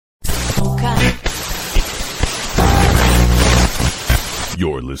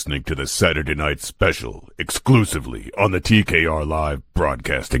You're listening to the Saturday Night Special, exclusively on the TKR Live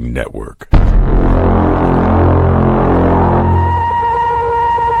Broadcasting Network.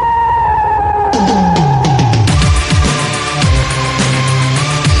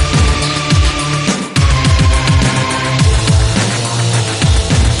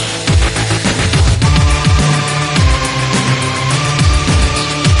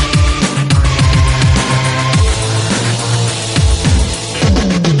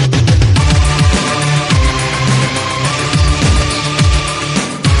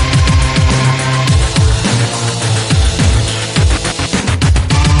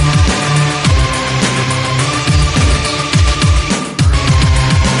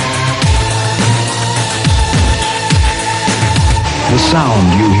 The sound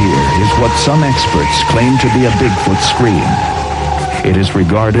you hear is what some experts claim to be a Bigfoot scream. It is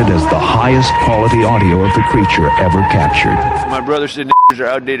regarded as the highest quality audio of the creature ever captured. My brother said are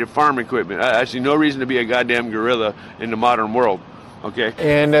outdated farm equipment. I see no reason to be a goddamn gorilla in the modern world. Okay.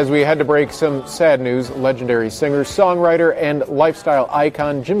 And as we head to break, some sad news. Legendary singer, songwriter, and lifestyle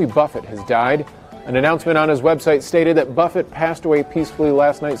icon Jimmy Buffett has died. An announcement on his website stated that Buffett passed away peacefully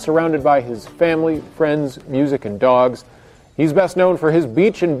last night, surrounded by his family, friends, music, and dogs. He's best known for his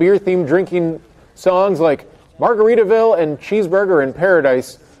beach and beer-themed drinking songs like Margaritaville and Cheeseburger in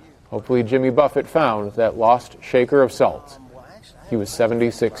Paradise. Hopefully Jimmy Buffett found that lost shaker of salt. He was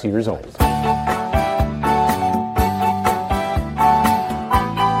 76 years old.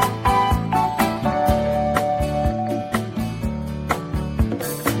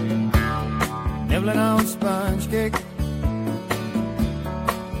 Nibbling on sponge cake,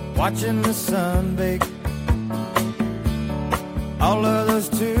 watching the sun bake. All of those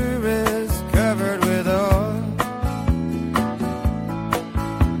tourists covered with oil,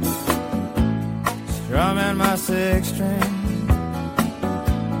 strumming my six string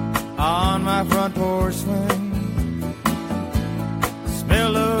on my front porch swing.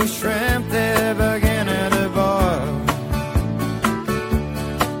 Smell those shrimp, they're beginning to boil.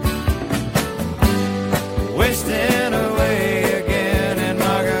 Wasting away again in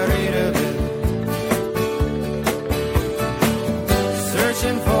Margaritaville,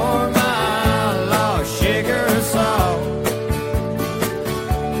 searching for my lost shaker of salt.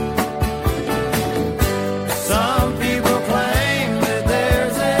 Some people claim that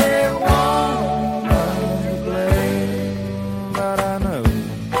there's a woman to blame, but I know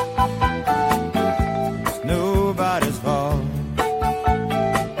it's nobody's fault.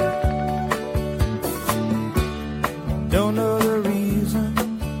 Don't know the reason,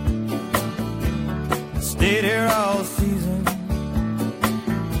 stayed here all season.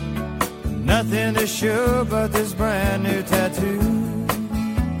 Nothing to show but this brand new tattoo.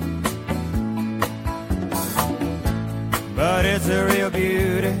 But it's a real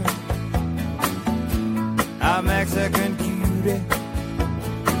beauty, a Mexican cutie.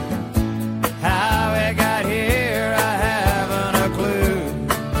 How it got here, I haven't a clue.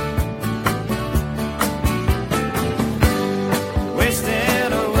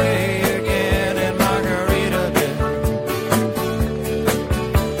 Wasting away again in Margaritaville,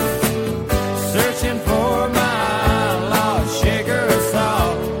 searching for my lost shaker of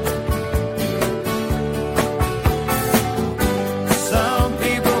salt. Some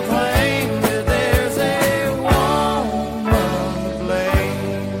people claim that there's a woman to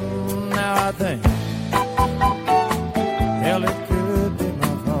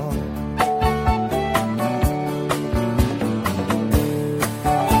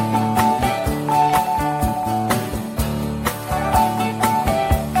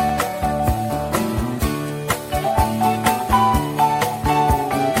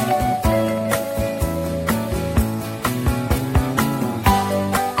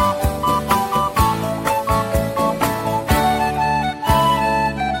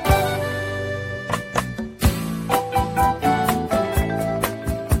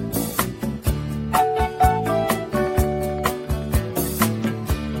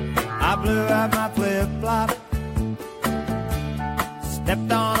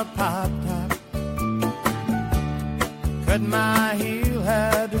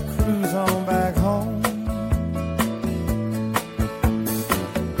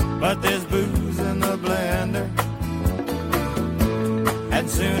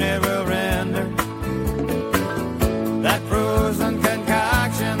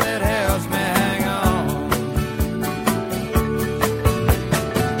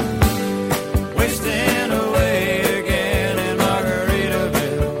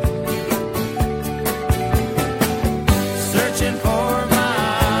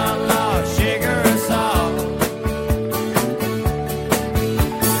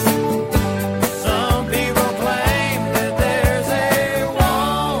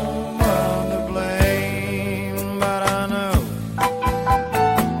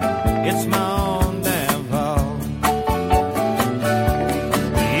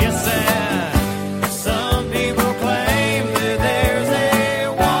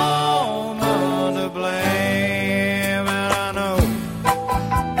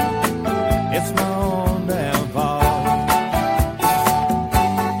it's my own damn fault.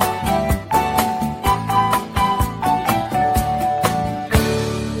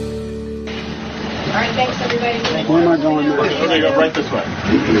 All right, thanks everybody. Where am I going now? Okay, go right this way.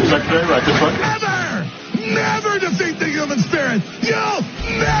 Secretary, right this way. Never defeat the human spirit. You'll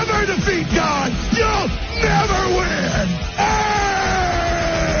never defeat God. You'll never win.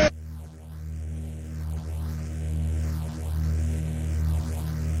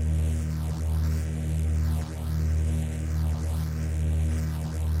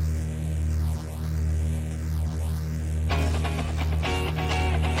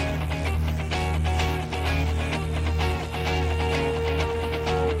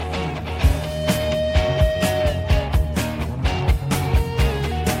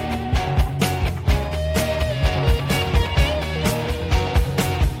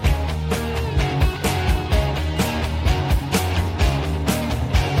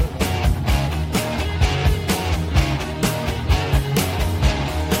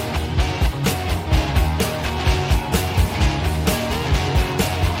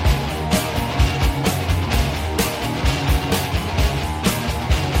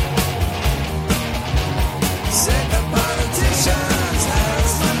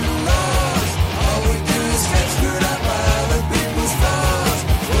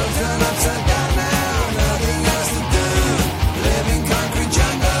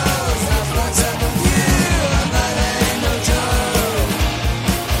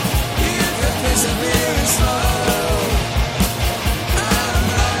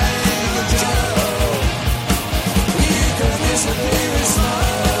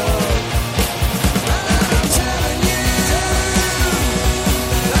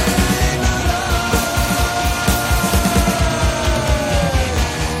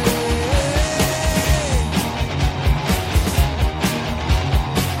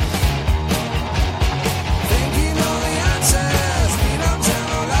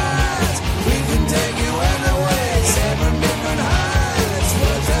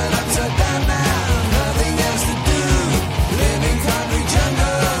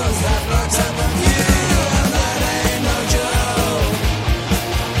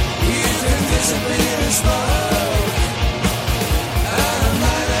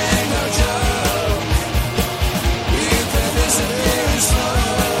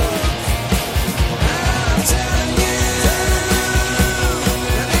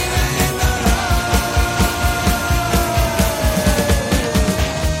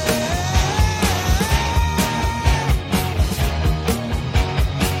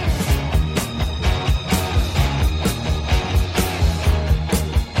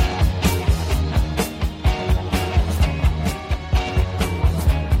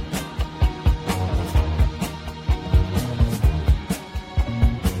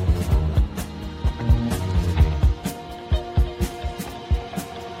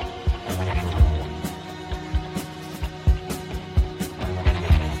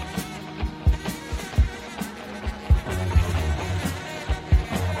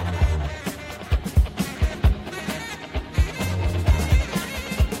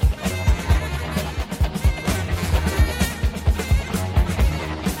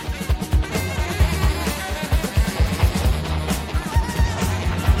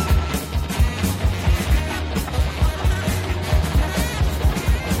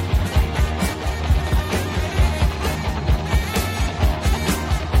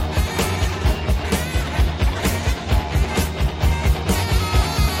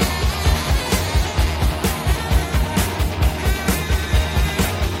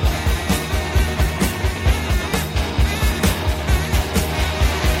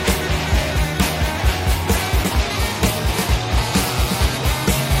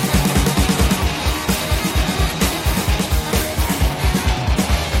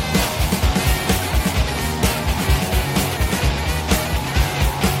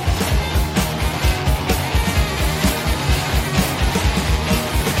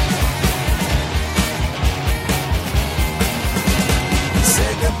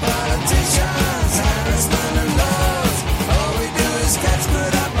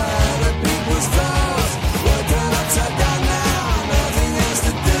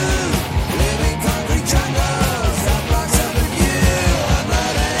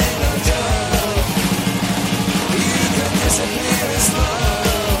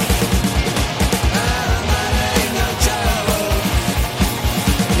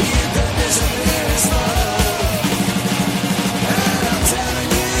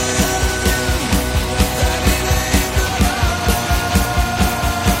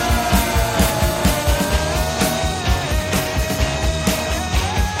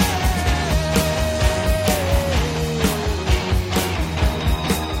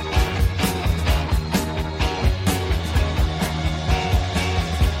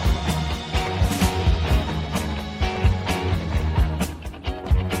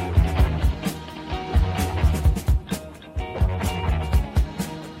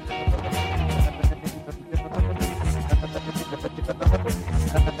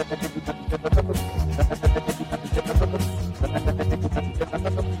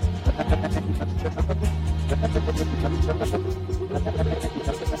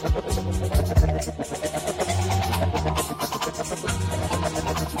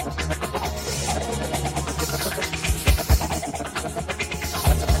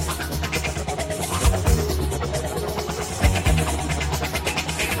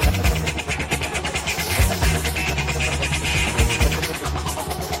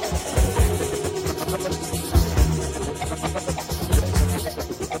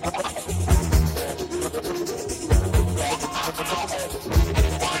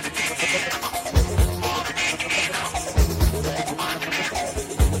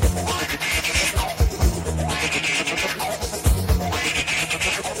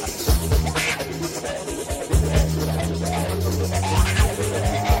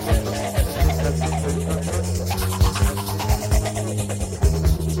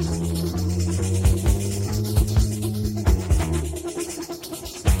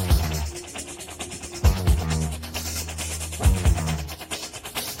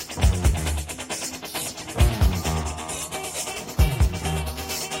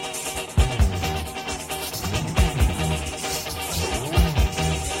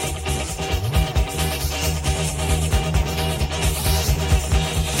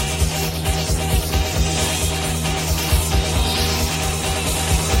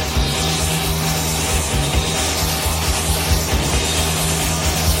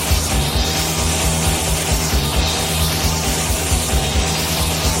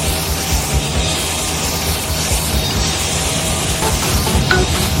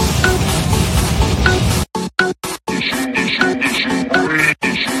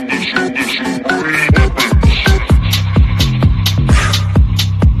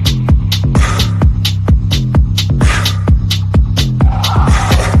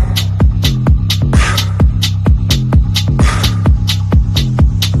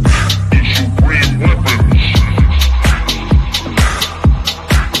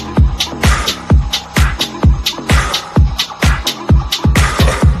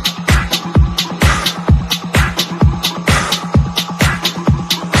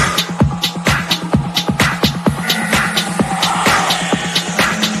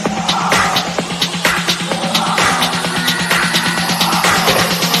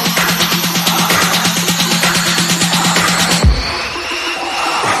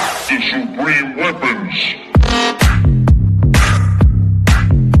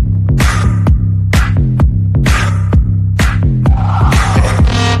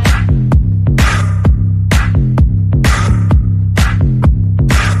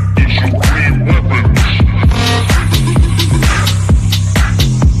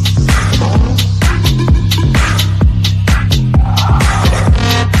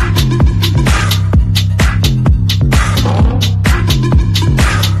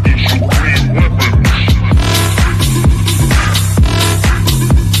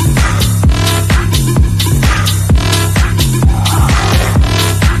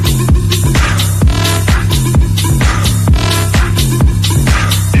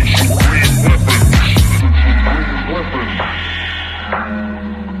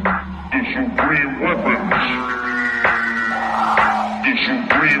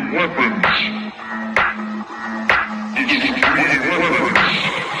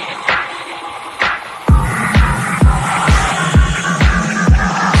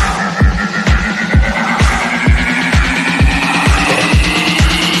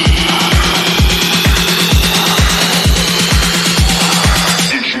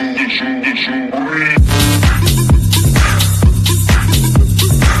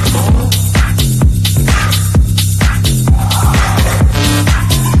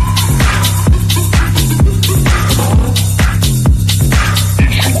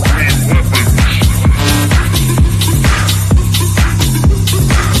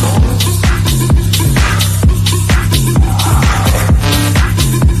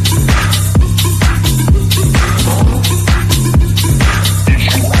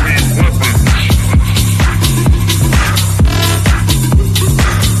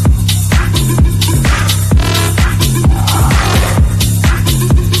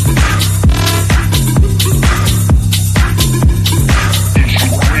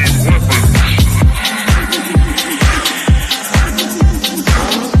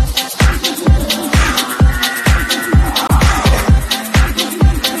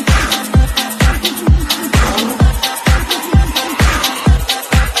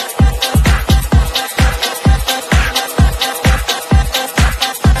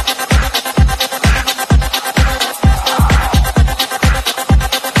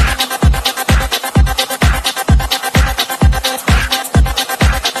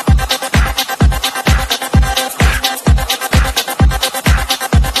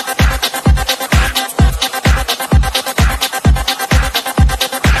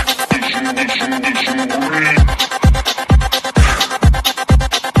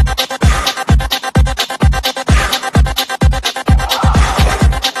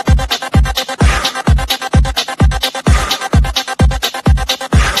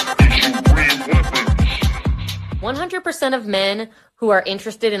 men who are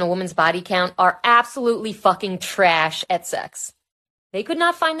interested in a woman's body count are absolutely fucking trash at sex. They could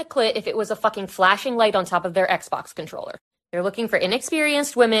not find the clit if it was a fucking flashing light on top of their Xbox controller. They're looking for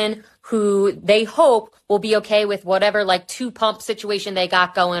inexperienced women who they hope will be okay with whatever like two-pump situation they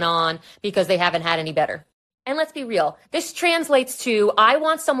got going on because they haven't had any better. And let's be real, this translates to I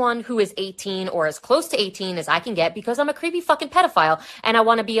want someone who is 18 or as close to 18 as I can get because I'm a creepy fucking pedophile and I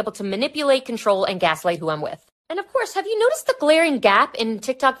want to be able to manipulate, control, and gaslight who I'm with. And of course, have you noticed the glaring gap in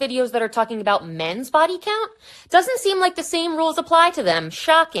TikTok videos that are talking about men's body count? Doesn't seem like the same rules apply to them.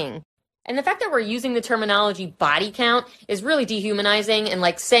 Shocking. And the fact that we're using the terminology body count is really dehumanizing and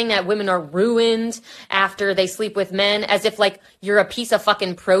like saying that women are ruined after they sleep with men as if like you're a piece of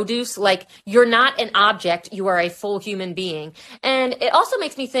fucking produce. Like you're not an object, you are a full human being. And it also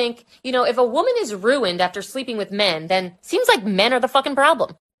makes me think, you know, if a woman is ruined after sleeping with men, then seems like men are the fucking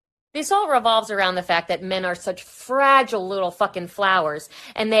problem. This all revolves around the fact that men are such fragile little fucking flowers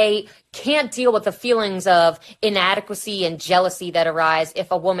and they can't deal with the feelings of inadequacy and jealousy that arise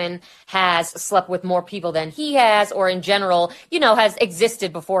if a woman has slept with more people than he has or in general, you know, has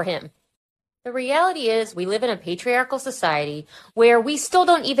existed before him. The reality is we live in a patriarchal society where we still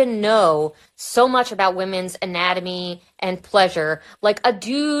don't even know so much about women's anatomy and pleasure. Like a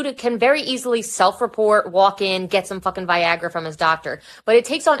dude can very easily self-report, walk in, get some fucking Viagra from his doctor. But it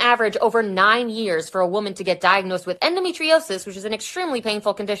takes on average over 9 years for a woman to get diagnosed with endometriosis, which is an extremely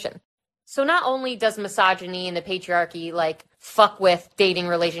painful condition. So not only does misogyny and the patriarchy like fuck with dating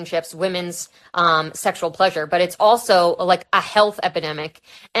relationships, women's sexual pleasure, but it's also like a health epidemic.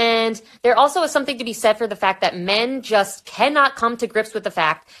 And there also is something to be said for the fact that men just cannot come to grips with the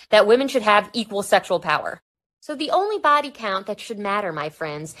fact that women should have equal sexual power. So the only body count that should matter, my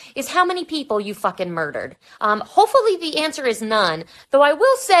friends, is how many people you fucking murdered. Hopefully the answer is none, though I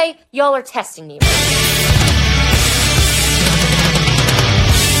will say y'all are testing me.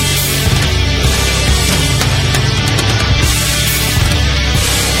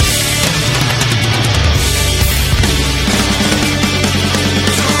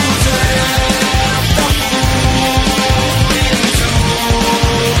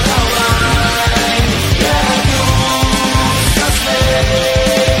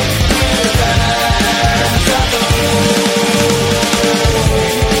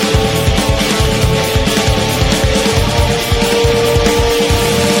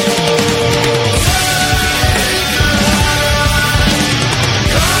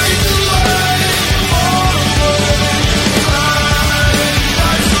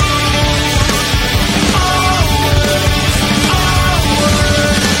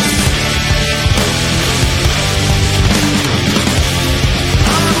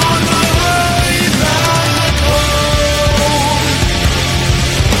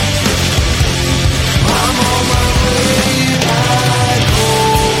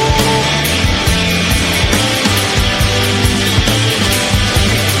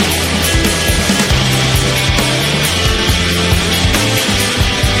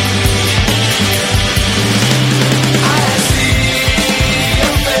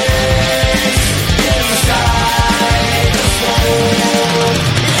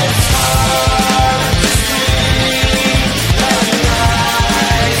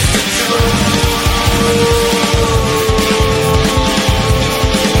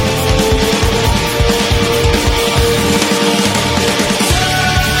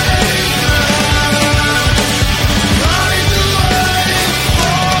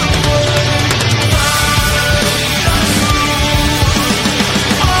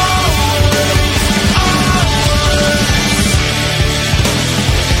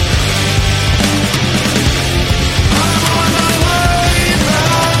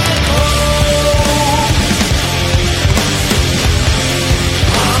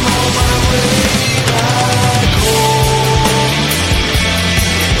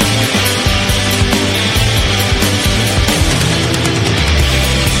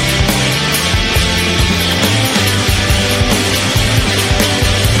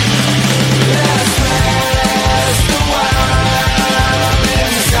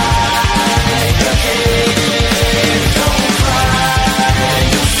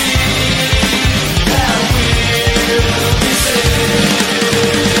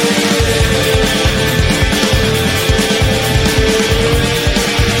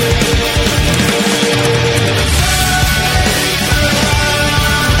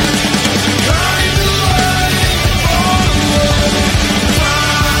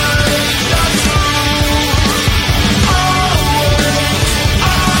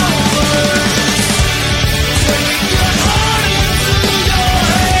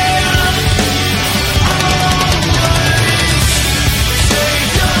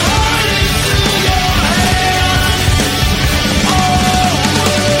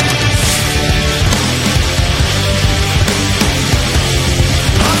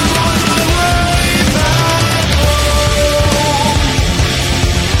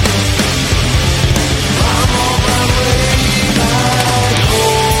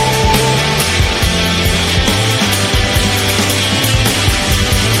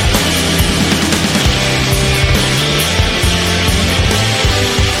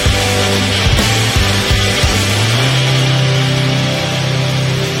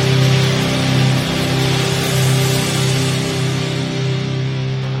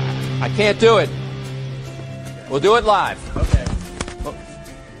 can't do it. We'll do it live. Okay.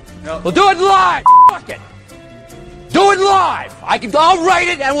 We'll do it live. Fuck it. Do it live. I'll write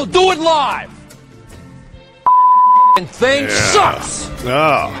it and we'll do it live. And thing sucks.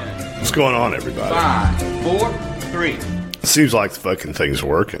 Oh, what's going on, everybody? 5, 4, 3. Seems like the fucking thing's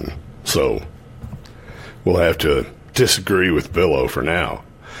working, so we'll have to disagree with Billo for now.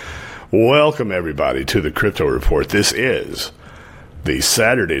 Welcome, everybody, to the Crypto Report. This is the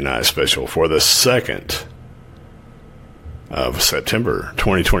Saturday night special for the 2nd of September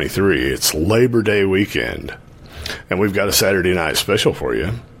 2023. It's Labor Day weekend, and we've got a Saturday night special for you.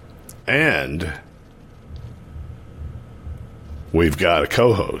 And we've got a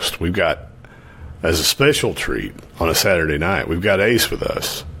co-host. We've got, as a special treat on a Saturday night, we've got Ace with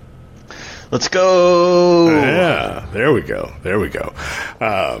us. Let's go. Yeah, there we go. There we go.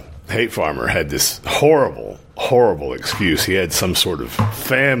 Hate Farmer had this horrible excuse. He had some sort of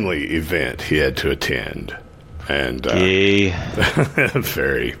family event he had to attend. And gay.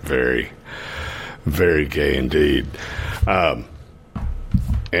 Very, very, very gay indeed.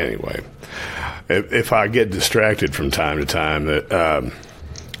 Anyway, if I get distracted from time to time,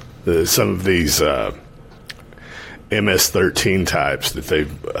 some of these MS-13 types that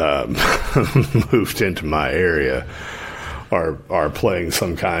they've moved into my area are playing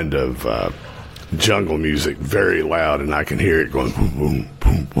some kind of jungle music very loud, and I can hear it going boom, boom,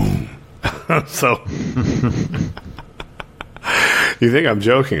 boom, boom. So, you think I'm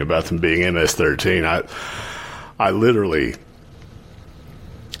joking about them being MS-13? I literally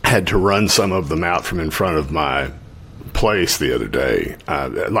had to run some of them out from in front of my place the other day.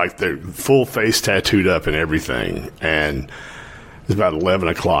 Like, they're full face tattooed up and everything, and it's about 11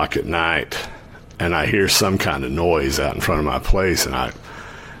 o'clock at night, and I hear some kind of noise out in front of my place, and I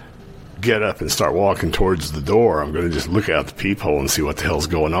get up and start walking towards the door. I'm going to just look out the peephole and see what the hell's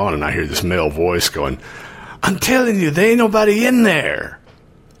going on, and I hear this male voice going, "I'm telling you, there ain't nobody in there."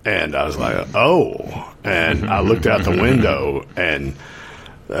 And I was like, oh. And I looked out the window and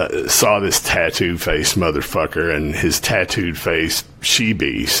saw this tattoo-faced motherfucker and his tattooed-faced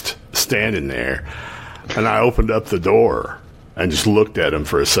she-beast standing there. And I opened up the door and just looked at him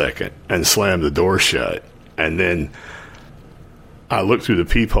for a second and slammed the door shut. And then I looked through the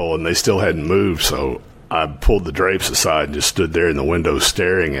peephole and they still hadn't moved, so I pulled the drapes aside and just stood there in the window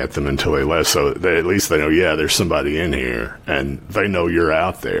staring at them until they left, so that at least they know, yeah, there's somebody in here, and they know you're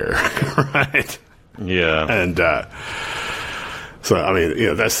out there, right? Yeah. And so, I mean, you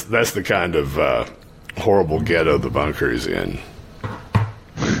know, that's the kind of horrible ghetto the bunker is in.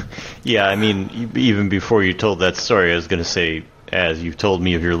 Yeah, I mean, even before you told that story, I was going to say, as you've told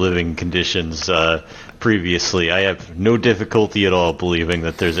me of your living conditions previously, I have no difficulty at all believing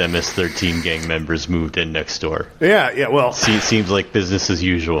that there's MS-13 gang members moved in next door. Yeah, well... Seems like business as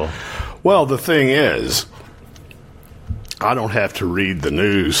usual. Well, the thing is, I don't have to read the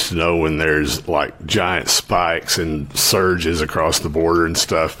news to know when there's, like, giant spikes and surges across the border and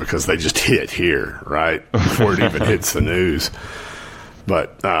stuff, because they just hit here, right? Before it even hits the news.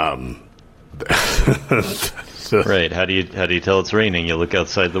 But, right. How do you tell it's raining? You look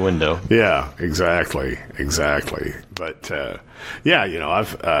outside the window. Yeah, exactly. But yeah, you know,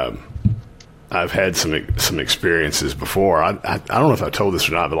 I've had some experiences before. I don't know if I told this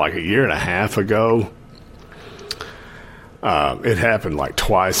or not, but like a year and a half ago, it happened like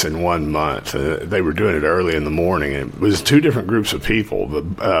twice in 1 month. They were doing it early in the morning. It was two different groups of people,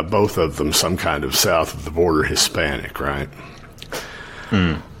 but both of them some kind of south of the border Hispanic, right?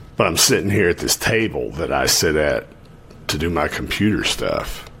 But I'm sitting here at this table that I sit at to do my computer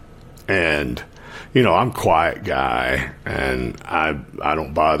stuff. And, you know, I'm a quiet guy, and I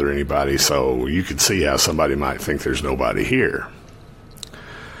don't bother anybody, so you can see how somebody might think there's nobody here.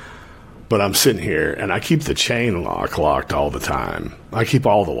 But I'm sitting here, and I keep the chain lock locked all the time. I keep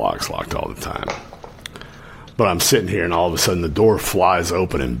all the locks locked all the time. But I'm sitting here, and all of a sudden the door flies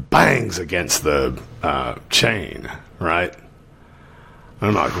open and bangs against the chain, right?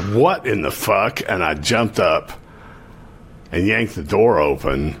 I'm like, what in the fuck? And I jumped up and yanked the door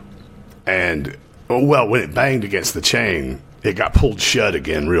open. And, well, when it banged against the chain, it got pulled shut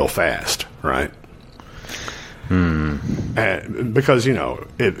again real fast, right? And because, you know,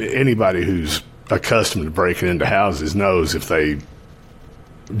 if anybody who's accustomed to breaking into houses knows if they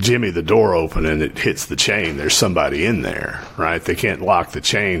jimmy the door open and it hits the chain, there's somebody in there, right? They can't lock the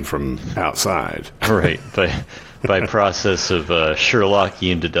chain from outside. Right, by process of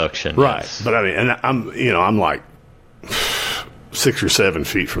Sherlockian deduction. Right. Yes. But I mean, and I'm like 6 or 7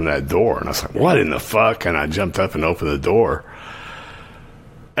 feet from that door, and I was like, what in the fuck? And I jumped up and opened the door,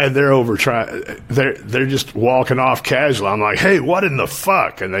 And they're just walking off casual. I'm like, hey, what in the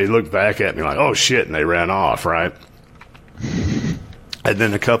fuck? And they look back at me like, oh shit, and they ran off, right? And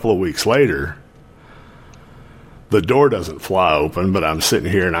then a couple of weeks later, the door doesn't fly open, but I'm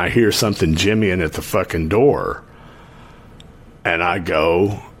sitting here and I hear something jimmying at the fucking door. And I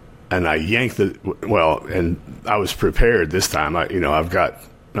go and I yank and I was prepared this time. I've got,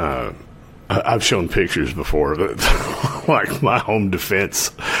 I've shown pictures before. Like my home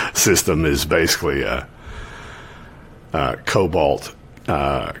defense system is basically a Cobalt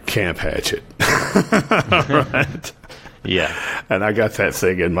camp hatchet. Right? Yeah. And I got that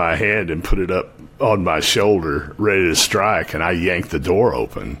thing in my hand and put it up on my shoulder, ready to strike, and I yanked the door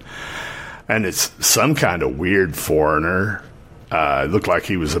open. And it's some kind of weird foreigner. It looked like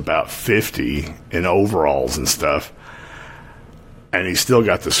he was about 50 in overalls and stuff. And he still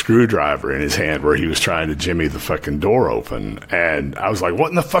got the screwdriver in his hand where he was trying to jimmy the fucking door open. And I was like, what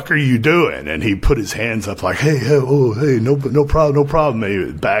in the fuck are you doing? And he put his hands up like, hey, no problem. And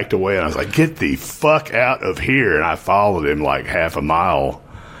he backed away. And I was like, get the fuck out of here. And I followed him like half a mile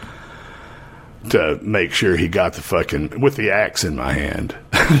to make sure he got the fucking, with the axe in my hand,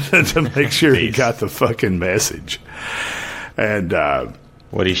 to make sure he got the fucking message. And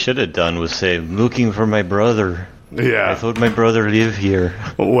what he should have done was say, I'm looking for my brother. Yeah. I thought my brother lived here.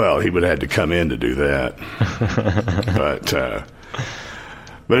 Well, he would have had to come in to do that.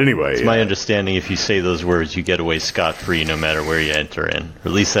 But anyway. It's my understanding if you say those words, you get away scot-free no matter where you enter in. Or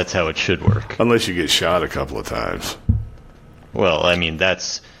at least that's how it should work. Unless you get shot a couple of times. Well, I mean,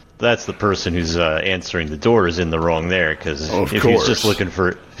 that's the person who's answering the door is in the wrong there. Because if he's just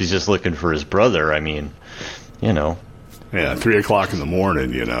looking for his brother, I mean, you know. Yeah, 3 o'clock in the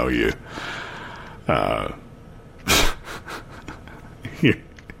morning, you know,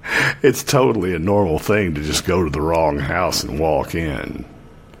 it's totally a normal thing to just go to the wrong house and walk in.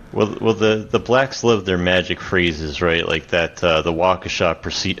 Well, the blacks love their magic phrases, right? Like that, the Waukesha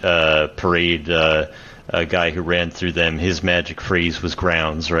parade guy who ran through them, his magic phrase was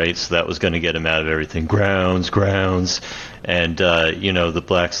grounds, right? So that was going to get him out of everything. Grounds. And, the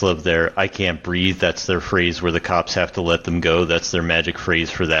blacks love their I can't breathe. That's their phrase where the cops have to let them go. That's their magic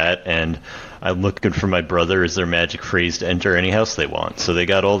phrase for that. And I'm looking for my brother is their magic phrase to enter any house they want. So they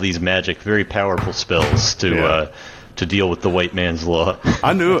got all these magic, very powerful spells to deal with the white man's law.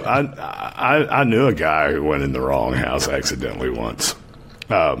 I knew a guy who went in the wrong house accidentally once.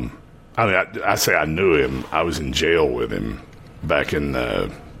 I say I knew him. I was in jail with him back in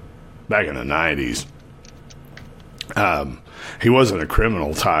the 90s. He wasn't a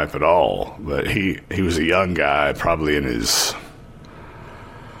criminal type at all, but he was a young guy, probably in his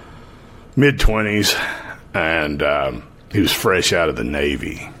mid-20s, and he was fresh out of the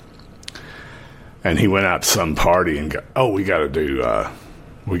Navy. And he went out to some party and we got to do a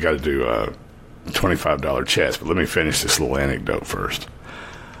 $25 chest. But let me finish this little anecdote first.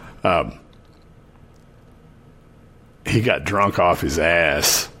 He got drunk off his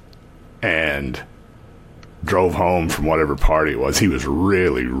ass and drove home from whatever party it was. He was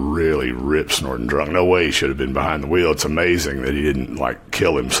really, really rip-snorting drunk. No way he should have been behind the wheel. It's amazing that he didn't,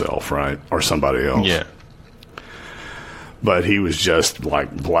 kill himself, right? Or somebody else. Yeah. But he was just,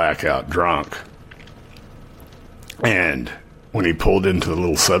 blackout drunk. And when he pulled into the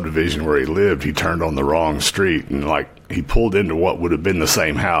little subdivision where he lived, he turned on the wrong street. And, he pulled into what would have been the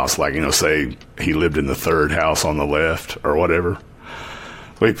same house. Say he lived in the third house on the left or whatever.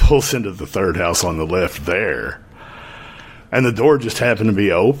 Well, he pulls into the third house on the left there, and the door just happened to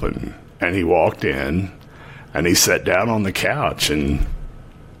be open, and he walked in, and he sat down on the couch and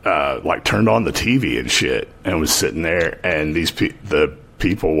turned on the TV and shit, and was sitting there, and the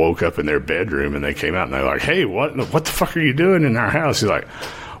people woke up in their bedroom, and they came out, and they're like, hey, what the fuck are you doing in our house? He's like,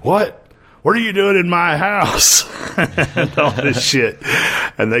 what are you doing in my house? And all this shit.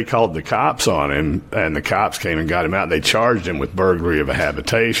 And they called the cops on him, and the cops came and got him out. They charged him with burglary of a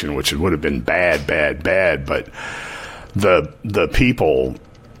habitation, which would have been bad. But the people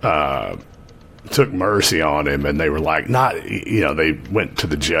took mercy on him, and they were like, they went to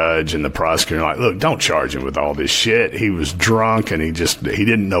the judge and the prosecutor, like, look, don't charge him with all this shit. He was drunk, and he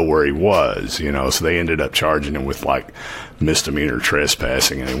didn't know where he was, so they ended up charging him with misdemeanor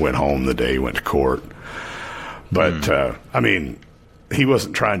trespassing, and he went home the day he went to court. But he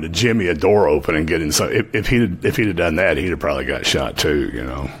wasn't trying to jimmy a door open and get in. So if he'd have done that, he'd have probably got shot too,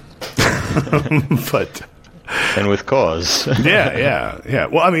 But and with cause. yeah.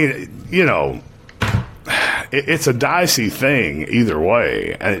 Well, it's a dicey thing either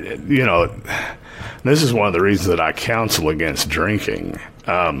way. And, this is one of the reasons that I counsel against drinking.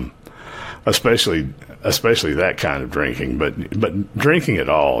 especially that kind of drinking, but drinking at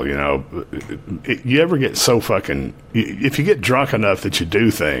all, you know, you ever get so fucking, if you get drunk enough that you do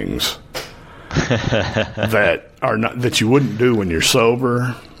things that you wouldn't do when you're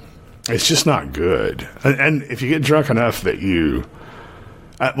sober, it's just not good. And if you get drunk enough that you,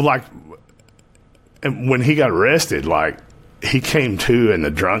 like, when he got arrested, like, he came to in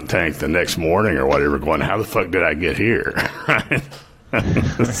the drunk tank the next morning or whatever, going, how the fuck did I get here? Right?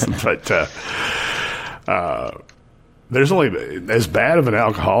 But there's only, as bad of an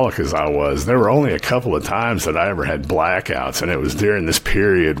alcoholic as I was, there were only a couple of times that I ever had blackouts, and it was during this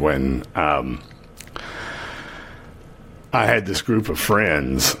period when I had this group of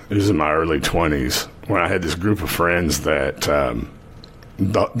friends. It was in my early 20s when I had this group of friends that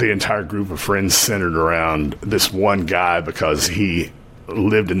the entire group of friends centered around this one guy because he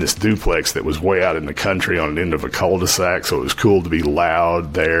lived in this duplex that was way out in the country on the end of a cul-de-sac, so it was cool to be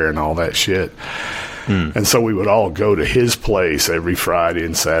loud there and all that shit. And so we would all go to his place every Friday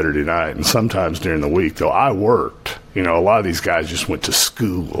and Saturday night, and sometimes during the week, though I worked. You know, a lot of these guys just went to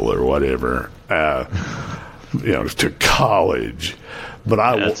school or whatever, you know, to college. But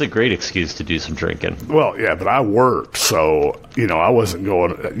that's a great excuse to do some drinking. Well, yeah, but I worked, so you know, I wasn't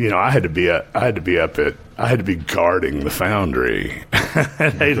going. You know, I had to be guarding the foundry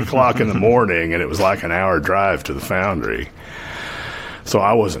at 8 o'clock in the morning, and it was like an hour drive to the foundry. So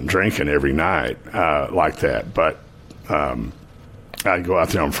I wasn't drinking every night like that, but I'd go out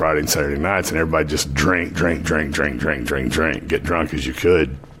there on Friday and Saturday nights, and everybody just drink, get drunk as you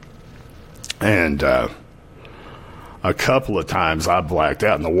could, and a couple of times I blacked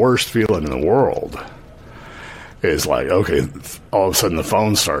out, and the worst feeling in the world is like, okay, all of a sudden the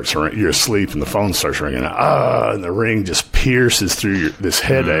phone starts ringing. You're asleep, and the phone starts ringing. And the ring just pierces through this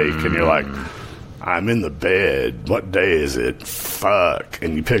headache, and you're like, I'm in the bed. What day is it? Fuck.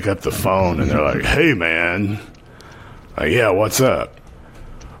 And you pick up the phone, and they're like, hey, man. Yeah, what's up?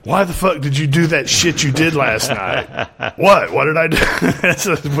 Why the fuck did you do that shit you did last night? What did I do?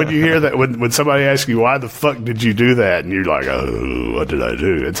 So when you hear that, when somebody asks you, why the fuck did you do that? And you're like, oh, what did I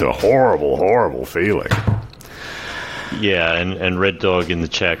do? It's a horrible, horrible feeling. Yeah, and Red Dog in the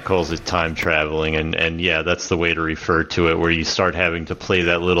chat calls it time traveling, and yeah, that's the way to refer to it, where you start having to play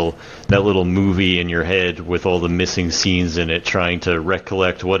that little movie in your head with all the missing scenes in it, trying to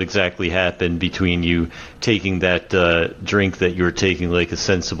recollect what exactly happened between you taking that drink that you were taking like a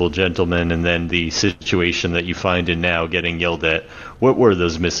sensible gentleman, and then the situation that you find in now getting yelled at. What were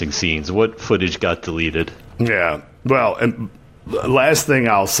those missing scenes? What footage got deleted? Yeah, well, and last thing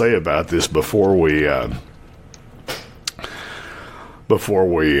I'll say about this before we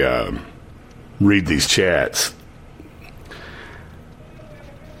read these chats,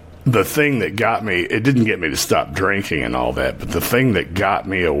 the thing that got me, it didn't get me to stop drinking and all that, but the thing that got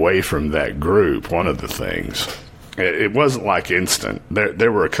me away from that group, one of the things, it wasn't like instant.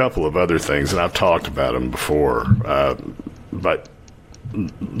 There were a couple of other things, and I've talked about them before, but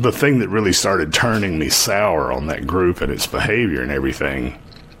the thing that really started turning me sour on that group and its behavior and everything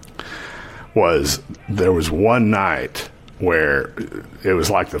was there was one night where it was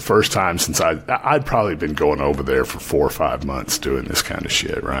like the first time since I'd probably been going over there for 4 or 5 months doing this kind of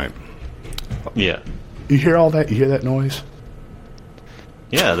shit, right? Yeah. You hear all that? You hear that noise?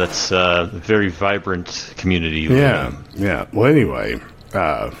 Yeah, that's a very vibrant community. Yeah. Well, anyway. You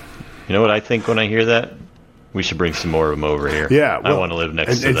know what I think when I hear that? We should bring some more of them over here. Yeah. Well, I want to live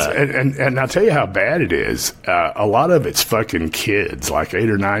next to that. And I'll tell you how bad it is. A lot of it's fucking kids, like 8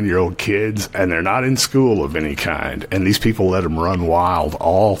 or 9-year-old kids, and they're not in school of any kind. And these people let them run wild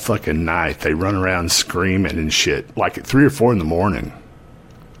all fucking night. They run around screaming and shit, like at 3 or 4 in the morning.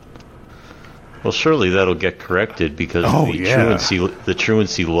 Well, surely that'll get corrected because the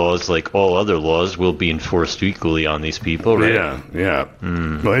truancy laws, like all other laws, will be enforced equally on these people, right? Yeah.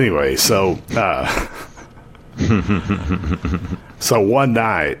 Well, anyway, so... So one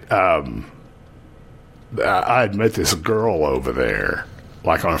night, I had met this girl over there,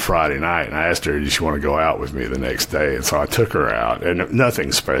 like on a Friday night, and I asked her, did she want to go out with me the next day? And so I took her out, and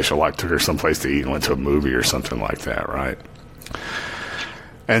nothing special, like took her someplace to eat and went to a movie or something like that, right?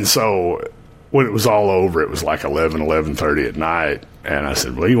 And so when it was all over, it was like 11:30 at night, and I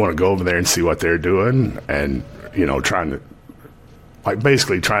said, well, you want to go over there and see what they're doing? And, you know,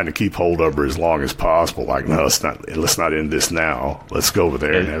 basically trying to keep hold of her as long as possible. Like, no, let's not end this now. Let's go over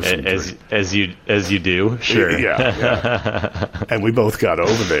there and have some drink. As you do, sure. Yeah. And we both got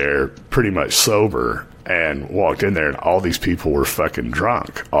over there pretty much sober and walked in there, and all these people were fucking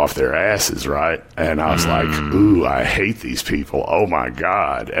drunk off their asses, right? And I was like, ooh, I hate these people. Oh my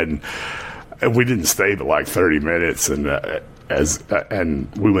God. And we didn't stay but like 30 minutes, and and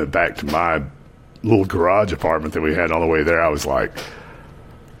we went back to my little garage apartment that we had on the way there, I was like,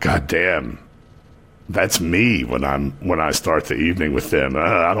 God damn, that's me when I start the evening with them.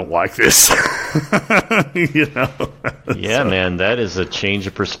 I don't like this. You know? Yeah, man, that is a change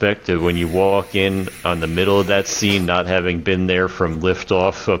of perspective when you walk in on the middle of that scene, not having been there from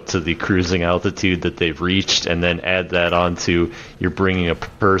liftoff up to the cruising altitude that they've reached, and then add that onto you're bringing a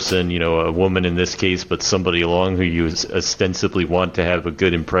person, you know, a woman in this case, but somebody along who you ostensibly want to have a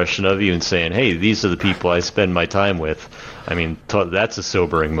good impression of you, and saying, hey, these are the people I spend my time with. I mean, that's a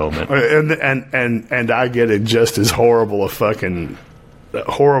sobering moment. And I get in just as horrible, offensive,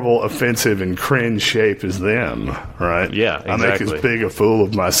 and cringe shape as them, right? Yeah, exactly. I make as big a fool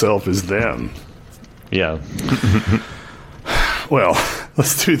of myself as them. Yeah. Well,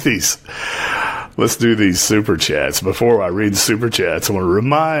 let's do these super chats. Before I read super chats, I want to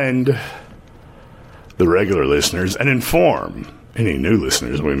remind the regular listeners and inform any new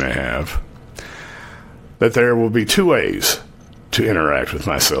listeners we may have that there will be two ways to interact with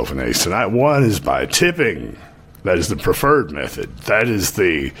myself and Ace tonight. One is by tipping. That is the preferred method. That is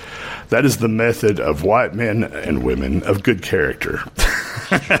the method of white men and women of good character.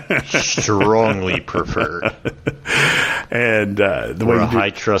 Strongly preferred. And the way we're a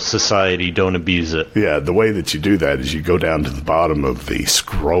high-trust society, don't abuse it. Yeah, the way that you do that is you go down to the bottom of the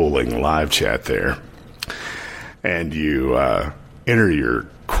scrolling live chat there, and you enter your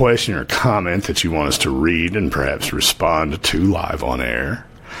question or comment that you want us to read and perhaps respond to live on air.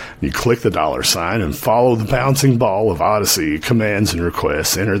 You click the $sign and follow the bouncing ball of Odyssey commands and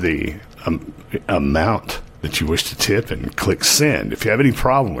requests. Enter the amount that you wish to tip and click send. If you have any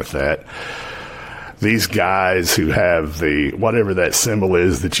problem with that, these guys who have the whatever that symbol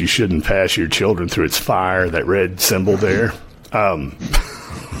is that you shouldn't pass your children through its fire, that red symbol there,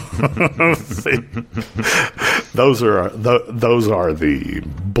 those are the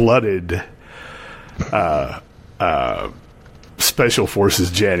blooded Special Forces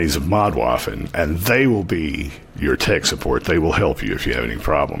Jannies of Modwaffen, and they will be your tech support. They will help you if you have any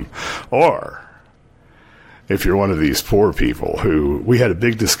problem. Or if you're one of these poor people who, we had a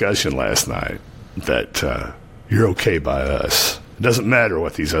big discussion last night that you're okay by us. It doesn't matter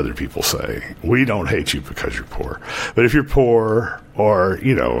what these other people say. We don't hate you because you're poor. But if you're poor, or,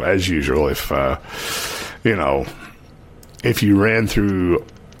 you know, as usual, if you ran through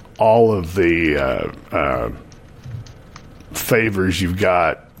all of the favors you've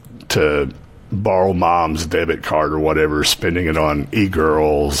got to borrow mom's debit card or whatever, spending it on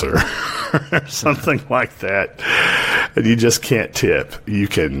e-girls or something like that, and you just can't tip, you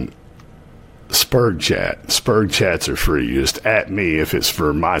can Spurg chat. Spurg chats are free. You just at me if it's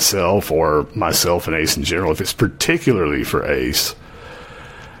for myself or myself and Ace in general. If it's particularly for Ace,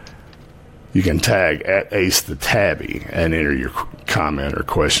 you can tag at Ace the Tabby and enter your comment or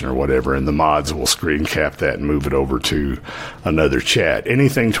question or whatever, and the mods will screen cap that and move it over to another chat.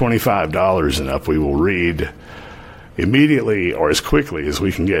 Anything $25 and up, we will read immediately or as quickly as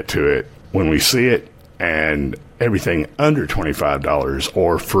we can get to it when we see it, and everything under $25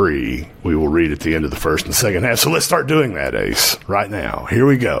 or free, we will read at the end of the first and second half. So let's start doing that, Ace, right now. Here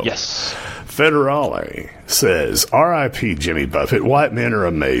we go. Yes. Federale says, R.I.P. Jimmy Buffett. White men are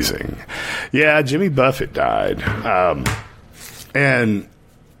amazing. Yeah, Jimmy Buffett died. I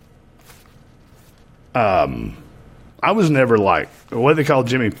was never like, what do they call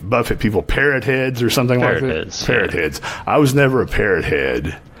Jimmy Buffett people? Parrot heads or something like that? Parrot heads. I was never a parrot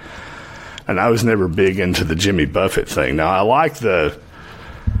head. And I was never big into the Jimmy Buffett thing. Now, I like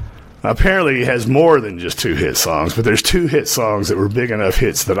apparently he has more than just 2 hit songs, but there's 2 hit songs that were big enough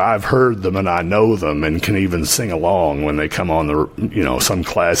hits that I've heard them and I know them and can even sing along when they come on the, some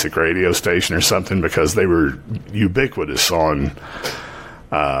classic radio station or something, because they were ubiquitous on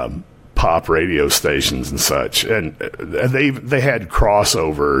pop radio stations and such. And they had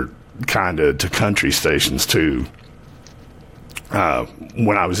crossover kind of to country stations too.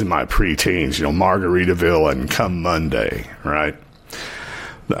 When I was in my preteens, Margaritaville and Come Monday, right?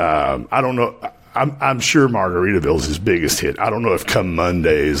 I don't know. I'm sure Margaritaville is his biggest hit. I don't know if Come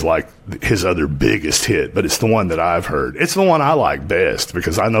Monday is like his other biggest hit, but it's the one that I've heard. It's the one I like best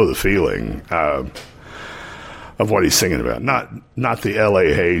because I know the feeling of what he's singing about. Not the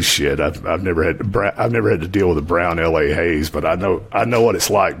L.A. Haze shit. I've never had to deal with a brown L.A. Haze, but I know what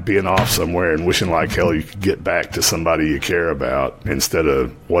it's like being off somewhere and wishing like hell you could get back to somebody you care about instead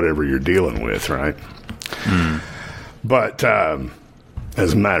of whatever you're dealing with, right? But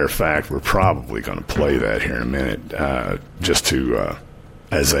as a matter of fact, we're probably going to play that here in a minute, just to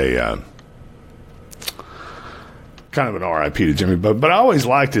as a kind of an RIP to Jimmy Buffett, but I always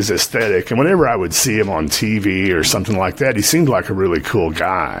liked his aesthetic. And whenever I would see him on TV or something like that, he seemed like a really cool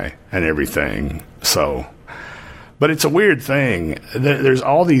guy and everything. So, but it's a weird thing. There's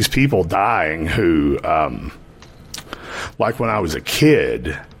all these people dying who, like when I was a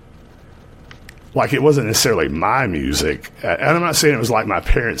kid, like it wasn't necessarily my music. And I'm not saying it was like my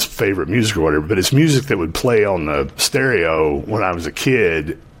parents' favorite music or whatever, but it's music that would play on the stereo when I was a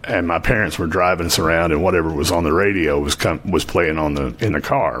kid. And my parents were driving us around, and whatever was on the radio was playing in the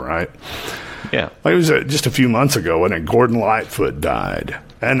car, right? Yeah. Like it was just a few months ago when Gordon Lightfoot died,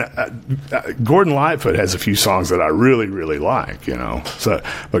 and Gordon Lightfoot has a few songs that I really, really like, you know. So,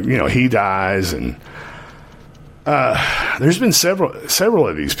 but you know, he dies, and there's been several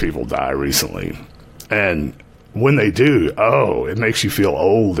of these people die recently, and when they do, it makes you feel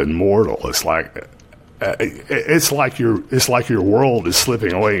old and mortal. It's like. It's like your world is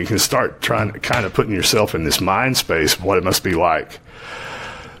slipping away. You can start trying to kind of putting yourself in this mind space of what it must be like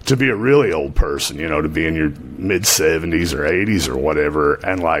to be a really old person, you know, to be in your mid 70s or 80s or whatever,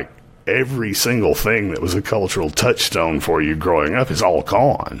 and like every single thing that was a cultural touchstone for you growing up is all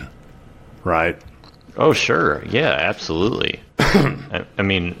gone, right? Oh, sure. Yeah, absolutely. I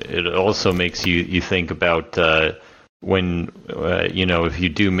mean, it also makes you think about when, you know, if you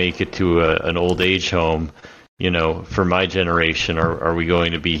do make it to an old age home, you know, for my generation, are we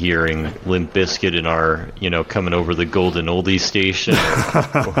going to be hearing Limp Bizkit in our, you know, coming over the golden oldies station?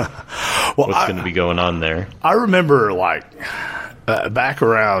 What's going to be going on there? I remember, like, back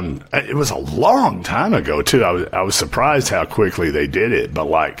around, it was a long time ago, too. I was surprised how quickly they did it, but,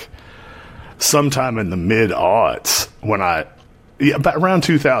 like, sometime in the mid-aughts, about around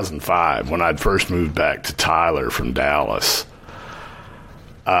 2005, when I'd first moved back to Tyler from Dallas,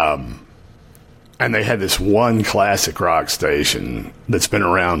 and they had this one classic rock station that's been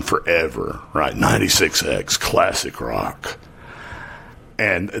around forever, right? 96X Classic Rock.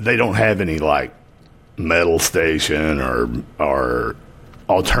 And they don't have any, like, metal station or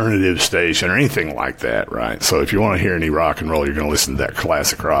alternative station or anything like that, right? So if you want to hear any rock and roll, you're going to listen to that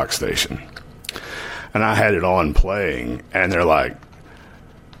classic rock station. And I had it on playing, and they're like,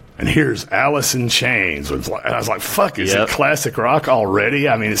 and here's Alice in Chains. And I was like, fuck, is it classic rock already?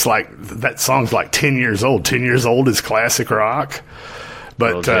 I mean, it's like, that song's like 10 years old. 10 years old is classic rock.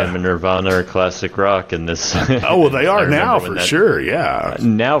 But Jam and Nirvana are classic rock, and this... oh, well, they are now for sure, yeah.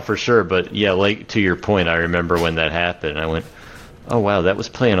 Now for sure, but yeah, like to your point, I remember when that happened, I went, oh, wow, that was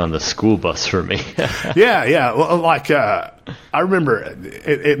playing on the school bus for me. Yeah. Well, like, I remember,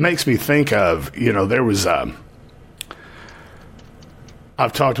 it makes me think of, you know, there was, I've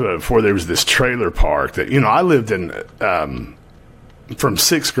talked about it before, there was this trailer park that, you know, I lived in, from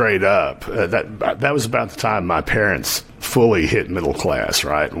 6th grade up. That was about the time my parents fully hit middle class,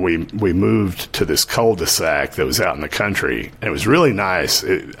 right? We moved to this cul-de-sac that was out in the country, and it was really nice.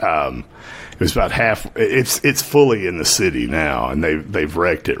 It was about half. It's fully in the city now, and they've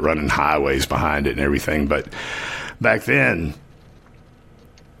wrecked it, running highways behind it and everything. But back then,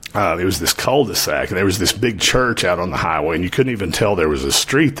 it was this cul-de-sac, and there was this big church out on the highway, and you couldn't even tell there was a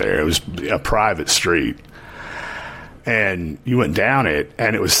street there. It was a private street, and you went down it,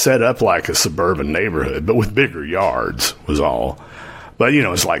 and it was set up like a suburban neighborhood, but with bigger yards was all. But, you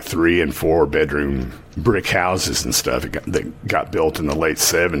know, it's like 3 and 4 bedroom brick houses and stuff that got built in the late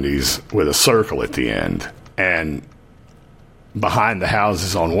 70s with a circle at the end. And behind the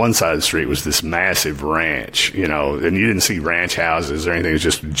houses on one side of the street was this massive ranch, you know, and you didn't see ranch houses or anything. It was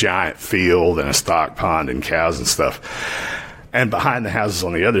just a giant field and a stock pond and cows and stuff. And behind the houses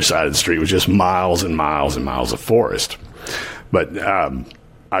on the other side of the street was just miles and miles and miles of forest. But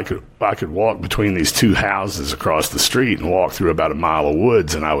I could walk between these two houses across the street and walk through about a mile of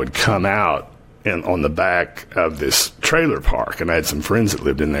woods, and I would come out on the back of this trailer park, and I had some friends that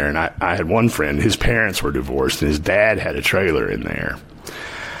lived in there, and I had one friend, his parents were divorced, and his dad had a trailer in there,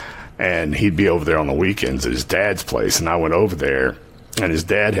 and he'd be over there on the weekends at his dad's place, and I went over there, and his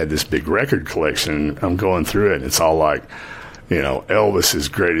dad had this big record collection. I'm going through it, and it's all like, you know, Elvis's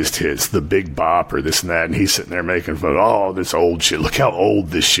greatest hits, the Big Bopper, this and that, and he's sitting there making fun, oh, this old shit, look how old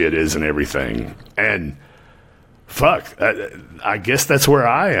this shit is and everything. And fuck, I guess that's where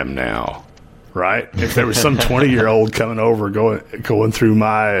I am now, right? If there was some 20-year-old coming over going through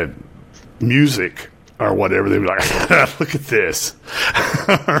my music or whatever, they'd be like, look at this.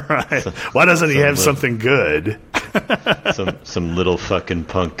 All right. Why doesn't he have something good? some little fucking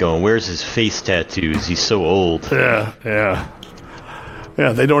punk going, where's his face tattoos? He's so old.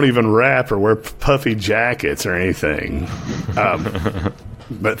 Yeah, they don't even rap or wear puffy jackets or anything.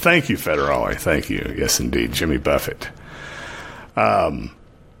 But thank you, Federale. Thank you. Yes, indeed. Jimmy Buffett.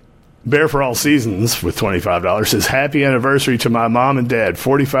 Bear for All Seasons with $25 says, happy anniversary to my mom and dad,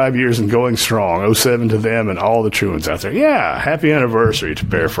 45 years and going strong, 07 to them and all the true ones out there. Yeah, happy anniversary to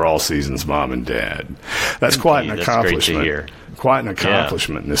Bear for All Seasons, mom and dad. That's quite an accomplishment. Great to hear. Quite an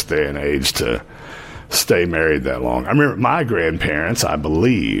accomplishment in this day and age to stay married that long. I remember my grandparents, I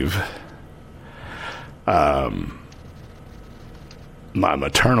believe, my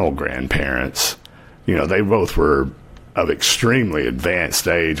maternal grandparents, they both were of extremely advanced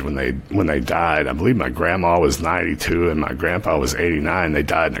age when they died. I believe my grandma was 92 and my grandpa was 89. They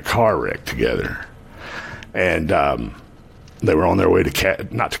died in a car wreck together. And they were on their way to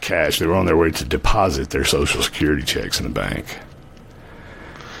not to cash, they were on their way to deposit their Social Security checks in the bank.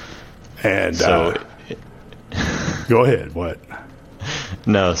 And so go ahead, what?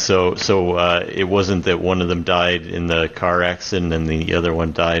 No, so it wasn't that one of them died in the car accident and the other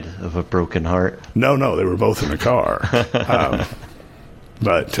one died of a broken heart? No, they were both in the car.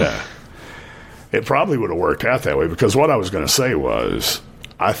 But it probably would have worked out that way, because what I was going to say was,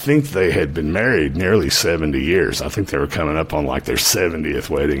 I think they had been married nearly 70 years. I think they were coming up on like their 70th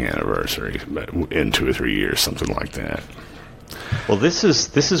wedding anniversary in 2 or 3 years, something like that. Well, this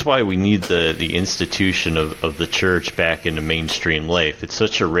is why we need the institution of the church back into mainstream life. It's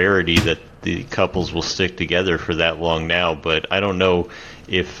such a rarity that the couples will stick together for that long now. But I don't know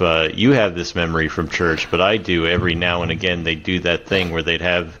if you have this memory from church, but I do. Every now and again, they do that thing where they'd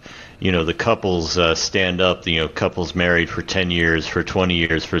have, the couples stand up. Couples married for 10 years, for 20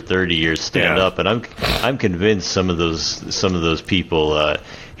 years, for 30 years stand up, and I'm convinced some of those people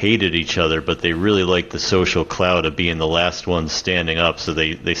hated each other, but they really liked the social clout of being the last one standing up, so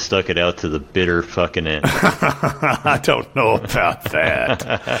they stuck it out to the bitter fucking end. I don't know about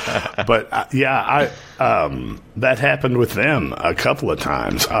that. But that happened with them a couple of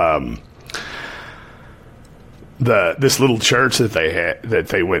times. This little church that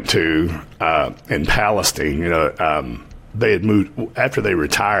they went to in Palestine, they had moved after they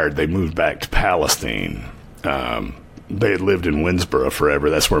retired. They moved back to Palestine. They had lived in Winsboro forever.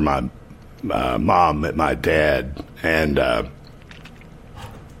 That's where my mom met my dad. And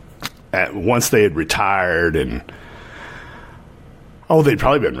once they had retired, and they'd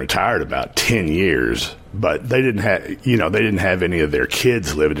probably been retired about 10 years, but they didn't have any of their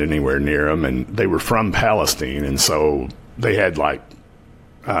kids living anywhere near them, and they were from Palestine, and so they had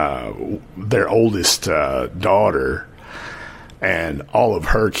their oldest daughter and all of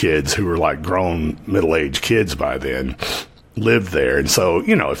her kids, who were like grown middle-aged kids by then, lived there. And so,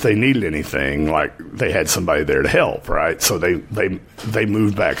 if they needed anything, they had somebody there to help, right? So they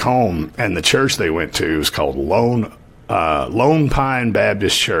moved back home, and the church they went to was called Lone Pine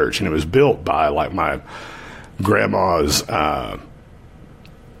Baptist Church, and it was built by my grandma's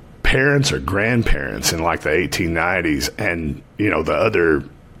parents or grandparents in the 1890s, and the other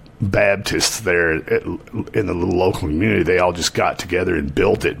Baptists there in the little local community, they all just got together and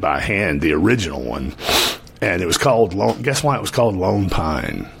built it by hand, the original one, and it was called guess why it was called Lone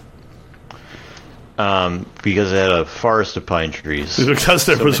Pine? Because it had a forest of pine trees. Because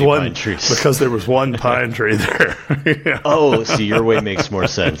there was one pine tree there. Oh, see, your way makes more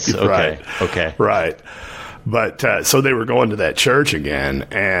sense. Okay, okay, right. But so they were going to that church again,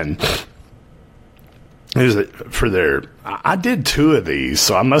 and I did 2 of these,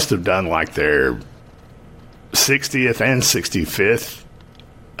 so I must have done their 60th and 65th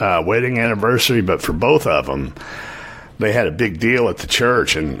wedding anniversary. But for both of them, they had a big deal at the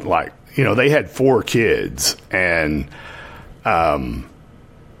church, and they had 4 kids, and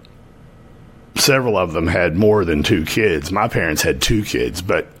several of them had more than 2 kids. My parents had 2 kids,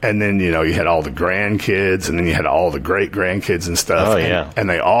 and then, you had all the grandkids, and then you had all the great grandkids and stuff. Oh, yeah. And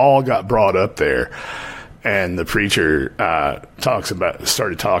they all got brought up there. And the preacher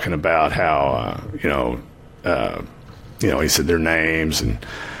started talking about how, he said their names and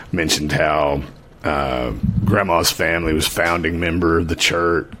mentioned how Grandma's family was founding member of the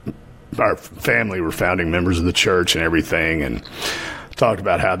church. Our family were founding members of the church and everything, and talked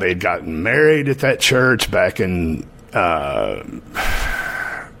about how they'd gotten married at that church back in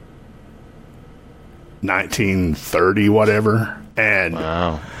 1930, whatever. And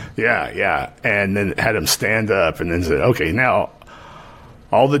wow. Yeah. And then had them stand up and then said, okay, now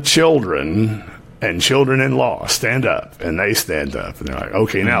all the children and children-in-law stand up, and they stand up. And they're like,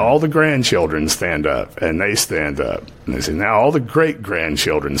 okay, now all the grandchildren stand up, and they stand up. And they said, now all the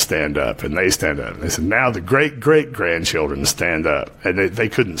great-grandchildren stand up, and they stand up. And they said, now the great-great-grandchildren stand up. And they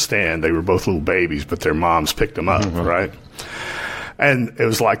couldn't stand. They were both little babies, but their moms picked them up, right? And it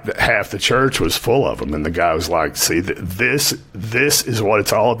was like half the church was full of them. And the guy was like, see, this is what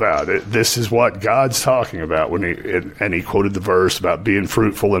it's all about. This is what God's talking about and he quoted the verse about being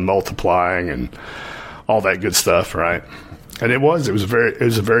fruitful and multiplying and all that good stuff, right? And it was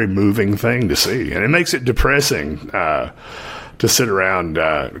a very moving thing to see. And it makes it depressing to sit around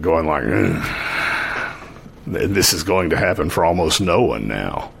going like, this is going to happen for almost no one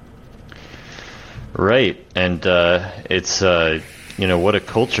now. Right. And it's what a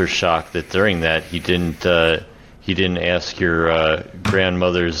culture shock that during that he didn't ask your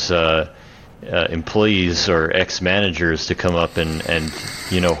grandmother's employees or ex-managers to come up and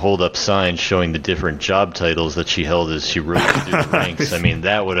hold up signs showing the different job titles that she held as she rose through the ranks. I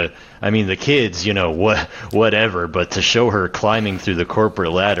mean, the kids, whatever, but to show her climbing through the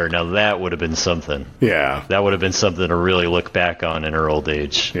corporate ladder, now that would have been something. Yeah. That would have been something to really look back on in her old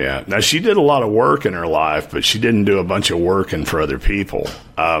age. Yeah. Now, she did a lot of work in her life, but she didn't do a bunch of working for other people.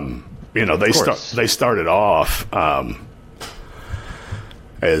 They started off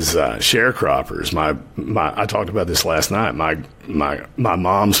as sharecroppers. I talked about this last night. My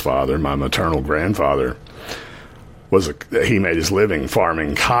mom's father, my maternal grandfather, he made his living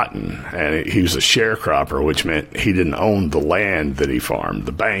farming cotton, and he was a sharecropper, which meant he didn't own the land that he farmed.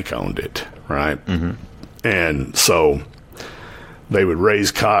 The bank owned it, right? Mm-hmm. And so they would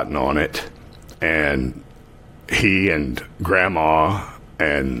raise cotton on it, and he and grandma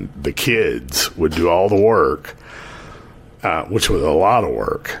and the kids would do all the work, which was a lot of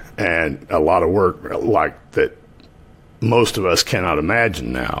work, and a lot of work like that most of us cannot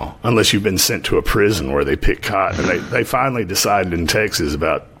imagine now, unless you've been sent to a prison where they pick cotton. And they finally decided in Texas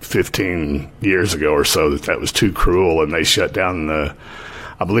about 15 years ago or so that was too cruel, and they shut down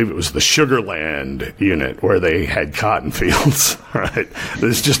I believe it was the Sugarland unit where they had cotton fields, right?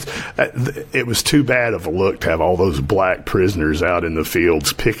 It was too bad of a look to have all those black prisoners out in the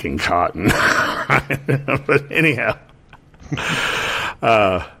fields picking cotton. But anyhow,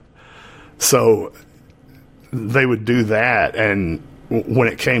 so they would do that, and when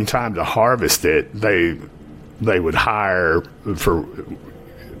it came time to harvest it, they would hire for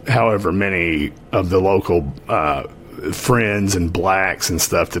however many of the local friends and blacks and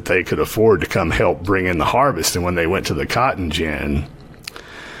stuff that they could afford to come help bring in the harvest. And when they went to the cotton gin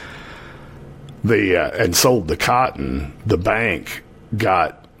and sold the cotton, the bank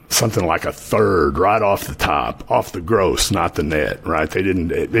got something like a third right off the top, off the gross, not the net, right? It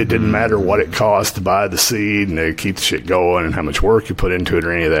didn't matter what it cost to buy the seed and to keep the shit going and how much work you put into it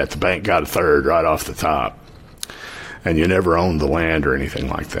or any of that. The bank got a third right off the top, and you never owned the land or anything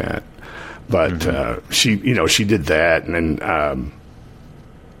like that. But she did that, and then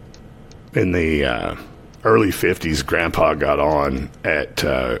in the early 50s, Grandpa got on at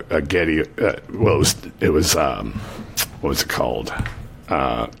a Getty. What was it called?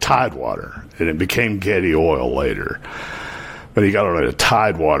 Tidewater, and it became Getty Oil later. But he got on at a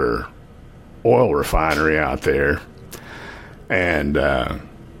Tidewater oil refinery out there, and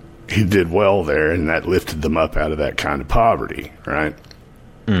he did well there, and that lifted them up out of that kind of poverty, right?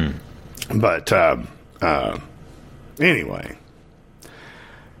 Mm. But anyway,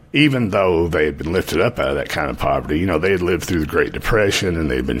 even though they had been lifted up out of that kind of poverty, they had lived through the Great Depression, and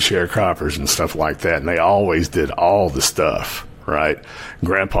they'd been sharecroppers and stuff like that, and they always did all the stuff, right?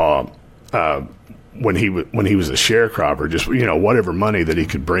 Grandpa, when he was a sharecropper, just whatever money that he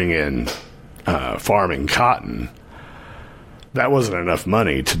could bring in farming cotton, that wasn't enough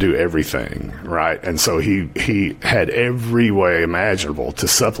money to do everything, right? And so he had every way imaginable to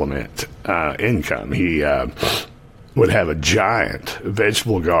supplement income. He would have a giant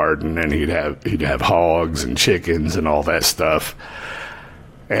vegetable garden, and he'd have hogs and chickens and all that stuff.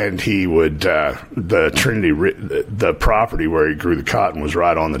 And he would the property where he grew the cotton was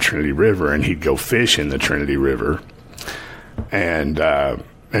right on the Trinity River, and he'd go fish in the Trinity River,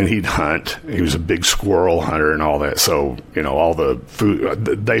 and he'd hunt. He was a big squirrel hunter and all that. So, all the food,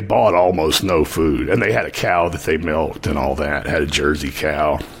 they bought almost no food. And they had a cow that they milked and all that, had a Jersey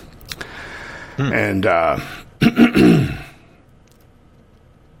cow. And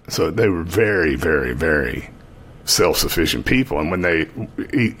so they were very, very, very self-sufficient people. And when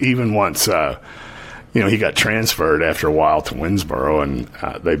even once, he got transferred after a while to Winsboro, and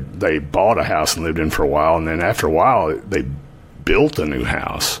they bought a house and lived in for a while. And then after a while, they built a new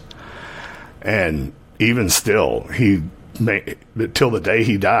house, and even still, till the day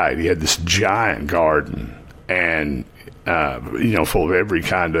he died, he had this giant garden, and full of every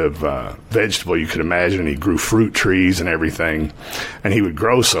kind of vegetable you could imagine. He grew fruit trees and everything, and he would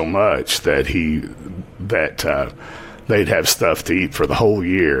grow so much that they'd have stuff to eat for the whole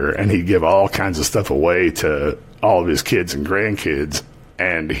year, and he'd give all kinds of stuff away to all of his kids and grandkids,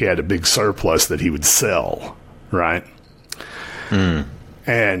 and he had a big surplus that he would sell, right?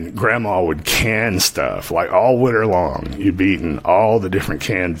 And Grandma would can stuff, like all winter long. You'd be eating all the different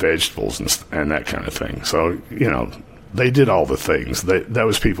canned vegetables and that kind of thing. So, you know, they did all the things.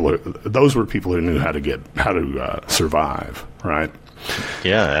 Those were people who knew how to survive, right?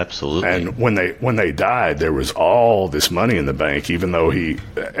 Yeah, absolutely. And when they died, there was all this money in the bank, even though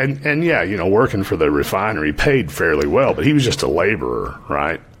and yeah, you know, working for the refinery paid fairly well, but he was just a laborer,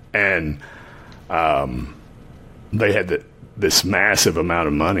 right? And they had this massive amount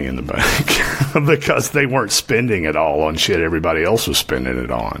of money in the bank because they weren't spending it all on shit everybody else was spending it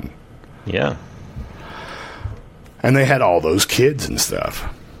on. Yeah. And they had all those kids and stuff.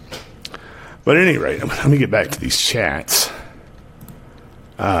 But at any rate, let me get back to these chats.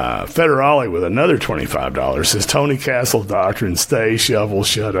 Federale with another $25 says, Tony Castle doctrine, stay, shovel,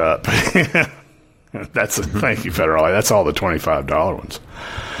 shut up. Thank you, Federale. That's all the $25 ones.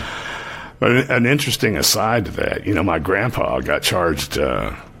 But an interesting aside to that, you know, my grandpa got charged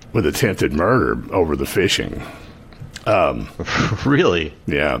with attempted murder over the fishing. Really?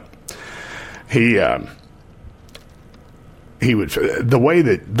 Yeah. He would, the way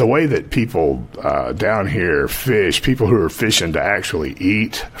that people down here fish, people who are fishing to actually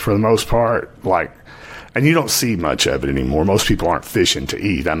eat for the most part, like, and you don't see much of it anymore. Most people aren't fishing to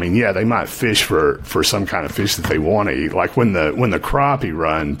eat. I mean, yeah, they might fish for some kind of fish that they want to eat. Like when the crappie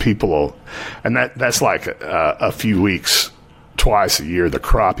run, people will, and that's like a few weeks, twice a year, the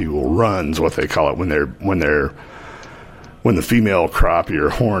crappie will run is what they call it when the female crappie are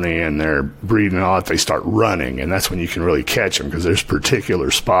horny and they're breeding out, they start running, and that's when you can really catch them because there's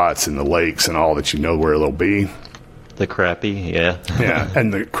particular spots in the lakes and all that you know where they'll be. The crappie, yeah. Yeah,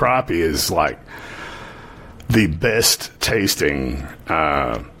 and the crappie is like the best tasting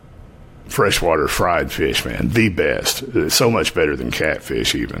freshwater fried fish, man. The best. It's so much better than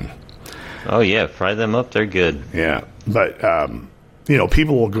catfish even. Oh, yeah, fry them up, they're good. Yeah, but you know,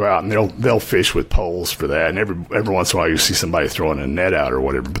 people will go out and they'll fish with poles for that, and every once in a while you see somebody throwing a net out or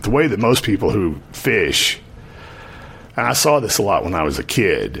whatever. But the way that most people who fish, and I saw this a lot when I was a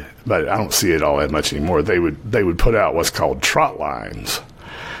kid, but I don't see it all that much anymore. They would put out what's called trot lines,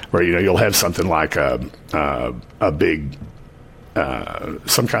 where, you know, you'll have something like a big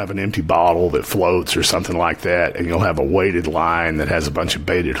some kind of an empty bottle that floats or something like that, and you'll have a weighted line that has a bunch of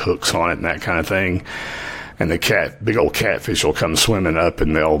baited hooks on it and that kind of thing. And the big old catfish will come swimming up,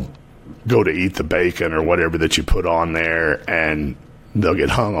 and they'll go to eat the bacon or whatever that you put on there, and they'll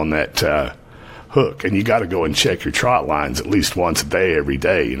get hung on that hook. And you got to go and check your trot lines at least once a day, every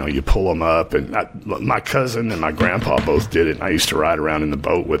day. You know, you pull them up, and my cousin and my grandpa both did it, and I used to ride around in the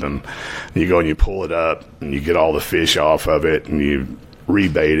boat with them. And you go and you pull it up, and you get all the fish off of it, and you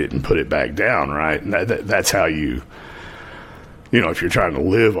rebait it and put it back down, right? And that's how you know, if you're trying to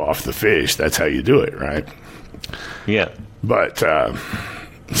live off the fish, that's how you do it, right? Yeah. But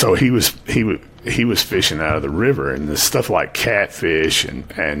so he was fishing out of the river, and the stuff like catfish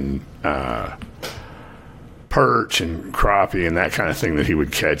and perch and crappie and that kind of thing that he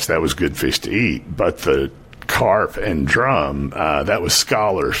would catch, that was good fish to eat. But the carp and drum, that was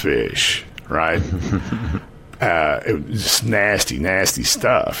scholar fish, right? It was just nasty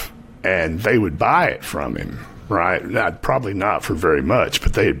stuff, and they would buy it from him, right? Probably not for very much,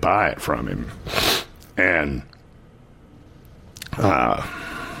 but they'd buy it from him. And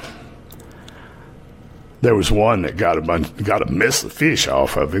there was one that got a mess of fish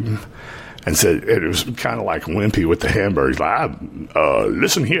off of him, and said it was kind of like Wimpy with the hamburgers. Like,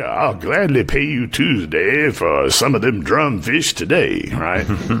 listen here, I'll gladly pay you Tuesday for some of them drum fish today, right?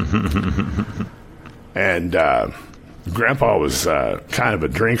 And Grandpa was kind of a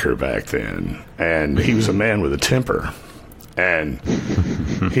drinker back then, and he was a man with a temper, and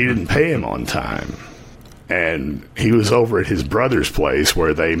he didn't pay him on time. And he was over at his brother's place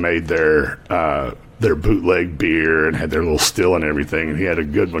where they made their bootleg beer and had their little still and everything, and he had a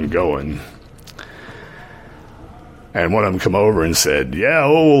good one going. And one of them come over and said, yeah,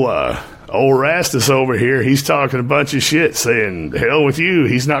 old Rastus over here, he's talking a bunch of shit, saying, hell with you,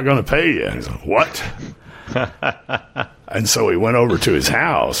 he's not going to pay you. He's like, what? And so he went over to his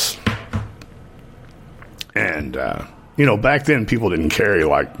house, and you know, back then people didn't carry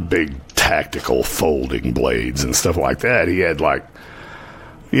like big tactical folding blades and stuff like that. He had like,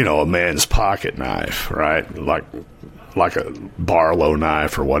 you know, a man's pocket knife, right? Like a Barlow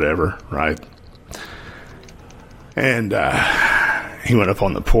knife or whatever, right? And he went up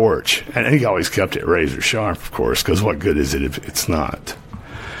on the porch, and he always kept it razor sharp, of course, because what good is it if it's not?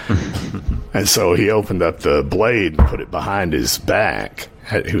 And so he opened up the blade and put it behind his back,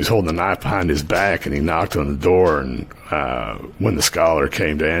 he was holding the knife behind his back, and he knocked on the door, and when the scholar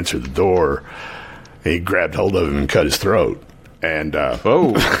came to answer the door, he grabbed hold of him and cut his throat. And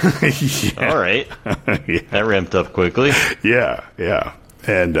whoa, yeah. All right, yeah. That ramped up quickly. Yeah,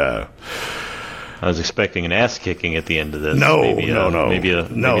 and I was expecting an ass kicking at the end of this. No, maybe a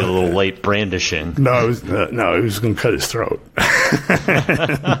little light brandishing. No, he was going to cut his throat,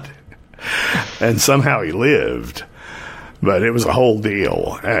 and somehow he lived. But it was a whole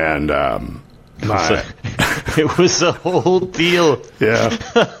deal, and it was a whole deal. Yeah,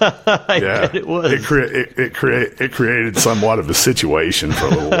 I bet it was. It created somewhat of a situation for a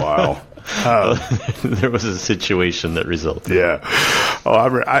little while. There was a situation that resulted. Yeah. Oh,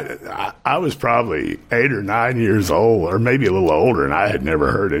 I was probably 8 or 9 years old, or maybe a little older, and I had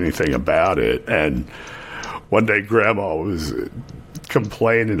never heard anything about it. And one day, Grandma was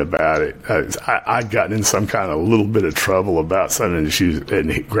complaining about it. I'd gotten in some kind of little bit of trouble about something,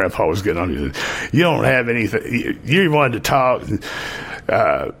 and Grandpa was getting on me. He said, "You don't have anything. You wanted to talk.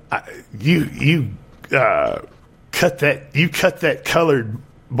 You cut that colored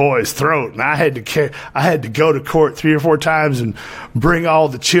boy's throat, and I had to go to court 3 or 4 times and bring all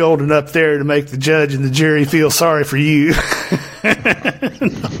the children up there to make the judge and the jury feel sorry for you."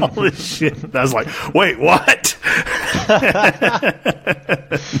 All this shit. And I was like, "Wait, what?"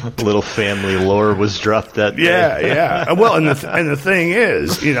 Little family lore was dropped that day. Yeah. Well, and the thing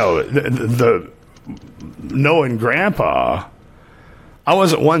is, the knowing Grandpa, I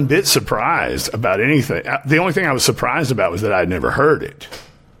wasn't one bit surprised about anything. The only thing I was surprised about was that I'd never heard it.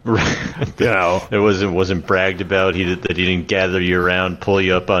 Right. It wasn't bragged about. That he didn't gather you around, pull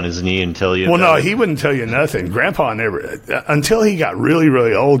you up on his knee, and tell you. Well, no, it. He wouldn't tell you nothing. Grandpa never, until he got really,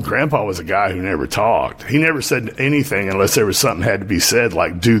 really old. Grandpa was a guy who never talked. He never said anything unless there was something had to be said,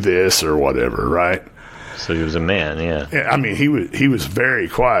 like do this or whatever, right? So he was a man, yeah. I mean, he was very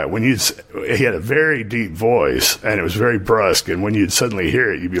quiet. He had a very deep voice, and it was very brusque. And when you'd suddenly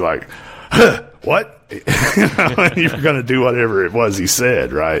hear it, you'd be like, "Huh, what?" You were going to do whatever it was he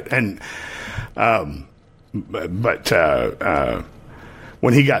said, right? And but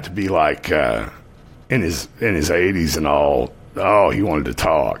when he got to be like in his 80s and all, he wanted to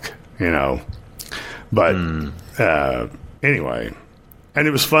talk, But anyway. And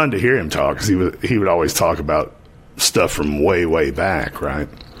it was fun to hear him talk, because he would always talk about stuff from way, way back, right?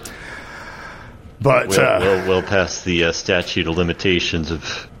 But well past the statute of limitations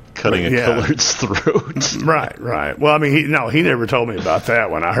of cutting a colored's throat. Right. Well, I mean, he never told me about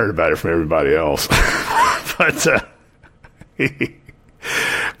that one. I heard about it from everybody else.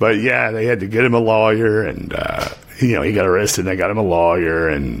 But yeah, they had to get him a lawyer, and he got arrested, and they got him a lawyer,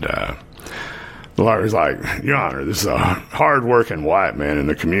 and the lawyer's like, "Your Honor, this is a hard-working white man in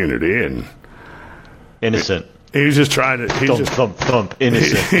the community, and innocent." He's just trying to. Thump.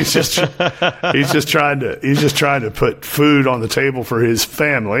 Innocent. He's just trying to put food on the table for his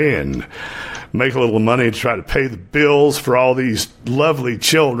family and make a little money to try to pay the bills for all these lovely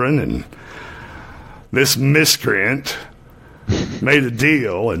children. And this miscreant made a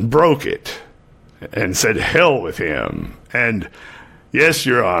deal and broke it, and said, "Hell with him." And yes,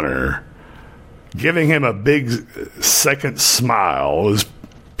 Your Honor, giving him a big second smile was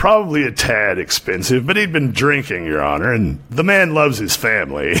probably a tad expensive, but he'd been drinking, Your Honor, and the man loves his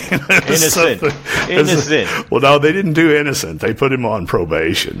family. Innocent. Well, no, they didn't do innocent. They put him on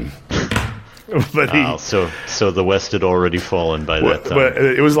probation. But so the West had already fallen by that time. But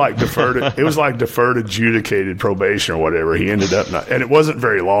it was like deferred. It was like deferred adjudicated probation or whatever. He ended up not, and it wasn't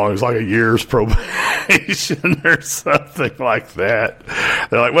very long. It was like a year's probation or something like that.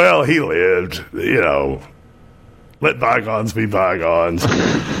 They're like, "Well, he lived, let bygones be bygones."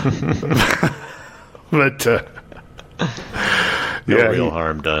 But real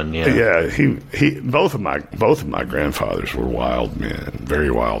harm done. Yeah. Yeah. He both of my grandfathers were wild men,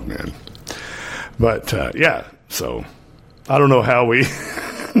 very wild men. But so I don't know how how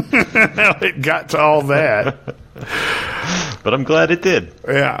it got to all that, but I'm glad it did.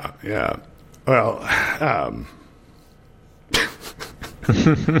 Yeah. Well,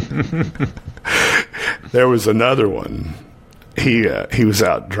 there was another one. He was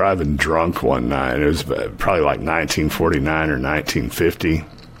out driving drunk one night. It was probably like 1949 or 1950.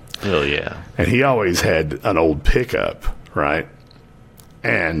 Oh yeah. And he always had an old pickup, right?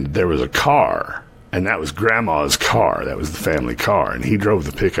 And there was a car, and that was Grandma's car. That was the family car. And he drove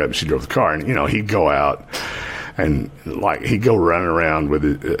the pickup, and she drove the car. And, he'd go out, and, he'd go running around with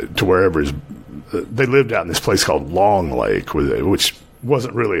it to wherever they lived out in this place called Long Lake, which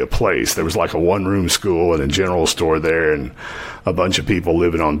wasn't really a place. There was like a one-room school and a general store there, and a bunch of people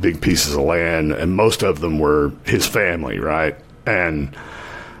living on big pieces of land, and most of them were his family, right? And,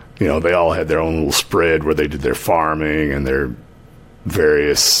 you know, they all had their own little spread where they did their farming and their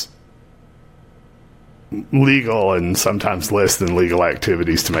various legal and sometimes less than legal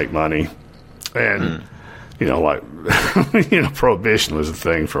activities to make money. And, you know, like, you know, prohibition was a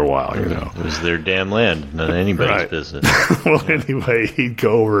thing for a while, you know. It was their damn land, not anybody's business. Well, anyway, he'd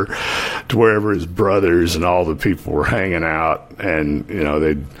go over to wherever his brothers and all the people were hanging out, and, you know,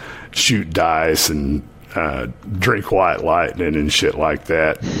 they'd shoot dice and drink white lightning and shit like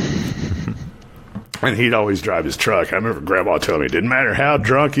that. And he'd always drive his truck. I remember Grandma telling me it didn't matter how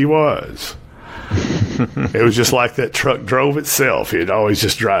drunk he was. It was just like that truck drove itself. He'd always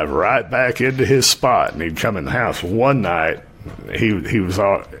just drive right back into his spot, and he'd come in the house one night. He was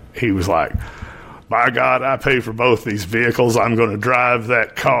like, "By God, I pay for both these vehicles. I'm going to drive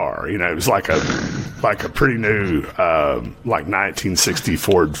that car." You know, it was like a pretty new, like 1960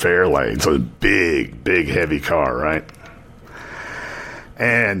 Ford Fairlane, so a big, heavy car, right?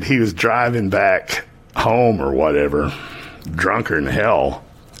 And he was driving back home or whatever, drunker than hell,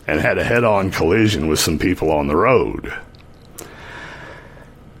 and had a head-on collision with some people on the road.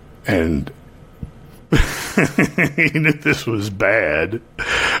 And he knew this was bad.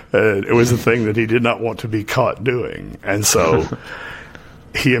 It was a thing that he did not want to be caught doing. And so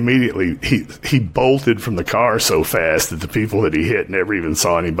he immediately, he bolted from the car so fast that the people that he hit never even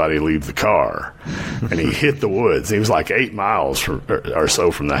saw anybody leave the car. And he hit the woods. He was like 8 miles or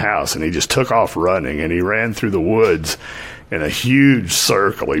so from the house, and he just took off running, and he ran through the woods in a huge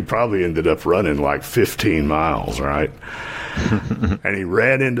circle. He probably ended up running like 15 miles, right? And he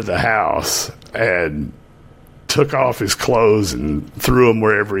ran into the house and took off his clothes and threw them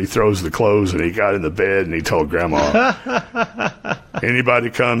wherever he throws the clothes, and he got in the bed and he told Grandma, "Anybody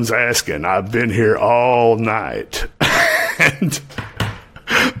comes asking, I've been here all night."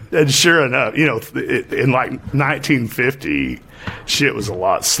 And sure enough, you know, in like 1950, shit was a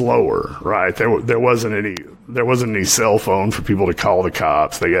lot slower, right? There wasn't any cell phone for people to call the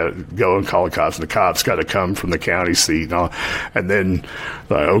cops. They got to go and call the cops, and the cops got to come from the county seat and all. And then,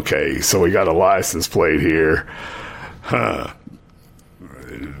 like, okay, so we got a license plate here.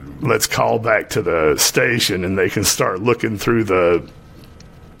 Let's call back to the station, and they can start looking through the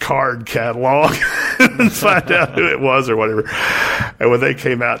card catalog and find out who it was or whatever. And when they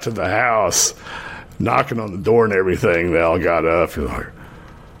came out to the house, knocking on the door and everything, they all got up and like,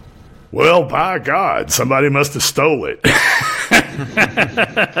 "Well, by God, somebody must have stole it." I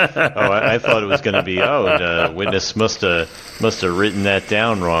thought it was going to be, the witness must have written that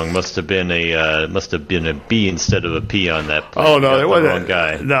down wrong. Must have been a B instead of a P on that plate. Oh no, there wasn't. Wrong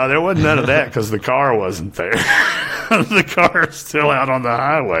guy. No, there wasn't none of that because the car wasn't there. The car's still out on the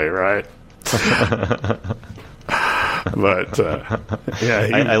highway, right? But yeah,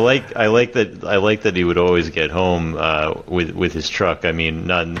 I like that he would always get home with his truck. I mean,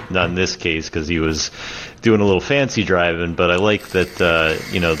 not in this case because he was doing a little fancy driving, but I like that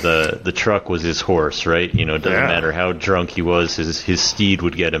the truck was his horse, right? You know, it doesn't matter how drunk he was, his steed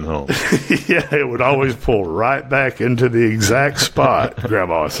would get him home. Yeah, it would always pull right back into the exact spot.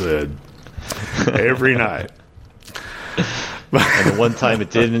 Grandma said every night. And the one time it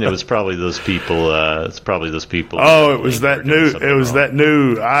didn't, it was probably those people. Oh, it was that new. It was that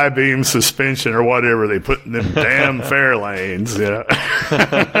new I-beam suspension or whatever they put in them damn Fairlanes. You know?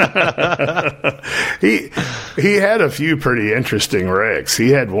 He had a few pretty interesting wrecks. He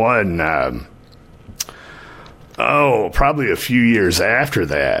had one. Probably a few years after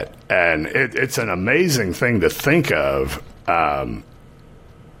that, and it's an amazing thing to think of.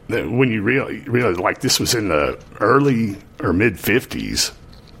 When you realize, like, this was in the early or mid 50s,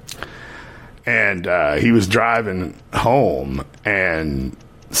 and he was driving home, and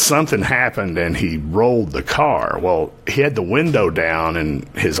something happened, and he rolled the car. Well, he had the window down, and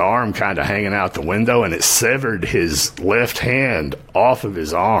his arm kind of hanging out the window, and it severed his left hand off of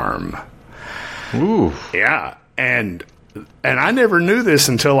his arm. Ooh. Yeah, and I never knew this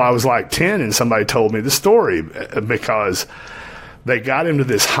until I was like 10, and somebody told me the story, because they got him to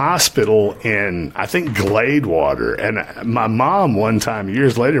this hospital in, I think, Gladewater. And my mom, one time,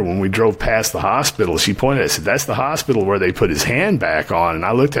 years later, when we drove past the hospital, she pointed at it and said, "That's the hospital where they put his hand back on." And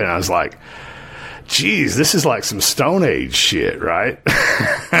I looked at it and I was like, geez, this is like some Stone Age shit, right?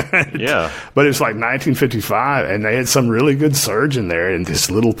 Yeah. But it was like 1955, and they had some really good surgeon there in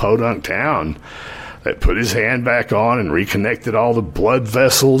this little podunk town that put his hand back on and reconnected all the blood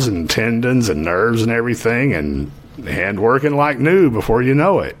vessels and tendons and nerves and everything, and the hand working like new before you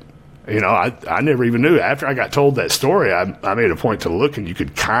know it. You know, I never even knew. After I got told that story, I made a point to look, and you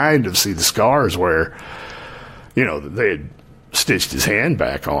could kind of see the scars where, you know, they had stitched his hand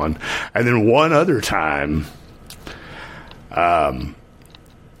back on. And then one other time,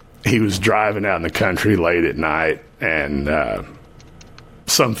 He was driving out in the country late at night, and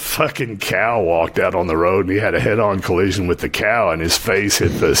some fucking cow walked out on the road, and he had a head-on collision with the cow, and his face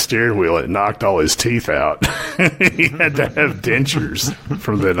hit the steering wheel. It knocked all his teeth out. He had to have dentures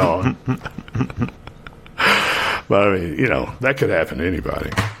from then on. But, I mean, that could happen to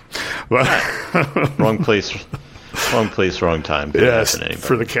anybody. But wrong place, wrong time. Could yes, happen to anybody.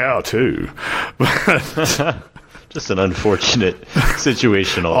 for the cow, too. Just an unfortunate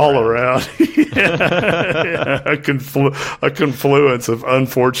situation all around. Yeah. A confluence of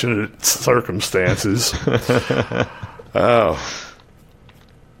unfortunate circumstances. Oh.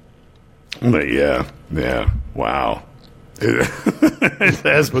 But yeah. Wow. It's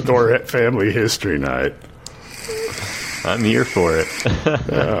Asmodor Family History Night. I'm here for it.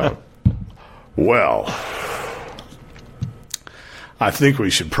 Well, I think we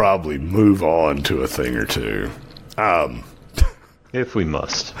should probably move on to a thing or two. If we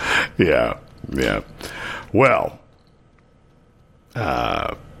must. Yeah. Well,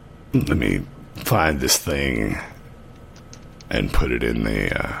 let me find this thing and put it in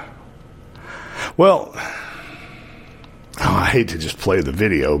the... I hate to just play the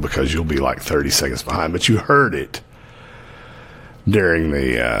video because you'll be like 30 seconds behind, but you heard it during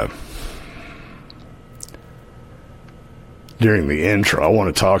the intro. I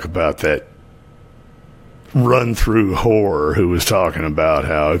want to talk about that run-through whore who was talking about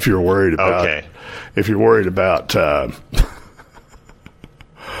how if you're worried about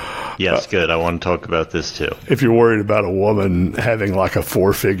yes, good. I want to talk about this too. If you're worried about a woman having like a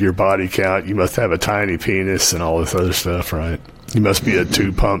 4-figure body count, you must have a tiny penis and all this other stuff, right? You must be a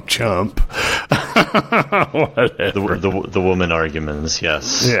 2-pump chump. Whatever. The woman arguments,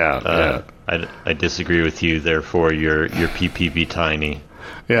 yes. Yeah. I disagree with you. Therefore, your PPV tiny.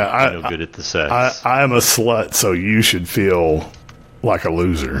 Yeah, I'm no good at the sex. I'm a slut, so you should feel like a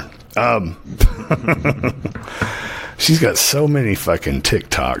loser. She's got so many fucking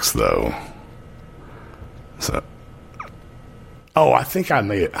TikToks, though. So, I think I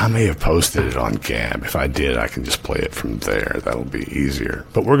may have posted it on Gab. If I did, I can just play it from there. That'll be easier.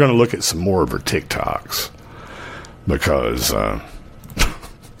 But we're going to look at some more of her TikToks because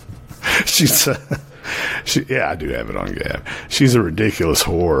she's. I do have it on Gab. She's a ridiculous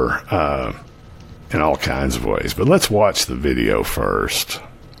whore in all kinds of ways. But let's watch the video first.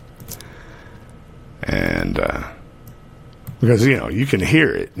 And because, you can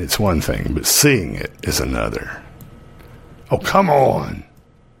hear it, it's one thing, but seeing it is another. Oh, come on.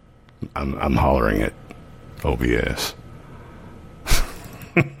 I'm hollering at OBS.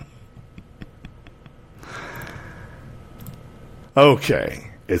 Okay.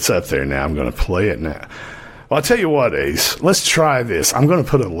 It's up there now. I'm going to play it now. Well, I'll tell you what, Ace. Let's try this. I'm going to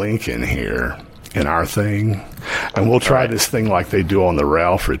put a link in here in our thing, and we'll try this thing like they do on the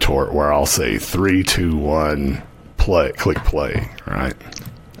Ralph Retort, where I'll say 3, 2, 1, play. Click play. Right?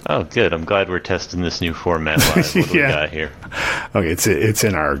 Oh, good. I'm glad we're testing this new format live. What do we got here? Okay, it's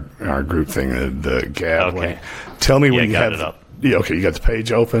in our group thing, the Gab link. Tell me when you have it up. Yeah, okay, you got the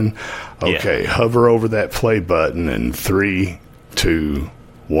page open. Okay, hover over that play button, and 3, 2,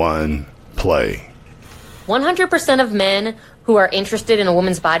 1, play. 100% of men who are interested in a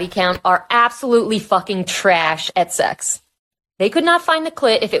woman's body count are absolutely fucking trash at sex. They could not find the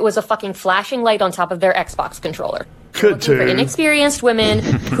clit if it was a fucking flashing light on top of their Xbox controller. Could too. For inexperienced women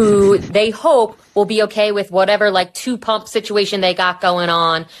who they hope will be okay with whatever like 2-pump situation they got going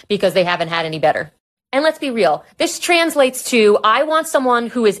on because they haven't had any better. And let's be real. This translates to I want someone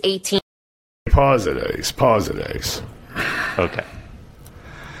who is 18. Pause it, Ace. Okay.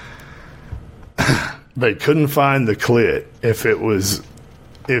 They couldn't find the clit if it was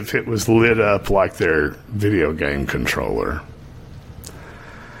lit up like their video game controller.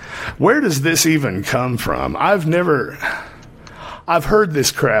 Where does this even come from? I've heard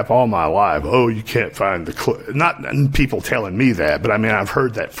this crap all my life. Oh, you can't find the clit. Not people telling me that, but I mean I've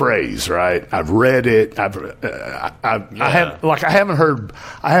heard that phrase, right? I've read it. I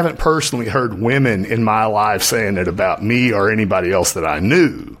haven't personally heard women in my life saying it about me or anybody else that I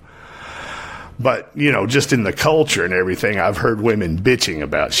knew. But, just in the culture and everything, I've heard women bitching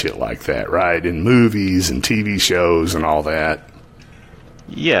about shit like that, right? In movies and TV shows and all that.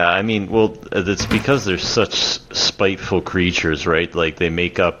 Yeah, I mean, well, it's because they're such spiteful creatures, right? Like, they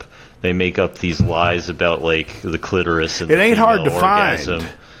make up these lies about, like, the clitoris and it ain't hard to orgasm.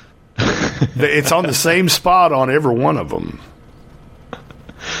 Find. It's on the same spot on every one of them.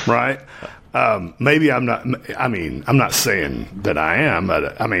 Right? Maybe I'm not saying that I am,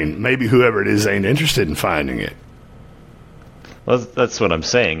 but I mean, maybe whoever it is ain't interested in finding it. Well, that's what I'm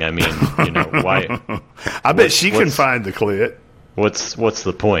saying. I mean, why? I bet she can find the clit. What's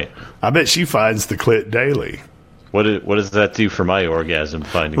the point? I bet she finds the clit daily. What does that do for my orgasm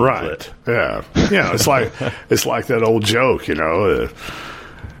finding the clit? Yeah. It's like that old joke, a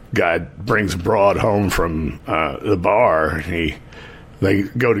guy brings a broad home from the bar, and they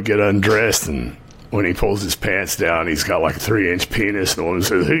go to get undressed, and when he pulls his pants down, he's got like a 3-inch penis, and the woman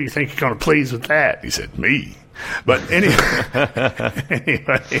says, "Who do you think you're going to please with that?" He said, "Me." But anyway,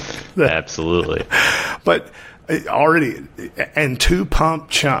 absolutely. But already, and to pump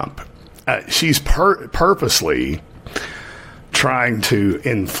chump, she's purposely trying to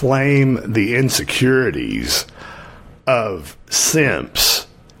inflame the insecurities of simps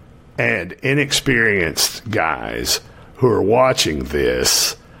and inexperienced guys who are watching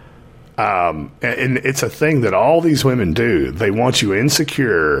this. And it's a thing that all these women do. They want you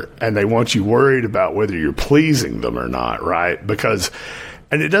insecure, and they want you worried about whether you're pleasing them or not, right?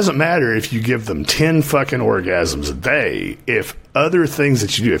 And it doesn't matter if you give them 10 fucking orgasms a day. If other things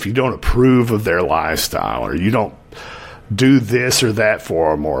that you do, if you don't approve of their lifestyle, or you don't do this or that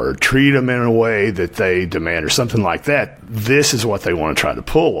for them, or treat them in a way that they demand, or something like that, this is what they want to try to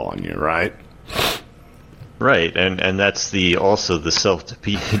pull on you, right? Right, and that's also the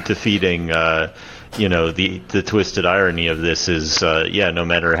self-defeating, the twisted irony of this is, no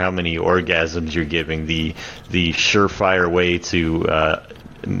matter how many orgasms you're giving, the surefire way to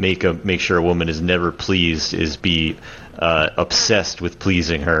make sure a woman is never pleased is be obsessed with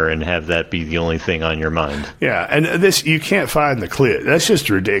pleasing her and have that be the only thing on your mind. Yeah, and this, you can't find the clit. That's just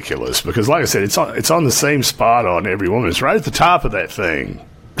ridiculous, because like I said, it's on the same spot on every woman. It's right at the top of that thing.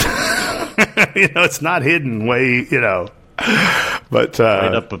 It's not hidden way, but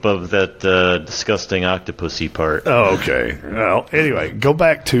right up above that disgusting octopusy part. Oh, okay. Well, anyway, go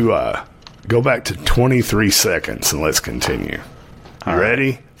back to 23 seconds and let's continue. You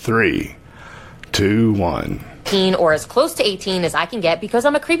ready? 3, 2, 1. 18 or as close to 18 as I can get because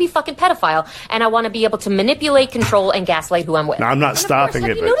I'm a creepy fucking pedophile and I want to be able to manipulate, control, and gaslight who I'm with. Now, I'm not stopping it.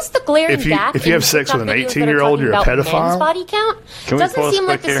 Have you noticed the glaring gap? If you have sex with an 18-year-old, you're a pedophile? Men's body count? Doesn't seem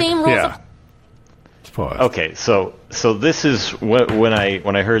like the same rules. Yeah. Okay, so this is when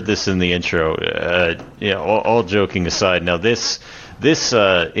I heard this in the intro. All joking aside, now this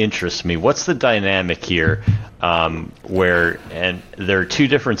interests me. What's the dynamic here? Where and there are two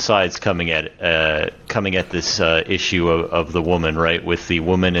different sides coming at this issue of the woman, right? With the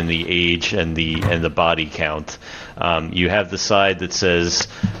woman and the age and the body count. You have the side that says,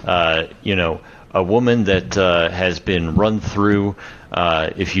 a woman that has been run through.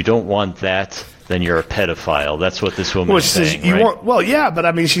 If you don't want that, then you're a pedophile. That's what this woman is saying, right? But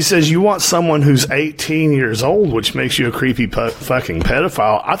I mean, she says you want someone who's 18 years old, which makes you a creepy fucking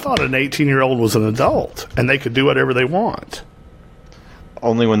pedophile. I thought an 18-year-old was an adult, and they could do whatever they want.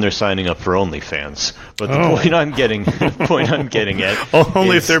 Only when they're signing up for OnlyFans. But the point I'm getting at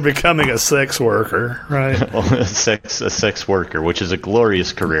only if they're becoming a sex worker, right? a sex worker, which is a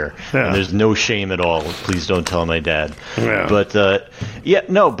glorious career, and there's no shame at all. Please don't tell my dad. Yeah. But that's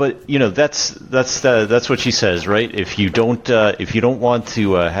what she says, right? If you don't want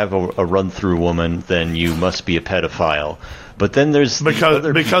to have a run through woman, then you must be a pedophile. But then there's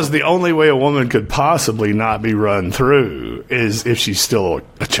because the only way a woman could possibly not be run through is if she's still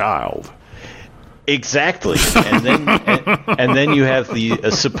a child. Exactly, and then you have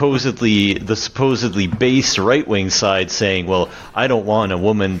the supposedly base right wing side saying, "Well, I don't want a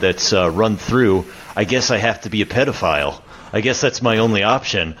woman that's run through. I guess I have to be a pedophile. I guess that's my only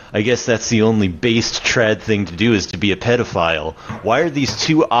option. I guess that's the only based trad thing to do is to be a pedophile." Why are these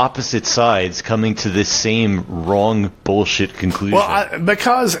two opposite sides coming to this same wrong bullshit conclusion? Well,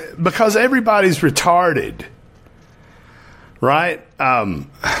 because everybody's retarded, right? One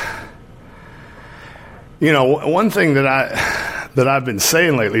thing that I've been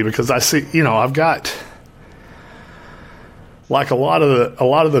saying lately, because I see, I've got like a lot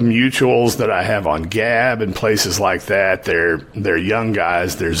of the mutuals that I have on Gab and places like that. They're young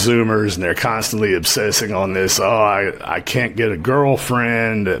guys, they're Zoomers, and they're constantly obsessing on this. Oh, I can't get a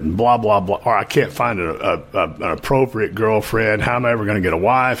girlfriend, and blah blah blah, or I can't find an appropriate girlfriend. How am I ever going to get a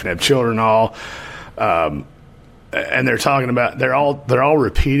wife and have children? All, and they're talking about they're all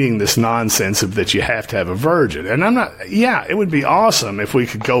repeating this nonsense of that you have to have a virgin. And I'm not. Yeah, it would be awesome if we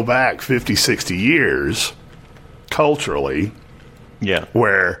could go back 50, 60 years culturally. Yeah.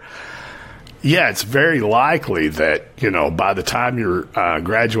 Where, it's very likely that, by the time you're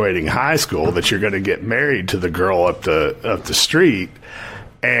graduating high school that you're going to get married to the girl up the street,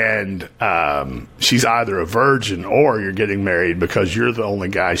 and she's either a virgin or you're getting married because you're the only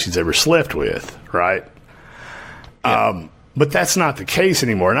guy she's ever slept with, right? Yeah. But that's not the case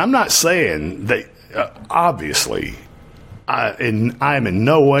anymore. And I'm not saying that, obviously, I am in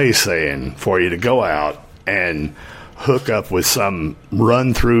no way saying for you to go out and hook up with some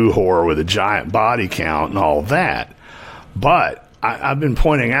run-through whore with a giant body count and all that. But I've been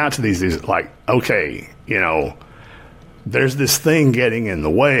pointing out to these like, okay, there's this thing getting in the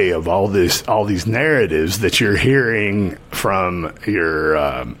way of all these narratives that you're hearing from your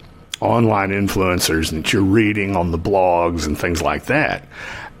online influencers and that you're reading on the blogs and things like that.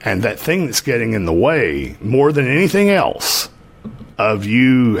 And that thing that's getting in the way, more than anything else, of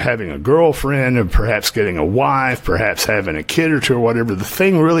you having a girlfriend and perhaps getting a wife, perhaps having a kid or two or whatever, the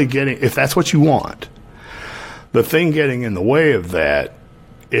thing really getting, if that's what you want, the thing getting in the way of that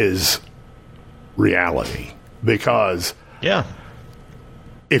is reality. Because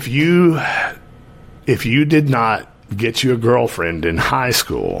if you did not get you a girlfriend in high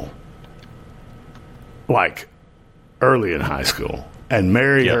school, like early in high school, and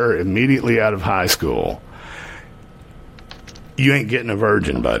marry her immediately out of high school, you ain't getting a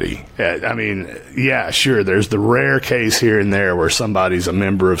virgin, buddy. I mean, yeah, sure, there's the rare case here and there where somebody's a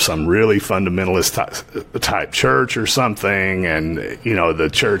member of some really fundamentalist type church or something, and, the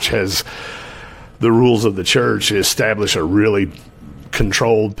church has the rules of the church establish a really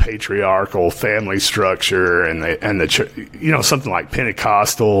controlled patriarchal family structure, and the church, something like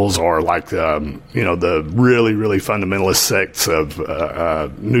Pentecostals or like the really, really fundamentalist sects of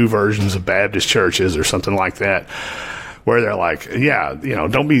new versions of Baptist churches or something like that, where they're like,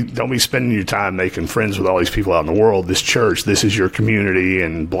 don't be spending your time making friends with all these people out in the world. This church, this is your community,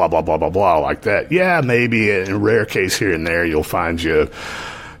 and blah, blah, blah, blah, blah, like that. Yeah, maybe in a rare case here and there, you'll find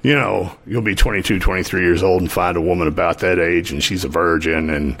you'll be 22, 23 years old and find a woman about that age, and she's a virgin,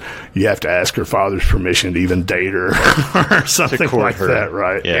 and you have to ask her father's permission to even date her or something like that,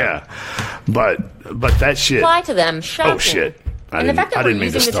 right? Yeah. But that shit. Apply to them. Shocking. Oh, shit. And the fact that we're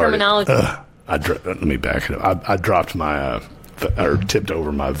using the terminology. Let me back it up. I dropped my, or tipped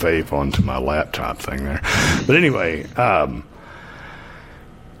over my vape onto my laptop thing there. But anyway,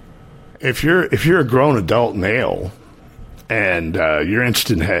 if you're a grown adult male and you're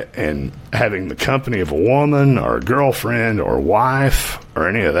interested in having the company of a woman or a girlfriend or wife or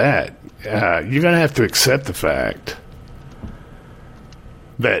any of that, you're going to have to accept the fact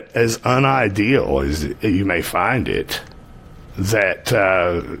that, as unideal as you may find it, that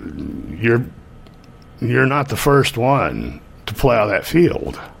you're not the first one to plow that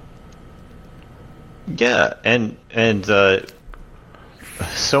field. Yeah, and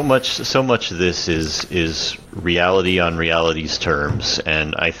so much of this is reality on reality's terms,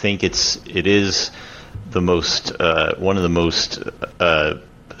 and I think it is the most one of the most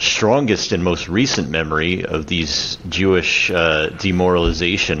strongest and most recent memory of these Jewish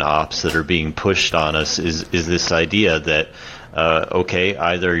demoralization ops that are being pushed on us is this idea that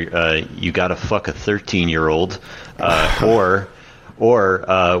either you got to fuck a 13-year-old, or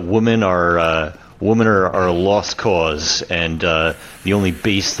women are a lost cause, and the only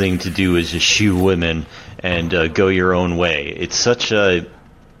base thing to do is just shoe women and go your own way. It's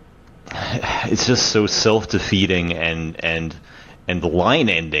just so self-defeating and the line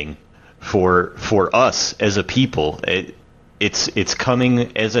ending for us as a people. It's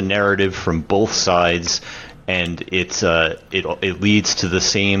coming as a narrative from both sides, and it leads to the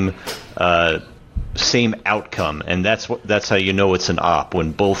same outcome, and that's how you know it's an op,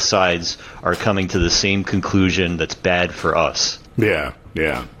 when both sides are coming to the same conclusion that's bad for us. Yeah.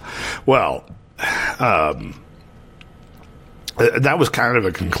 Well, that was kind of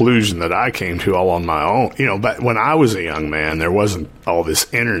a conclusion that I came to all on my own. But when I was a young man, there wasn't all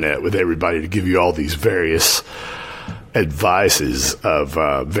this internet with everybody to give you all these various advices of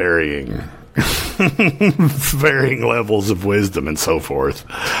varying levels of wisdom and so forth.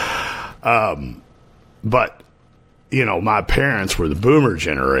 But, my parents were the boomer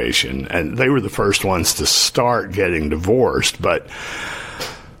generation, and they were the first ones to start getting divorced. But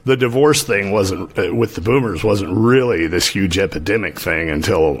the divorce thing with the boomers wasn't really this huge epidemic thing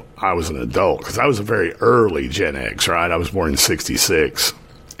until I was an adult, because I was a very early Gen X, right? I was born in 1966.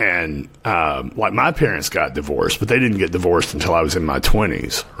 And, my parents got divorced, but they didn't get divorced until I was in my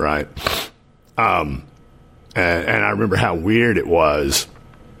 20s, right? And I remember how weird it was.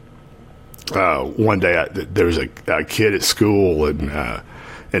 One day there was a kid at school in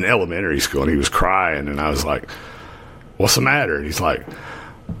elementary school, and he was crying, and I was like, "What's the matter?" And he's like,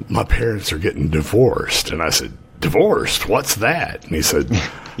 "My parents are getting divorced." And I said, "Divorced? What's that?" And he said,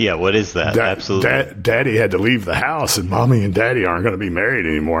 "Yeah, what is that?" Absolutely. Daddy had to leave the house, and Mommy and Daddy aren't going to be married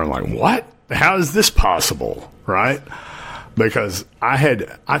anymore. I'm like, "What? How is this possible?" Right? because I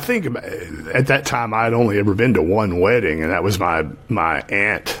think at that time I had only ever been to one wedding, and that was my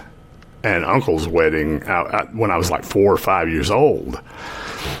aunt and uncle's wedding when I was like 4 or 5 years old.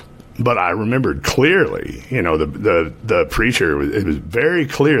 But I remembered clearly, the preacher, it was very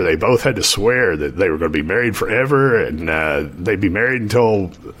clear. They both had to swear that they were going to be married forever, and they'd be married until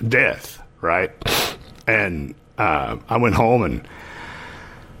death, right? And I went home and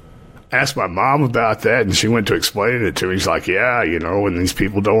asked my mom about that, and she went to explain it to me. She's like, yeah, when these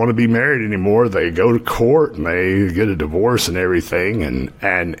people don't want to be married anymore, they go to court and they get a divorce and everything.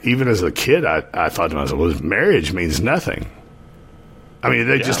 And even as a kid, I thought to myself, well, marriage means nothing. I mean,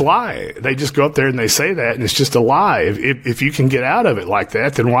 they just lie. They just go up there and they say that, and it's just a lie. If you can get out of it like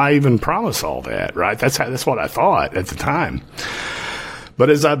that, then why even promise all that, right? That's what I thought at the time.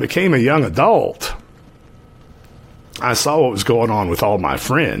 But as I became a young adult, I saw what was going on with all my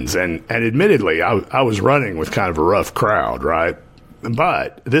friends, and admittedly, I was running with kind of a rough crowd, right?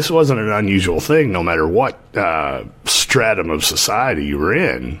 But this wasn't an unusual thing, no matter what stratum of society you were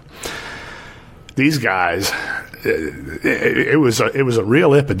in. These guys, it was a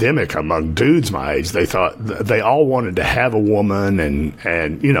real epidemic among dudes my age. They thought they all wanted to have a woman,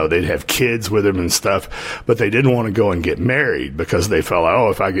 and they'd have kids with them and stuff, but they didn't want to go and get married because they felt,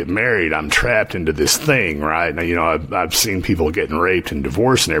 if I get married, I'm trapped into this thing, right? Now, I've seen people getting raped and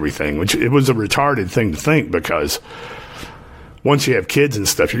divorced and everything, which it was a retarded thing to think, because once you have kids and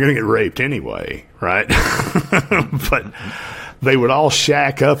stuff, you're going to get raped anyway, right? But they would all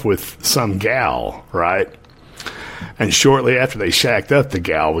shack up with some gal, right? And shortly after they shacked up, the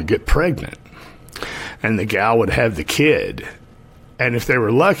gal would get pregnant. And the gal would have the kid. And if they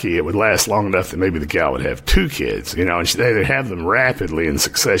were lucky, it would last long enough that maybe the gal would have 2 kids. And they'd have them rapidly in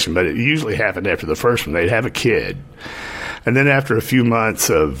succession, but it usually happened after the first one. They'd have a kid. And then after a few months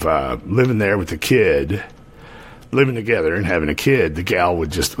of living there with the kid, living together and having a kid, the gal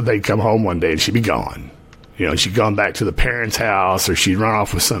they'd come home one day and she'd be gone. She'd gone back to the parents' house, or she'd run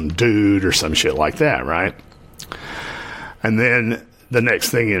off with some dude or some shit like that, right? And then the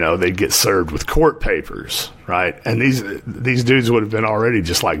next thing you know, they'd get served with court papers, right? And these dudes would have been already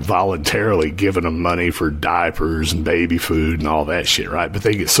just like voluntarily giving them money for diapers and baby food and all that shit, right? But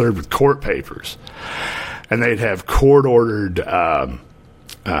they get served with court papers. And they'd have court-ordered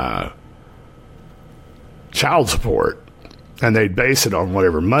child support. And they'd base it on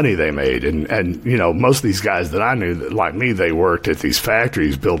whatever money they made. And most of these guys that I knew, that, like me, they worked at these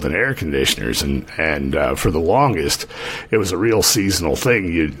factories building air conditioners. And for the longest, it was a real seasonal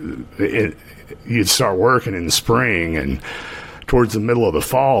thing. You'd start working in the spring, and towards the middle of the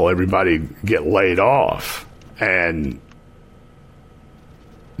fall, everybody get laid off. And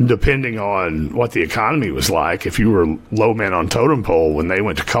depending on what the economy was like, if you were low man on totem pole, when they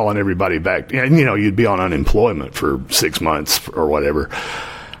went to calling everybody back, and you'd be on unemployment for 6 months or whatever.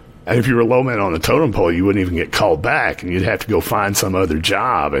 And if you were low man on the totem pole, you wouldn't even get called back, and you'd have to go find some other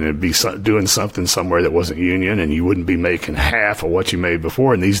job, and it'd be doing something somewhere that wasn't union, and you wouldn't be making half of what you made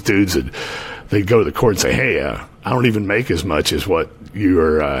before. And these dudes they'd go to the court and say, hey, I don't even make as much as what you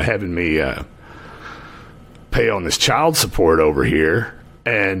are having me pay on this child support over here.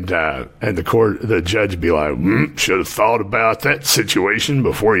 And the judge would be like, should have thought about that situation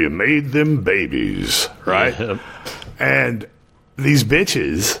before you made them babies, right? Yeah. And these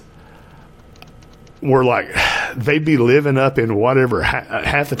bitches were like, they'd be living up in whatever,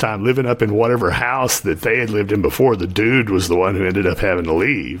 half the time living up in whatever house that they had lived in before. The dude was the one who ended up having to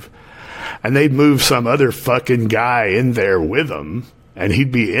leave. And they'd move some other fucking guy in there with them, and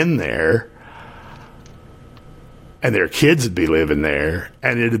he'd be in there. And their kids would be living there,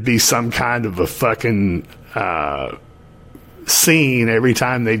 and it'd be some kind of a fucking scene every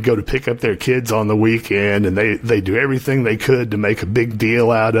time they'd go to pick up their kids on the weekend, and they do everything they could to make a big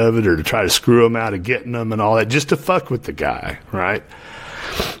deal out of it, or to try to screw them out of getting them and all that, just to fuck with the guy, right?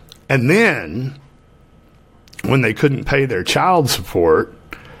 And then, when they couldn't pay their child support,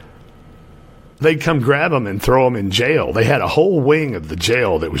 they'd come grab them and throw them in jail. They had a whole wing of the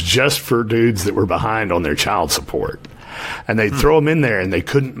jail that was just for dudes that were behind on their child support. And they'd throw them in there, and they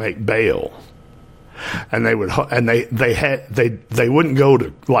couldn't make bail. And they wouldn't go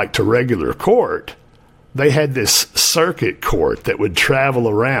to regular court. They had this circuit court that would travel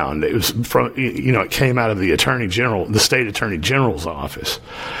around. It was from, it came out of the state attorney general's office.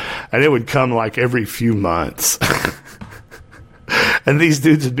 And it would come like every few months. And these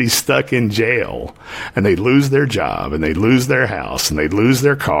dudes would be stuck in jail, and they'd lose their job, and they'd lose their house, and they'd lose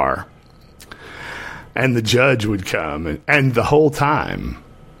their car. And the judge would come, and the whole time,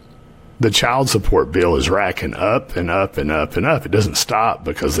 the child support bill is racking up and up and up and up. It doesn't stop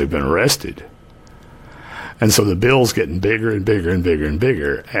because they've been arrested. And so the bill's getting bigger and bigger and bigger and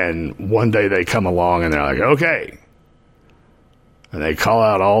bigger. And one day they come along and they're like, okay. And they call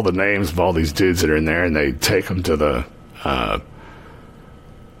out all the names of all these dudes that are in there, and they take them to the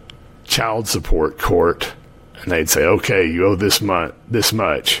child support court. And they'd say, okay, you owe this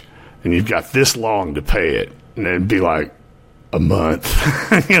much, and you've got this long to pay it. And it'd be like a month,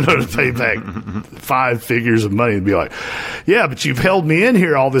 to pay back 5 figures of money, and be like, yeah, but you've held me in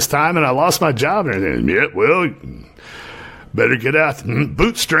here all this time, and I lost my job and everything. Yeah, well, better get out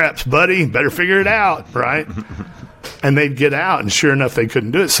bootstraps, buddy. Better figure it out, right? And they'd get out, and sure enough, they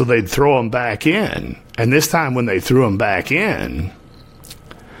couldn't do it, so they'd throw them back in. And this time when they threw them back in,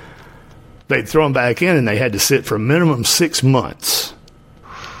 and they had to sit for a minimum 6 months.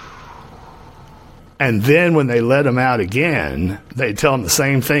 And then when they let them out again, they'd tell them the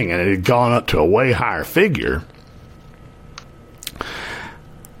same thing, and it had gone up to a way higher figure.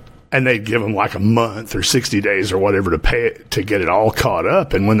 And they'd give them like a month or 60 days or whatever to pay it, to get it all caught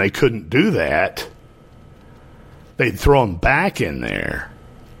up. And when they couldn't do that, they'd throw them back in there.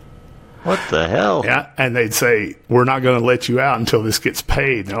 What the hell? Yeah, and they'd say, we're not going to let you out until this gets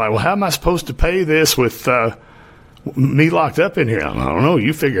paid. And they're like, well, how am I supposed to pay this with me locked up in here? I don't know.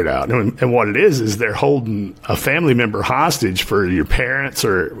 You figure it out. And what it is they're holding a family member hostage for your parents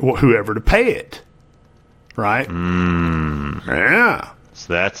or whoever to pay it. Right? Yeah.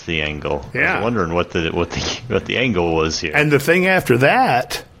 So that's the angle. Yeah. I was wondering what the angle was here. And the thing after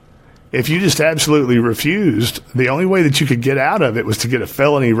that, if you just absolutely refused, the only way that you could get out of it was to get a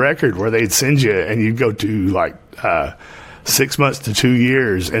felony record where they'd send you and you'd go to like 6 months to 2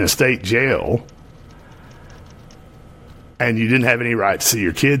 years in a state jail. And you didn't have any right to see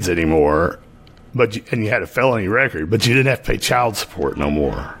your kids anymore, and you had a felony record, but you didn't have to pay child support no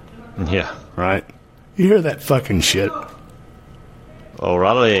more. Yeah. Right? You hear that fucking shit?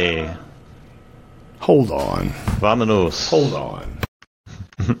 Orale. Hold on. Vamonos. Hold on.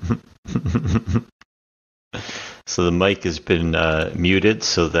 So the mic has been muted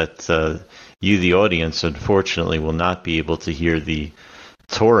so that you, the audience, unfortunately will not be able to hear the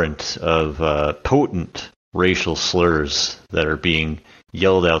torrent of potent racial slurs that are being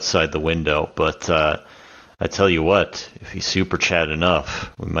yelled outside the window. But I tell you what, if he's super chat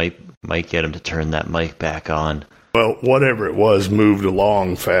enough, we might get him to turn that mic back on. Well, whatever it was moved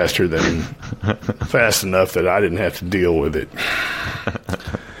along fast enough that I didn't have to deal with it.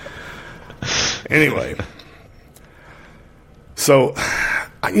 Anyway, so,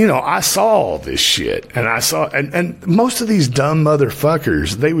 I saw all this shit, and and most of these dumb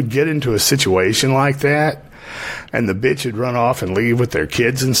motherfuckers, they would get into a situation like that, and the bitch would run off and leave with their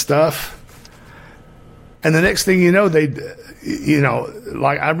kids and stuff. And the next thing you know, they'd,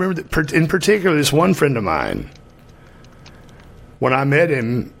 like I remember that in particular, this one friend of mine, when I met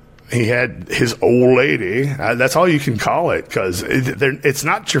him, he had his old lady. That's all you can call it, because it's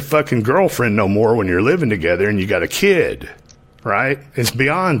not your fucking girlfriend no more when you're living together and you got a kid, right? It's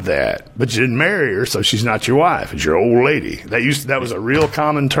beyond that. But you didn't marry her, so she's not your wife. It's your old lady. That was a real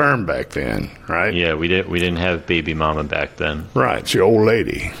common term back then, right? Yeah, we didn't have baby mama back then. Right, it's your old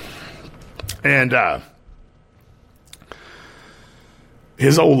lady. And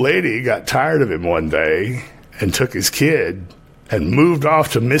his old lady got tired of him one day and took his kid and moved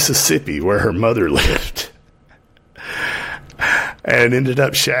off to Mississippi where her mother lived and ended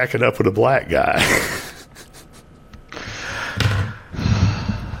up shacking up with a black guy.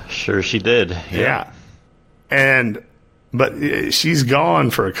 Sure she did. Yeah. But she's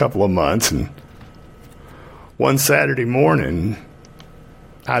gone for a couple of months, and one Saturday morning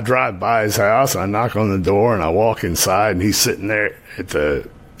I drive by his house, and I knock on the door, and I walk inside, and he's sitting there at the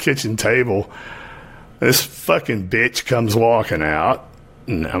kitchen table. This fucking bitch comes walking out,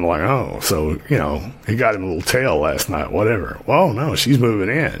 and I'm like, oh, so, he got him a little tail last night, whatever. Well, no, she's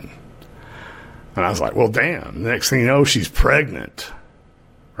moving in. And I was like, well, damn. The next thing you know, she's pregnant,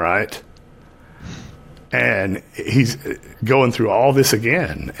 right? And he's going through all this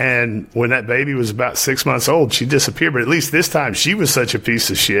again. And when that baby was about 6 months old, she disappeared. But at least this time, she was such a piece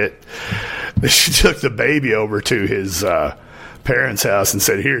of shit that she took the baby over to his parents' house and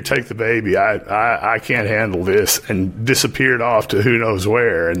said, here, take the baby. I can't handle this, and disappeared off to who knows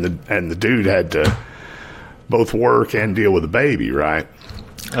where. And the dude had to both work and deal with the baby, right?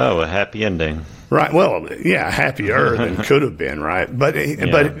 Oh, a happy ending. Right. Well, yeah, happier than could have been, right? But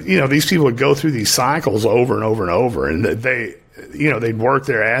these people would go through these cycles over and over and over, and they'd work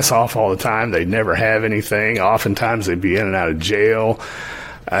their ass off all the time. They'd never have anything. Oftentimes, they'd be in and out of jail.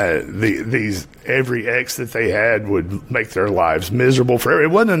 Every ex that they had would make their lives miserable forever.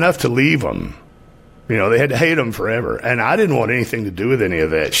 It wasn't enough to leave them. They had to hate them forever. And I didn't want anything to do with any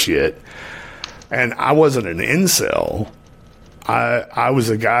of that shit. And I wasn't an incel. I was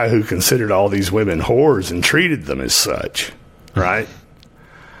a guy who considered all these women whores and treated them as such, right?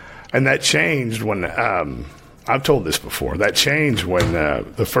 And that changed when, I've told this before, that changed when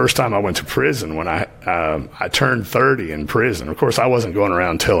the first time I went to prison, when I turned 30 in prison. Of course, I wasn't going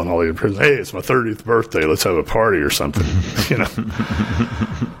around telling all the prisoners, hey, it's my 30th birthday, let's have a party or something, you know.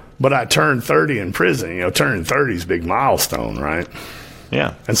 But I turned 30 in prison. You know, turning 30 is a big milestone, right?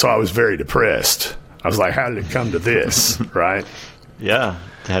 Yeah. And so I was very depressed. I was like, how did it come to this, right? Yeah,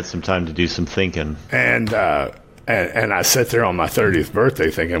 had some time to do some thinking. And I sat there on my 30th birthday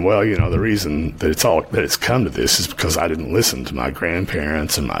thinking, well, you know, the reason that it's come to this is because I didn't listen to my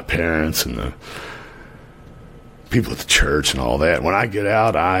grandparents and my parents and the people at the church and all that. When I get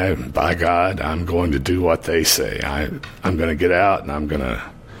out, by God, I'm going to do what they say. I'm going to get out and I'm going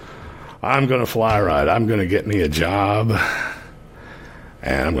to fly right. I'm going to get me a job.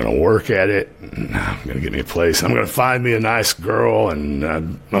 And I'm going to work at it, and I'm going to get me a place. I'm going to find me a nice girl, and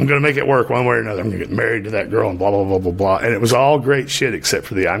I'm going to make it work one way or another. I'm going to get married to that girl, and blah, blah, blah, blah, blah. And it was all great shit except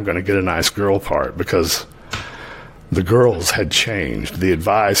for the I'm going to get a nice girl part, because the girls had changed. The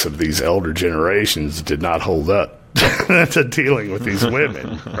advice of these elder generations did not hold up to dealing with these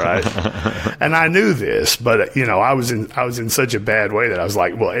women, right? And I knew this, but, you know, I was in such a bad way that I was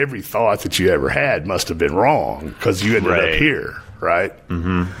like, well, every thought that you ever had must have been wrong, because you ended up here. Right.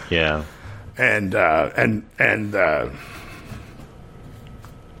 Mm-hmm. Yeah. And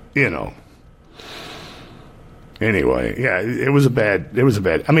you know. Anyway, yeah, it was a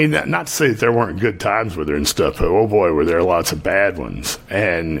bad. I mean, not to say that there weren't good times with her and stuff, but oh boy, were there lots of bad ones.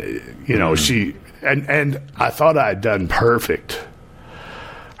 And you know, she and I thought I had done perfect.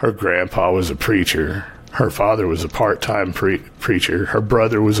 Her grandpa was a preacher. Her father was a part-time preacher. Her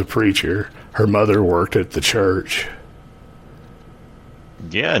brother was a preacher. Her mother worked at the church.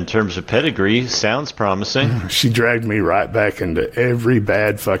 Yeah, in terms of pedigree, sounds promising. She dragged me right back into every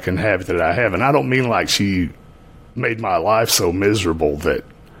bad fucking habit that I have. And I don't mean like she made my life so miserable that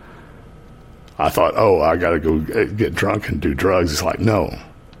I thought, oh, I got to go get drunk and do drugs. It's like, no.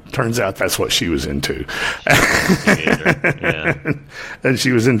 Turns out that's what she was into. Yeah. And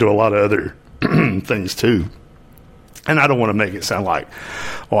she was into a lot of other things too. And I don't want to make it sound like,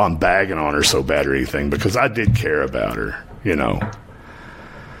 oh, I'm bagging on her so bad or anything, because I did care about her, you know,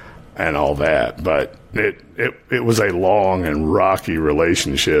 and all that. But it was a long and rocky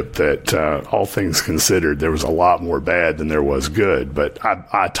relationship that, all things considered, there was a lot more bad than there was good. But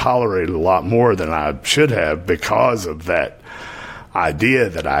I tolerated a lot more than I should have, because of that idea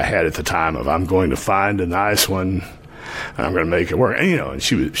that I had at the time of, I'm going to find a nice one and I'm going to make it work. And, you know, and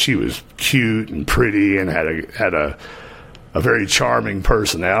she was cute and pretty and had a very charming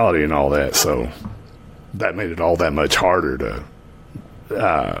personality and all that. So that made it all that much harder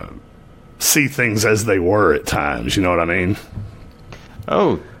to see things as they were at times. You know what I mean?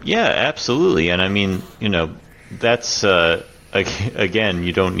 Oh, yeah, absolutely. And I mean, you know, that's, again,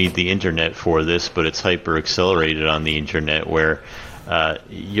 you don't need the internet for this, but it's hyper accelerated on the internet, where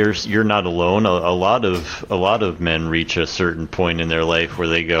you're not alone. A lot of men reach a certain point in their life where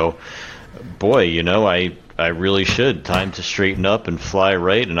they go, boy, you know, I really should. Time to straighten up and fly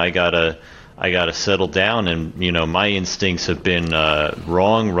right, and I gotta settle down. And, you know, my instincts have been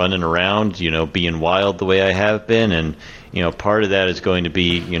wrong, running around, you know, being wild the way I have been. And, you know, part of that is going to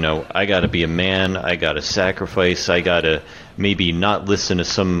be, you know, I got to be a man. I got to sacrifice. I got to maybe not listen to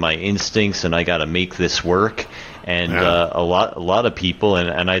some of my instincts, and I got to make this work. And a lot of people,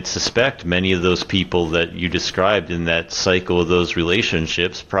 and I'd suspect many of those people that you described in that cycle of those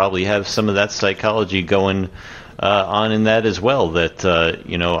relationships probably have some of that psychology going on in that as well. That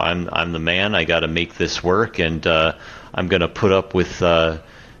you know, I'm the man. I got to make this work, and I'm going to put up with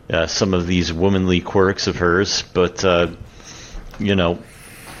some of these womanly quirks of hers. But you know,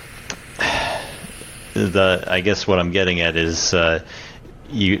 I guess what I'm getting at is,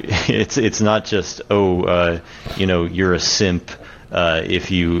 it's not just, you know, you're a simp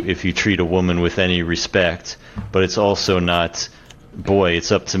if you treat a woman with any respect, but it's also not, boy,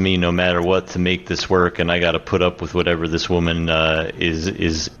 it's up to me no matter what to make this work, and I got to put up with whatever this woman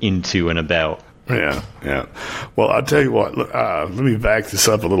is into and about. Yeah. Well, I'll tell you what, let me back this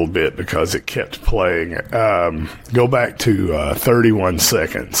up a little bit, because it kept playing. Go back to 31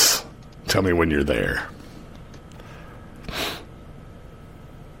 seconds. Tell me when you're there.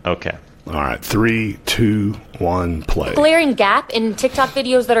 Okay. All right. 3, 2, 1, play. Glaring gap in TikTok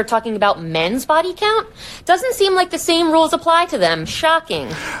videos that are talking about men's body count? Doesn't seem like the same rules apply to them. Shocking.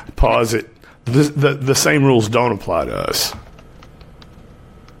 Pause it. The same rules don't apply to us.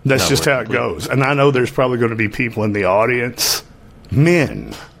 That's just how it goes. And I know there's probably going to be people in the audience,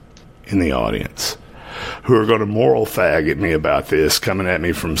 men in the audience who are going to moral faggot me about this, coming at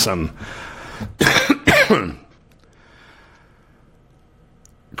me from some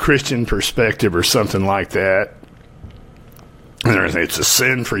Christian perspective or something like that. And it's a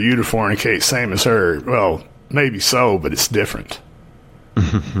sin for you to fornicate, same as her. Well, maybe so, but it's different.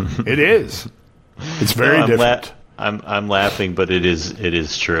 It is. It's very different. I'm laughing, but it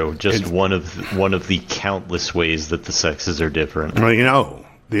is true. Just one of the countless ways that the sexes are different. Well, you know,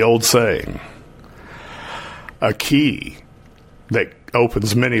 the old saying, a key that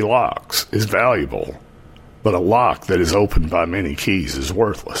opens many locks is valuable, but a lock that is opened by many keys is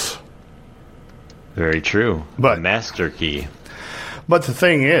worthless. Very true. But master key. But the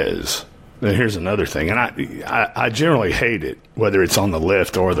thing is, and here's another thing, and I generally hate it, whether it's on the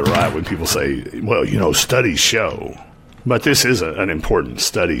left or the right, when people say, well, you know, studies show. But this is an important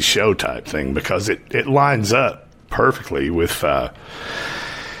studies show type thing, because it lines up perfectly with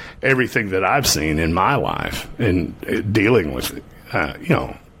everything that I've seen in my life in dealing with it. You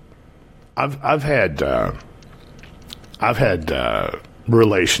know, I've had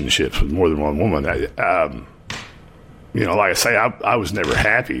relationships with more than one woman. You know, like I say, I was never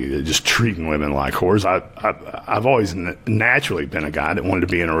happy just treating women like whores. I've always naturally been a guy that wanted to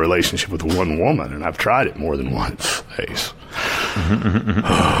be in a relationship with one woman, and I've tried it more than once, Ace.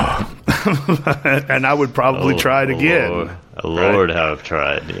 And I would probably try it again. Lord, how I've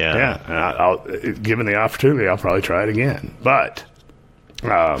tried, yeah. Yeah, and I'll, given the opportunity, I'll probably try it again. But,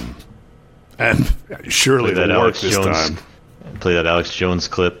 and surely it'll work this time. Play that Alex Jones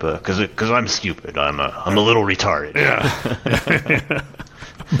clip, because I'm stupid. I'm a little retarded. Yeah.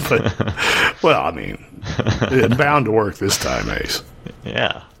 But, well, I mean, it's bound to work this time, Ace.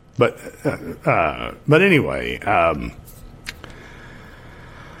 Yeah. But anyway,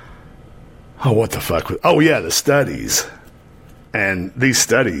 what the fuck? The studies. And these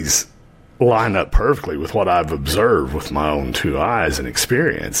studies line up perfectly with what I've observed with my own two eyes and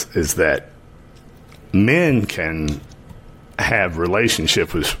experience, is that men can have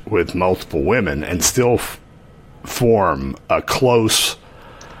relationships with multiple women and still form a close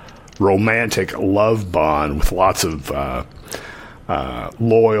romantic love bond with lots of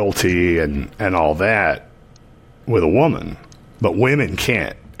loyalty and all that with a woman. But women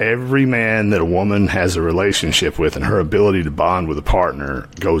can't. Every man that a woman has a relationship with, and her ability to bond with a partner,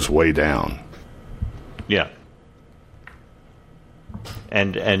 goes way down. Yeah.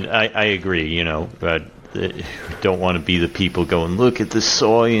 And I agree, you know, but don't want to be the people going, look at the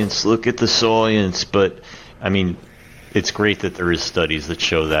science, but I mean, it's great that there is studies that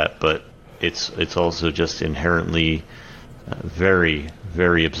show that, but it's also just inherently very,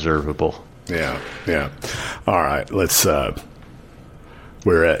 very observable. Yeah. All right, let's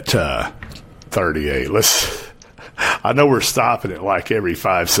we're at 38. I know we're stopping it like every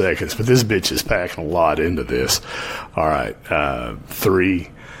 5 seconds, but this bitch is packing a lot into this. All right, 3,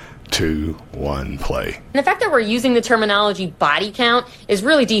 2, 1, play. And the fact that we're using the terminology body count is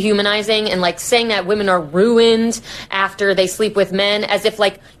really dehumanizing, and like saying that women are ruined after they sleep with men as if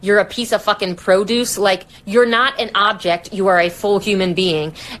like you're a piece of fucking produce. Like, you're not an object, you are a full human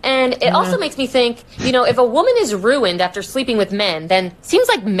being. And it also makes me think, you know, if a woman is ruined after sleeping with men, then seems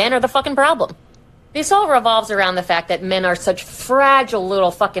like men are the fucking problem. This all revolves around the fact that men are such fragile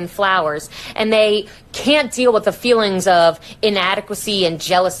little fucking flowers, and they can't deal with the feelings of inadequacy and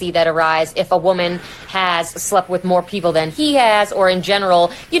jealousy that arise if a woman has slept with more people than he has, or in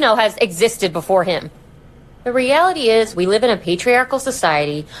general, you know, has existed before him. The reality is, we live in a patriarchal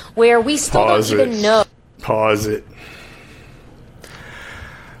society where we still don't even know. Pause it.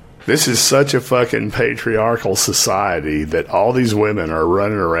 This is such a fucking patriarchal society that all these women are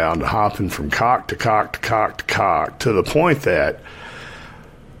running around hopping from cock to cock to cock to cock, to the point that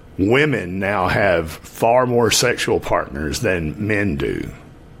women now have far more sexual partners than men do,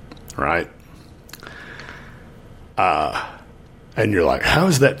 right? And you're like, how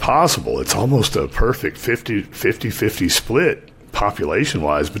is that possible? It's almost a perfect 50-50 split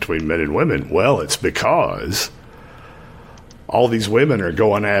population-wise between men and women. Well, it's because all these women are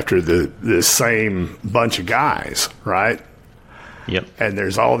going after the same bunch of guys, right? Yep. And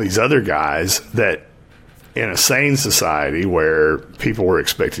there's all these other guys that, in a sane society where people were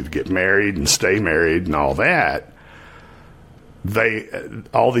expected to get married and stay married and all that,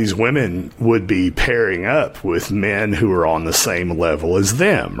 all these women would be pairing up with men who are on the same level as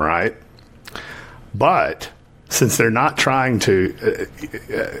them, right? But since they're not trying to...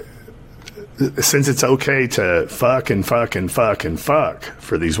 since it's okay to fuck and fuck and fuck and fuck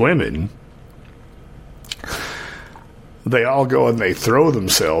for these women, they all go and they throw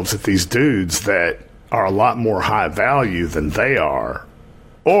themselves at these dudes that are a lot more high value than they are,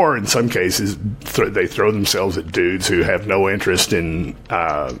 Or in some cases, they throw themselves at dudes who have no interest in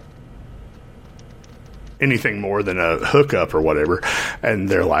anything more than a hookup or whatever, and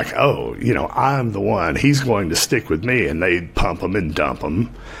they're like, oh, I'm the one. He's going to stick with me, and they pump them and dump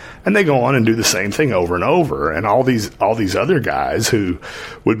them, and they go on and do the same thing over and over. And all these other guys who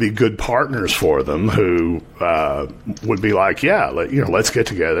would be good partners for them, who would be like, yeah, let's get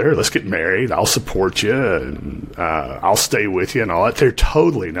together, let's get married, I'll support you, and I'll stay with you, and all that. They're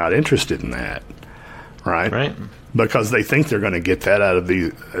totally not interested in that, right? Because they think they're going to get that out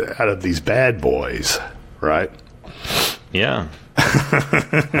of these bad boys. Right? Yeah.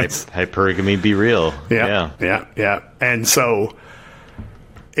 Hypergamy be real. Yeah. And so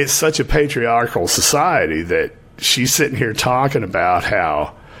it's such a patriarchal society that she's sitting here talking about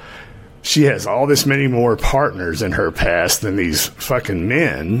how she has all this many more partners in her past than these fucking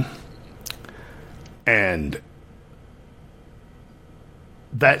men. And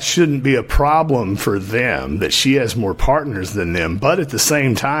that shouldn't be a problem for them, that she has more partners than them. But at the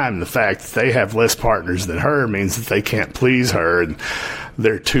same time, the fact that they have less partners than her means that they can't please her, and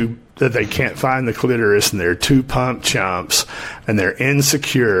that they can't find the clitoris, and they're too pump chumps, and they're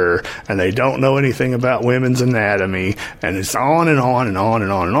insecure, and they don't know anything about women's anatomy, and it's on and on and on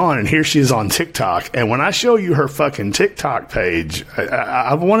and on and on. And here she is on TikTok. And when I show you her fucking TikTok page,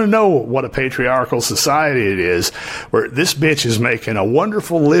 I want to know what a patriarchal society it is, where this bitch is making a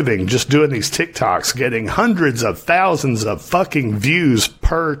wonderful living just doing these TikToks, getting hundreds of thousands of fucking views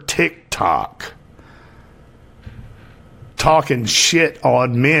per TikTok, talking shit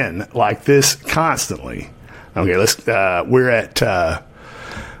on men like this constantly. Okay, we're at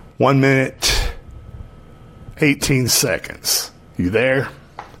 1 minute 18 seconds. You there?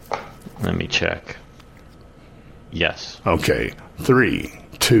 Let me check. Yes. Okay. 3,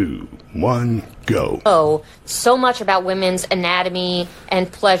 2, 1, go. Oh, so much about women's anatomy and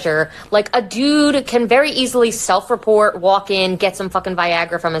pleasure. Like, a dude can very easily self-report, walk in, get some fucking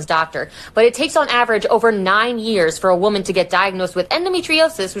Viagra from his doctor. But it takes on average over 9 years for a woman to get diagnosed with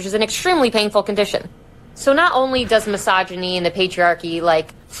endometriosis, which is an extremely painful condition. So not only does misogyny and the patriarchy,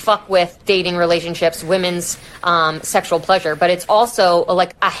 fuck with dating relationships, women's sexual pleasure, but it's also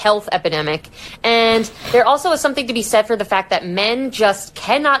a health epidemic. And there also is something to be said for the fact that men just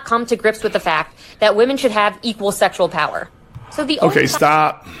cannot come to grips with the fact that women should have equal sexual power. So Okay,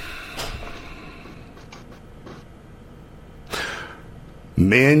 stop.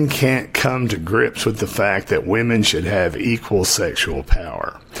 Men can't come to grips with the fact that women should have equal sexual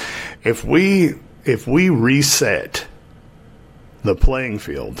power. If we reset the playing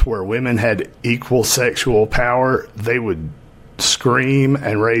field to where women had equal sexual power, they would scream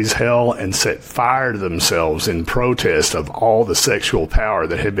and raise hell and set fire to themselves in protest of all the sexual power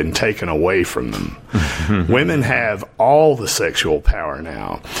that had been taken away from them. Women have all the sexual power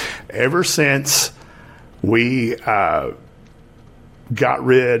now. Ever since we got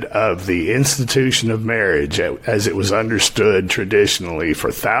rid of the institution of marriage as it was understood traditionally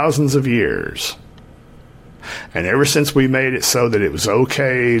for thousands of years, and ever since we made it so that it was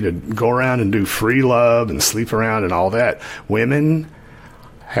okay to go around and do free love and sleep around and all that, women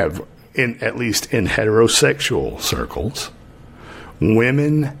have, at least in heterosexual circles,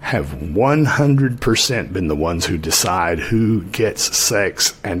 women have 100% been the ones who decide who gets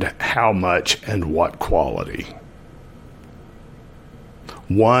sex and how much and what quality.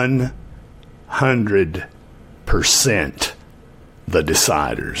 100% the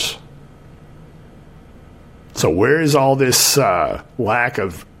deciders. So where is all this lack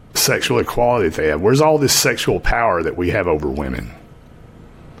of sexual equality that they have? Where's all this sexual power that we have over women?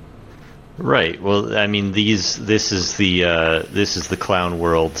 Right. Well, I mean, this is the clown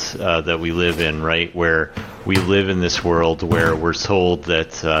world that we live in, right? Where we live in this world where we're told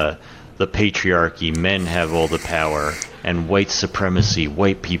that the patriarchy, men have all the power, and white supremacy,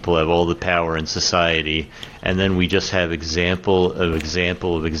 white people have all the power in society, and then we just have example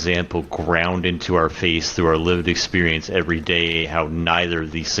ground into our face through our lived experience every day how neither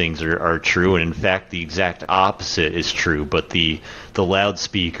of these things are true, and in fact the exact opposite is true, but the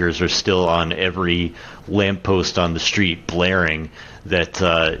loudspeakers are still on every lamppost on the street blaring that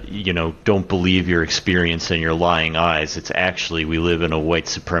don't believe your experience and your lying eyes. It's actually, we live in a white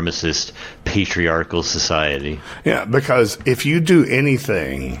supremacist patriarchal society. Yeah, because if you do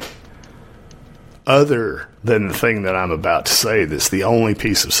anything other than the thing that I'm about to say, that's the only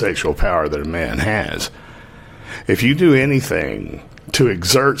piece of sexual power that a man has, if you do anything to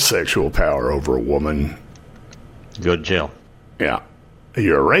exert sexual power over a woman, go to jail. Yeah,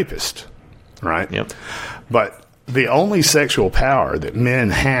 you're a rapist, right? Yep. But the only sexual power that men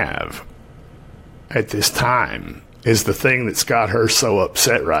have at this time is the thing that's got her so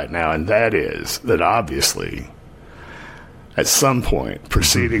upset right now, and that is that obviously at some point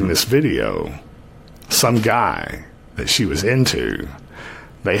preceding this video, some guy that she was into,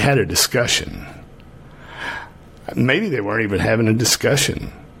 they had a discussion. Maybe they weren't even having a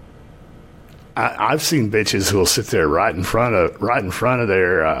discussion. I've seen bitches who'll sit there right in front of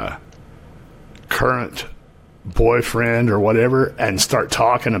their current boyfriend or whatever and start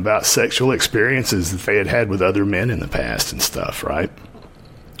talking about sexual experiences that they had had with other men in the past and stuff, right?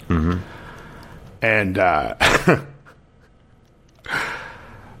 Mm-hmm. And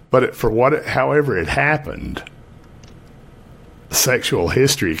but however it happened, sexual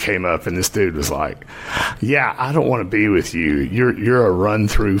history came up, and this dude was like, "Yeah, I don't want to be with you. You're a run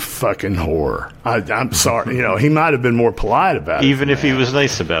through fucking whore. I'm sorry." He might have been more polite about it, even if he was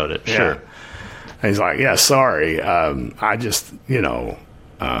nice about it. Yeah. Sure. And he's like, "Yeah, sorry. I just,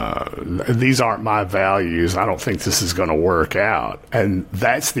 these aren't my values. I don't think this is going to work out." And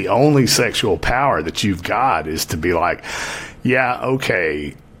that's the only sexual power that you've got, is to be like, "Yeah,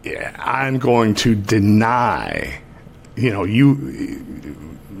 okay, yeah, I'm going to deny." It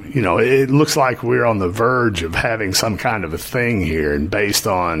looks like we're on the verge of having some kind of a thing here, and based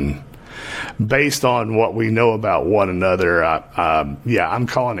on what we know about one another, I'm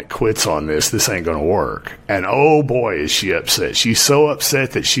calling it quits on this. This ain't going to work. And oh boy, is she upset. She's so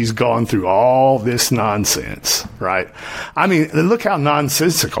upset that she's gone through all this nonsense, right? I mean, look how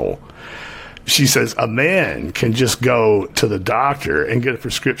nonsensical. She says a man can just go to the doctor and get a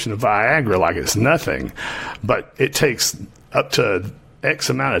prescription of Viagra like it's nothing, but it takes up to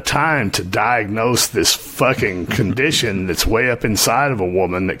X amount of time to diagnose this fucking condition that's way up inside of a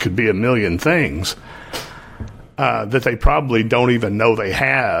woman that could be a million things that they probably don't even know they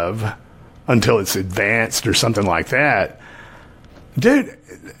have until it's advanced or something like that. Dude,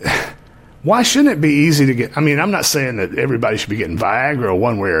 why shouldn't it be easy to get? I mean, I'm not saying that everybody should be getting Viagra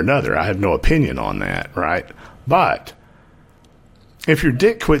one way or another. I have no opinion on that, right? But if your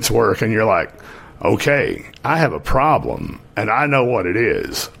dick quits work and you're like, okay, I have a problem and I know what it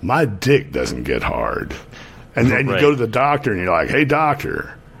is. My dick doesn't get hard. And then you go to the doctor and you're like, "Hey,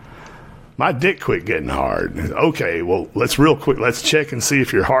 doctor, my dick quit getting hard." Okay, well, let's check and see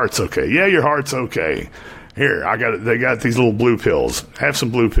if your heart's okay. Yeah, your heart's okay. Here, they got these little blue pills. Have some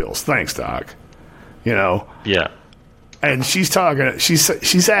blue pills. Thanks, doc. Yeah. And she's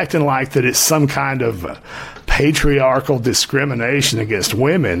acting like that it's some kind of patriarchal discrimination against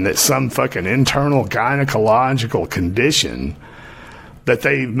women, that some fucking internal gynecological condition that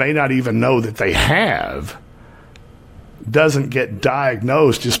they may not even know that they have doesn't get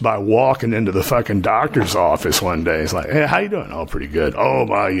diagnosed just by walking into the fucking doctor's office one day. It's like, "Hey, how you doing?" "Oh, pretty good." "Oh,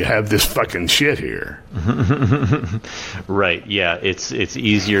 my, you have this fucking shit here." Right, yeah. It's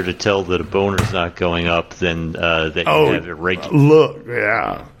easier to tell that a boner's not going up than that you have irregular... Look,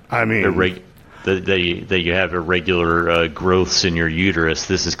 yeah. I mean... that you have irregular growths in your uterus.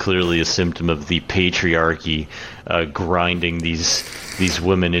 This is clearly a symptom of the patriarchy grinding these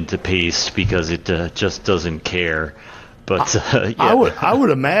women into paste because it just doesn't care. But yeah. I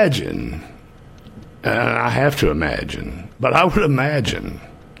would imagine, and I have to imagine, but I would imagine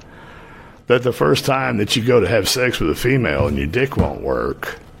that the first time that you go to have sex with a female and your dick won't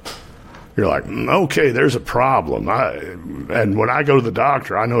work, you're like, "Okay, there's a problem." And when I go to the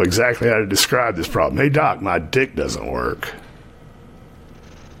doctor, I know exactly how to describe this problem. "Hey, doc, my dick doesn't work."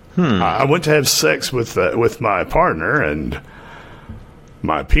 I went to have sex with my partner, and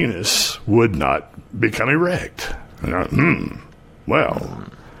my penis would not become erect. And well,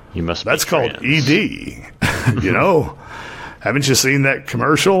 you must. That's called ED. Haven't you seen that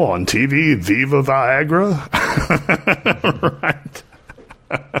commercial on TV, Viva Viagra? Right.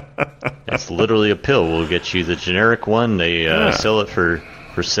 That's literally a pill. We'll get you the generic one. They sell it for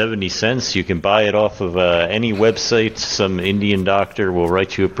 70 cents. You can buy it off of any website. Some Indian doctor will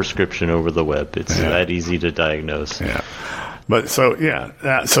write you a prescription over the web. It's that easy to diagnose. Yeah. But so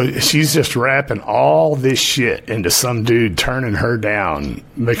she's just wrapping all this shit into some dude turning her down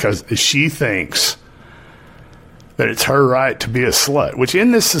because she thinks that it's her right to be a slut, which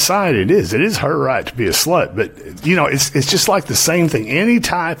in this society it is. It is her right to be a slut. But, it's just like the same thing. Any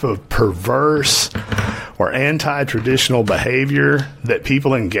type of perverse or anti-traditional behavior that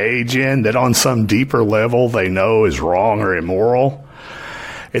people engage in that on some deeper level they know is wrong or immoral,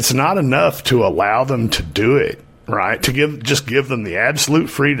 it's not enough to allow them to do it. Right, to give them the absolute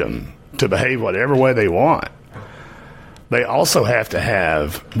freedom to behave whatever way they want. They also have to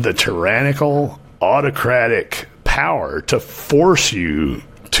have the tyrannical, autocratic power to force you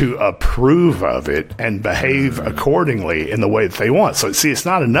to approve of it and behave accordingly in the way that they want. So, see, it's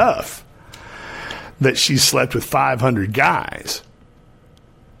not enough that she's slept with 500 guys.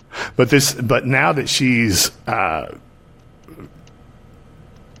 But now that she's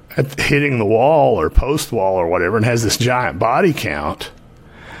hitting the wall or post wall or whatever and has this giant body count,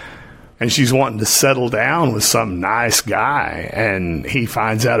 and she's wanting to settle down with some nice guy, and he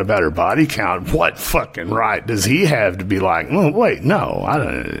finds out about her body count, what fucking right does he have to be like, oh, wait, no, I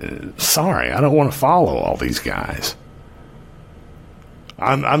don't want to follow all these guys.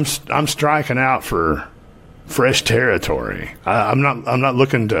 I'm striking out for fresh territory. I'm not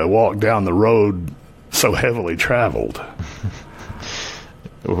looking to walk down the road so heavily traveled.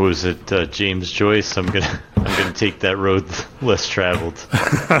 Was it James Joyce? I'm gonna take that road less traveled.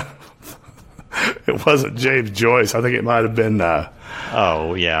 It wasn't James Joyce. I think it might have been.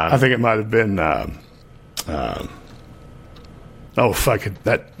 Oh yeah. I think it might have been. Oh fuck it,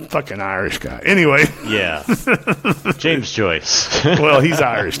 that fucking Irish guy. Anyway. Yeah. James Joyce. Well, he's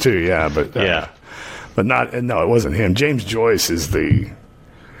Irish too. Yeah, but yeah. But not. No, it wasn't him. James Joyce is the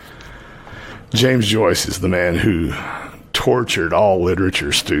man who tortured all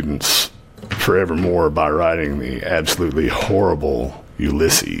literature students forevermore by writing the absolutely horrible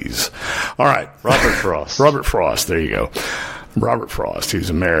Ulysses. All right. Robert Frost. Robert Frost. There you go. Robert Frost. He was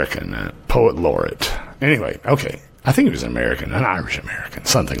American, poet laureate. Anyway, okay. I think he was an Irish American,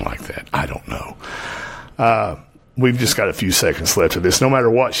 something like that. I don't know. We've just got a few seconds left of this. No matter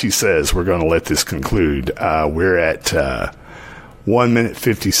what she says, we're going to let this conclude. We're at 1 minute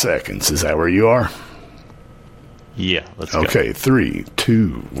 50 seconds. Is that where you are? Yeah, let's go. Okay, 3, 2,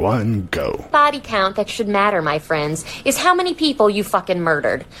 1, go. Body count that should matter, my friends, is how many people you fucking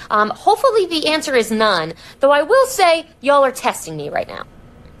murdered. Hopefully the answer is none, though I will say y'all are testing me right now.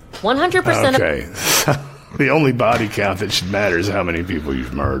 100% Okay. The only body count that should matter is how many people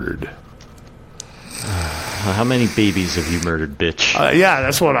you've murdered. How many babies have you murdered, bitch? Yeah,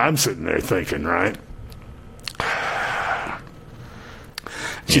 that's what I'm sitting there thinking, right?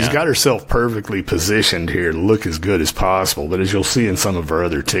 She's got herself perfectly positioned here to look as good as possible, but as you'll see in some of her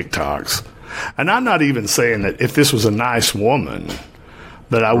other TikToks, and I'm not even saying that if this was a nice woman,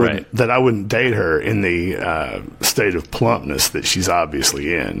 that I wouldn't date her in the state of plumpness that she's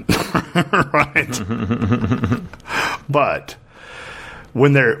obviously in, right? But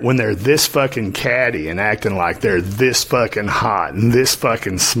when they're this fucking catty and acting like they're this fucking hot and this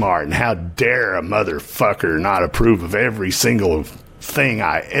fucking smart, and how dare a motherfucker not approve of every single thing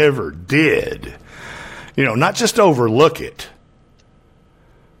I ever did, not just overlook it,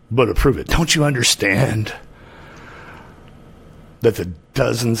 but approve it. Don't you understand that the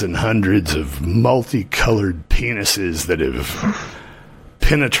dozens and hundreds of multicolored penises that have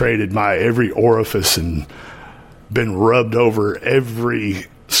penetrated my every orifice and been rubbed over every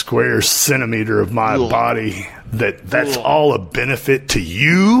square centimeter of my body, that's all a benefit to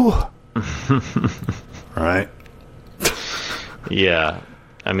you? Right? Yeah,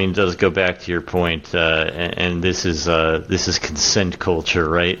 I mean, it does go back to your point, and this is consent culture,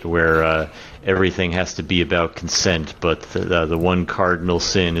 right? Where everything has to be about consent, but the one cardinal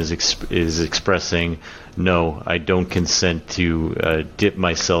sin is expressing, no, I don't consent to dip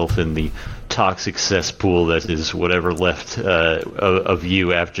myself in the toxic cesspool that is whatever left of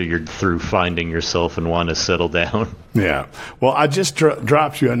you after you're through finding yourself and want to settle down. Yeah. Well, I just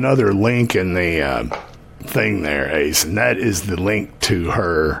dropped you another link in the thing there, Ace, and that is the link to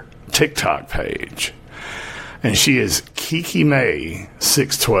her TikTok page, and she is Kiki May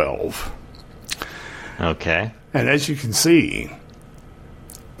 612. Okay. And as you can see,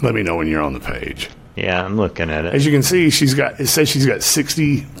 let me know when you're on the page. Yeah, I'm looking at it. As you can see, it says she's got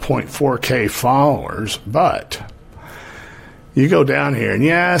 60.4K followers, but you go down here, and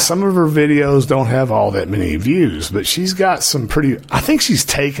yeah, some of her videos don't have all that many views, but she's got some I think she's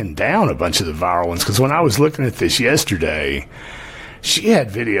taken down a bunch of the viral ones, because when I was looking at this yesterday, she had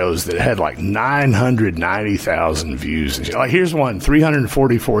videos that had like 990,000 views. And here's one,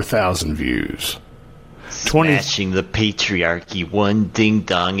 344,000 views. Smashing the patriarchy one ding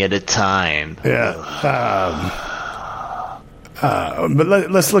dong at a time. Yeah. But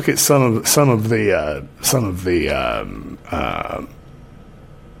let's look at some of the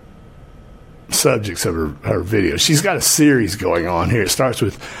subjects of her videos. She's got a series going on here. It starts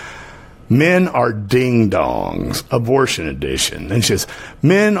with Men Are Ding Dongs, Abortion Edition. Then she says,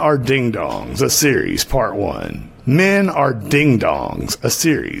 Men Are Ding Dongs, a series, part 1. Men Are Ding Dongs, a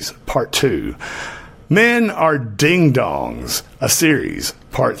series, part 2. Men Are Ding Dongs, a series,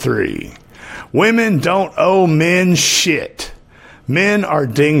 part 3. Women Don't Owe Men Shit. Men Are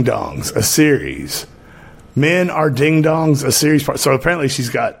Ding Dongs, a series. Men Are Ding Dongs, a series. So apparently she's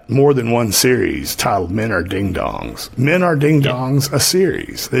got more than one series titled Men Are Ding Dongs. Men Are Ding Dongs, a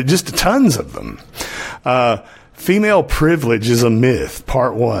series. There's just tons of them. Female privilege is a myth,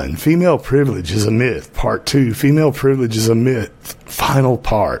 part 1. Female privilege is a myth, part 2. Female privilege is a myth, final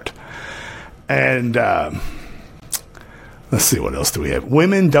part. And let's see, what else do we have?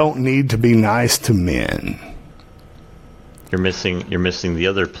 Women don't need to be nice to men. You're missing the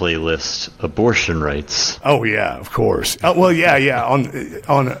other playlist, abortion rights. Oh yeah, of course. Well, yeah. On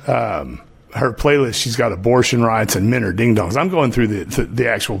her playlist, she's got abortion rights and men are ding dongs. I'm going through the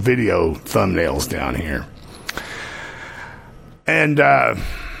actual video thumbnails down here, and I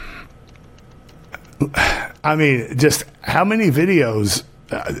mean, just how many videos?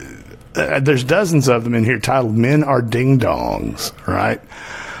 There's dozens of them in here titled "Men Are Ding Dongs," right?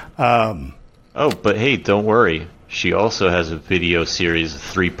 But hey, don't worry. She also has a video series of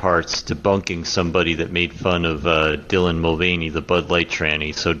 3 parts debunking somebody that made fun of Dylan Mulvaney, the Bud Light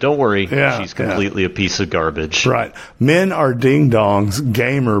tranny. So don't worry, she's completely a piece of garbage. Right. Men Are Ding Dongs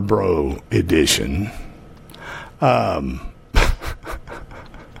Gamer Bro Edition.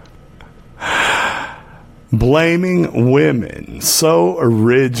 Blaming women. So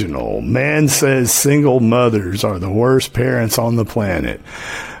original. Man says single mothers are the worst parents on the planet.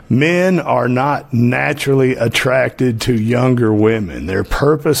 Men are not naturally attracted to younger women. They're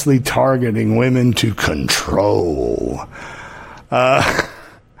purposely targeting women to control. And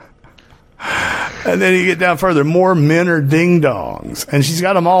then you get down further. More men are ding-dongs. And she's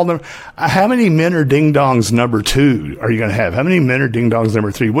got them all. How many men are ding-dongs number 2 are you going to have? How many men are ding-dongs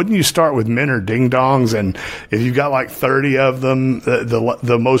number 3? Wouldn't you start with men are ding-dongs? And if you've got like 30 of them,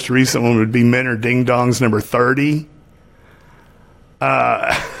 the most recent one would be men are ding-dongs number 30.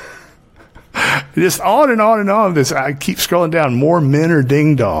 Just on and on and on. This, I keep scrolling down. More men are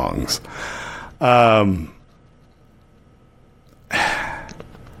ding dongs.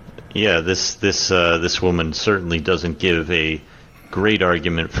 Yeah, this woman certainly doesn't give a great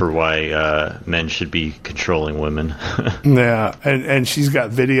argument for why men should be controlling women. Yeah, and she's got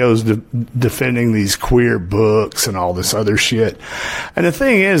videos defending these queer books and all this other shit. And the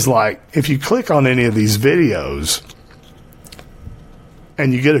thing is, like, if you click on any of these videos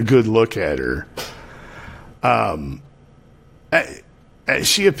and you get a good look at her,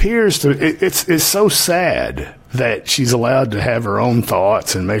 she appears to. It's so sad that she's allowed to have her own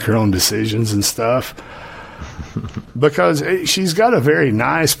thoughts and make her own decisions and stuff, because she's got a very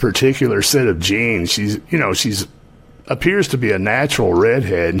nice particular set of genes. She's appears to be a natural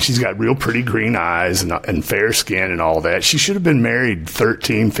redhead, and she's got real pretty green eyes and fair skin and all that. She should have been married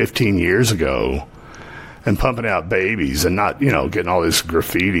 13, 15 years ago and pumping out babies and not, getting all this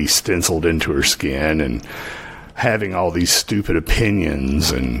graffiti stenciled into her skin and having all these stupid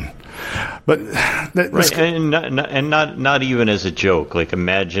opinions but right, and not even as a joke. Like,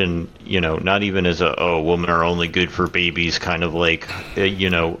 imagine, not even as women are only good for babies, kind of like,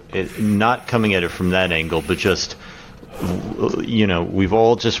 not coming at it from that angle, but just, we've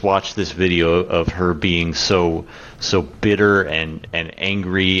all just watched this video of her being so bitter and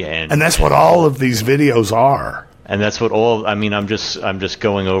angry, and that's what all of these videos are. And that's what I'm just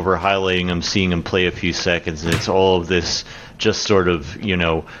going over, highlighting them, seeing them play a few seconds, and it's all of this just sort of,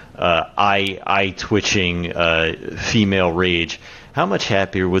 eye twitching female rage. How much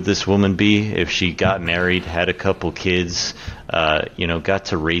happier would this woman be if she got married, had a couple kids, got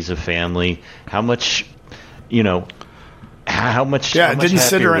to raise a family? How much didn't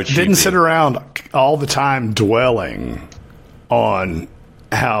sit around all the time dwelling on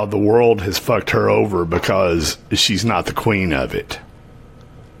how the world has fucked her over because she's not the queen of it.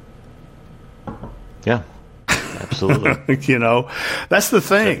 Yeah, absolutely. That's the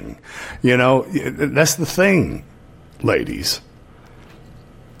thing. That's the thing, ladies.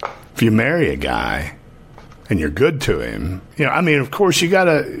 If you marry a guy and you're good to him, of course you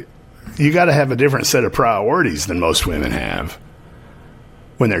gotta have a different set of priorities than most women have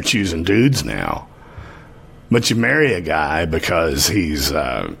when they're choosing dudes now. But you marry a guy because he's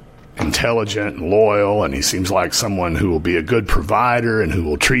intelligent and loyal, and he seems like someone who will be a good provider and who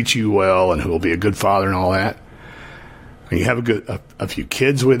will treat you well and who will be a good father and all that. And you have a few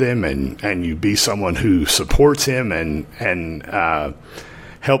kids with him, and you be someone who supports him and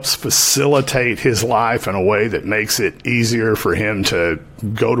helps facilitate his life in a way that makes it easier for him to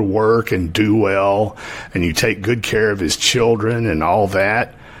go to work and do well, and you take good care of his children and all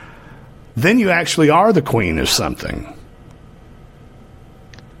that. Then you actually are the queen of something.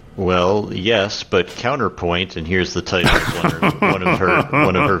 Well, yes, but counterpoint, and here's the title of one of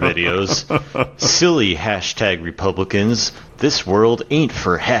her videos. Silly hashtag Republicans. This world ain't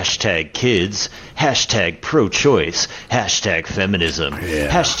for hashtag kids, hashtag pro-choice, hashtag feminism,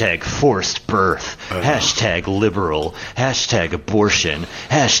 hashtag forced birth, hashtag liberal, hashtag abortion,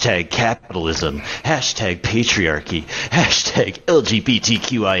 hashtag capitalism, hashtag patriarchy, hashtag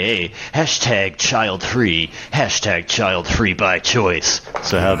LGBTQIA, hashtag child-free, hashtag child-free by choice.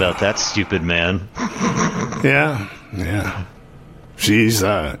 So how about that, stupid man? Yeah. She's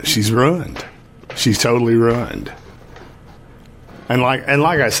ruined. She's totally ruined. And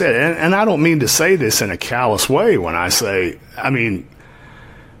like I said, and I don't mean to say this in a callous way when I say, I mean,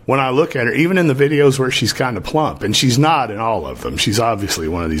 when I look at her, even in the videos where she's kind of plump, and she's not in all of them. She's obviously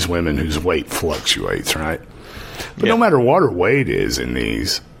one of these women whose weight fluctuates, right? But no matter what her weight is in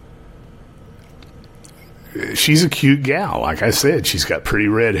these, she's a cute gal. Like I said, she's got pretty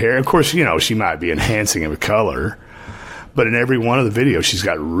red hair. Of course, you know, she might be enhancing of color. But in every one of the videos, she's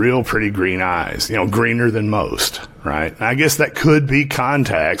got real pretty green eyes, you know, greener than most, right? I guess that could be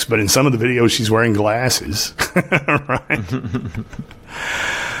contacts, but in some of the videos, she's wearing glasses, right?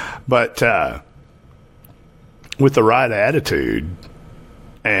 But with the right attitude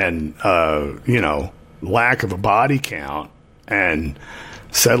and, you know, lack of a body count and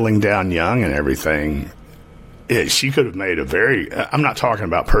settling down young and everything, she could have made a very, I'm not talking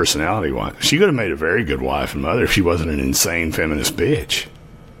about personality-wise, she could have made a very good wife and mother if she wasn't an insane feminist bitch.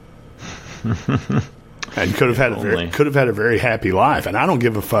 And could have had a very happy life. And I don't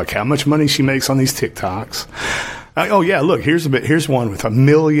give a fuck how much money she makes on these TikToks. Oh yeah, look, here's one with 1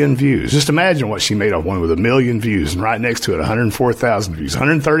 million views. Just imagine what she made on one with 1 million views, and right next to it 104,000 views,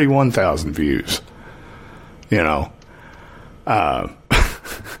 131,000 views. You know,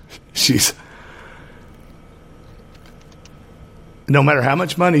 she's, no matter how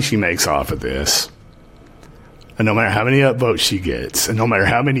much money she makes off of this, and no matter how many upvotes she gets, and no matter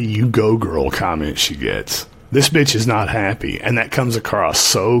how many "you go girl" comments she gets, this bitch is not happy, and that comes across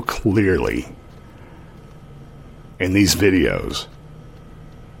so clearly in these videos.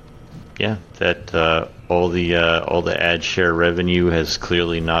 Yeah, that all the ad share revenue has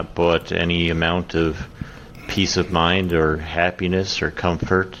clearly not bought any amount of peace of mind or happiness or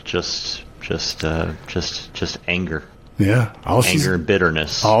comfort. Just anger. Yeah, anger and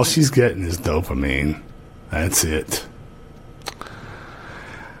bitterness. All she's getting is dopamine. That's it.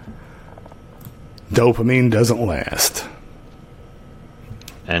 Dopamine doesn't last.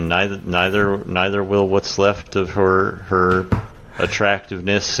 And neither will what's left of her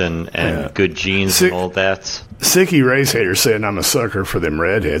attractiveness and good genes and all that. Sicky Race Hater saying I'm a sucker for them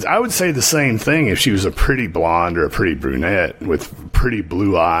redheads. I would say the same thing if she was a pretty blonde or a pretty brunette with pretty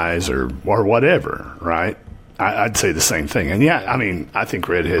blue eyes or whatever, right? I'd say the same thing. And yeah, I mean, I think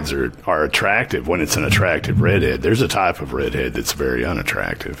redheads are attractive when it's an attractive redhead. There's a type of redhead that's very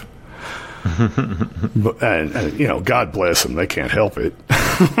unattractive. and you know, God bless them, they can't help it.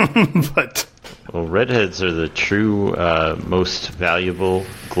 But well, redheads are the true most valuable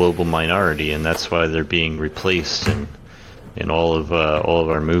global minority, and that's why they're being replaced in all of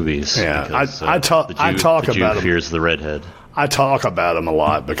our movies. Yeah, because, I talk the Jew about fears the redhead. I talk about them a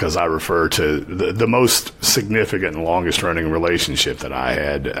lot because I refer to the most significant and longest running relationship that I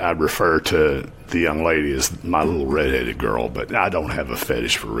had. I refer to the young lady as my little redheaded girl, but I don't have a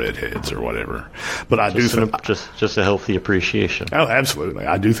fetish for redheads or whatever. But I do think just a healthy appreciation. Oh, absolutely.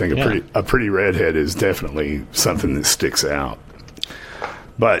 I do think a pretty redhead is definitely something that sticks out.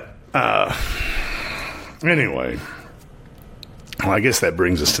 But anyway, well, I guess that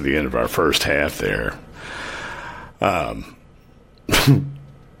brings us to the end of our first half there.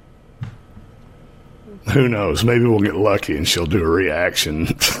 Who knows? Maybe we'll get lucky and she'll do a reaction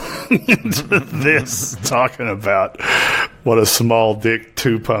to this, talking about what a small dick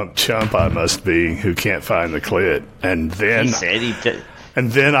 2-pump chump I must be who can't find the clit. And then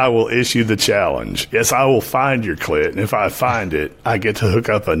And then I will issue the challenge. Yes, I will find your clit, and if I find it, I get to hook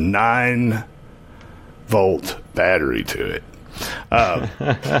up a 9-volt battery to it.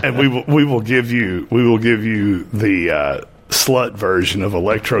 And we will give you the slut version of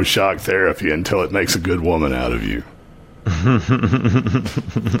electroshock therapy until it makes a good woman out of you.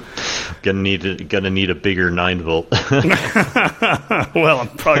 gonna need a bigger 9-volt. Well, I'm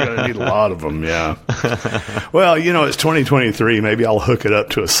probably gonna need a lot of them. Yeah. Well, it's 2023. Maybe I'll hook it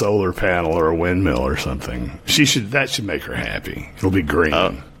up to a solar panel or a windmill or something. That should make her happy. It'll be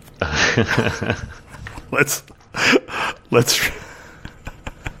green. Let's.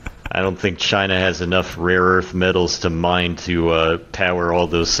 I don't think China has enough rare earth metals to mine to power all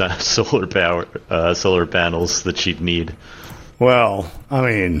those solar panels that she'd need. Well, I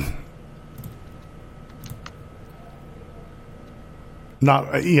mean,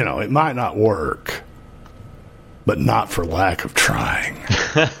 not, you know, it might not work, but not for lack of trying.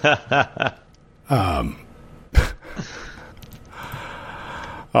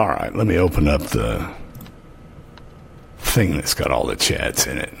 All right, let me open up the thing that's got all the chats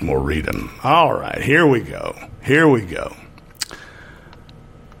in it, and we'll read them. All right, here we go.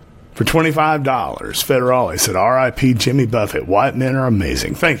 For $25, Federale said, R.I.P. Jimmy Buffett. White men are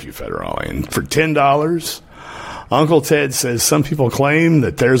amazing. Thank you, Federale. And for $10, Uncle Ted says, some people claim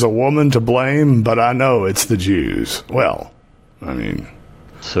that there's a woman to blame, but I know it's the Jews. Well, I mean...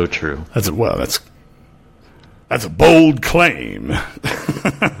 So true. That's a bold claim.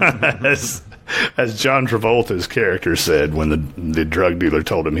 As John Travolta's character said when the drug dealer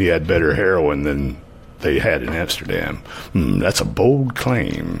told him he had better heroin than they had in Amsterdam. That's a bold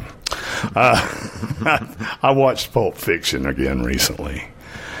claim. I watched Pulp Fiction again recently.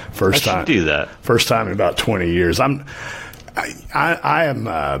 First time do that. First time in about 20 years. I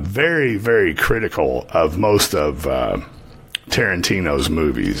am very, very critical of most of Tarantino's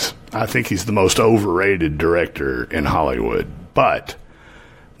movies. I think he's the most overrated director in Hollywood. But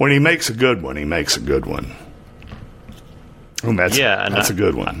when he makes a good one, he makes a good one. And that's a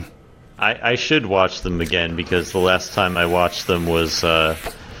good one. I should watch them again because the last time I watched them was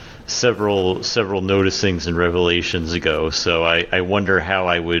several noticings and revelations ago. So I wonder how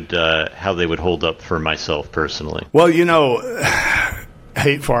how they would hold up for myself personally. Well, you know,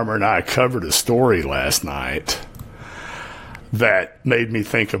 Hate Farmer and I covered a story last night that made me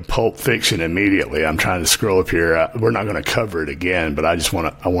think of Pulp Fiction immediately. I'm trying to scroll up here. We're not going to cover it again, but I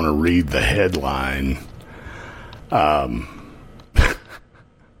want to read the headline.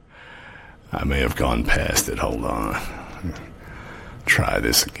 I may have gone past it. Hold on. Try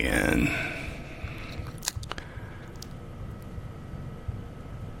this again.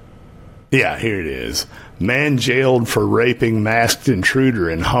 Yeah, here it is. Man jailed for raping masked intruder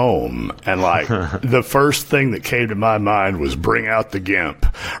in home. And, like, the first thing that came to my mind was bring out the GIMP,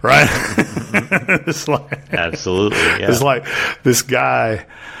 right? It's like, absolutely, yeah. It's like this guy,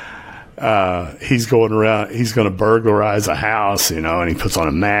 he's going around, he's going to burglarize a house, you know, and he puts on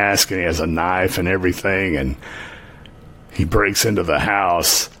a mask and he has a knife and everything. And he breaks into the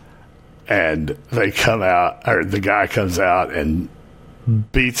house and they come out, or the guy comes out and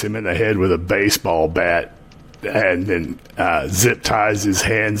beats him in the head with a baseball bat and then zip ties his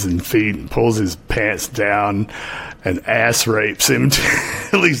hands and feet and pulls his pants down and ass rapes him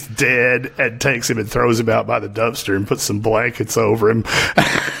till he's dead and takes him and throws him out by the dumpster and puts some blankets over him.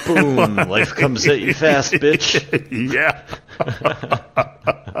 Boom, life comes at you fast, bitch. Yeah.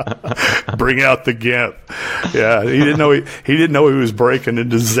 Bring out the GIMP. Yeah, he didn't know he was breaking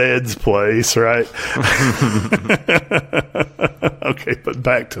into Zed's place, right? Okay, but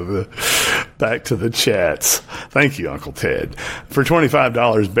back to the chats. Thank you, Uncle Ted. For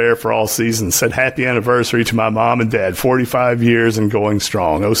 $25, Bear for All Seasons said, happy anniversary to my mom and dad, 45 years and going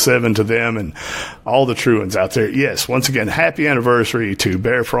strong. 07 to them and all the true ones out there. Yes, once again, happy anniversary to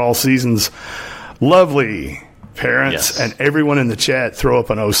Bear for All Seasons. Lovely parents, and everyone in the chat throw up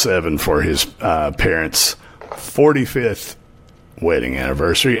an 07 for his parents' 45th wedding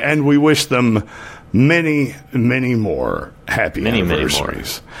anniversary, and we wish them many, many more happy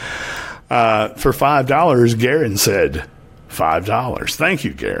anniversaries. For $5, Garen said $5. Thank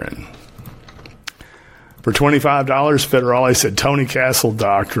you, Garen. For $25, Federale said Tony Castle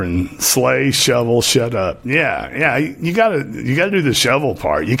doctrine, slay, shovel, shut up. Yeah, you gotta do the shovel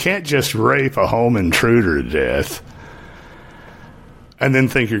part. You can't just rape a home intruder to death and then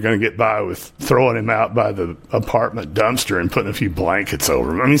think you're going to get by with throwing him out by the apartment dumpster and putting a few blankets over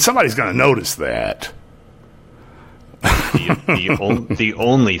him. I mean, somebody's going to notice that. The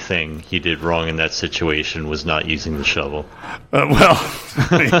only thing he did wrong in that situation was not using the shovel. I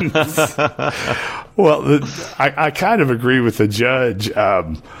kind of agree with the judge.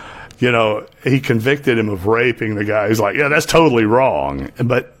 You know, he convicted him of raping the guy. He's like, yeah, that's totally wrong.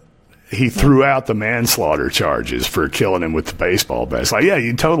 But he threw out the manslaughter charges for killing him with the baseball bat. It's like, yeah,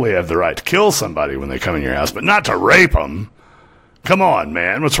 you totally have the right to kill somebody when they come in your house, but not to rape them. Come on,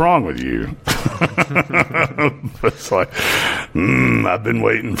 man. What's wrong with you? It's like, I've been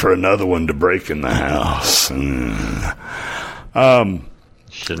waiting for another one to break in the house.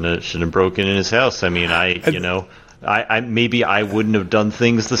 Shouldn't have broken in his house. I mean, I maybe I wouldn't have done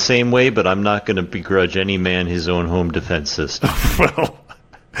things the same way, but I'm not going to begrudge any man his own home defense system. Well,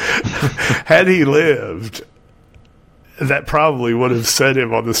 had he lived, that probably would have set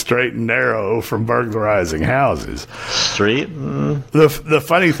him on the straight and narrow from burglarizing houses. Straight? The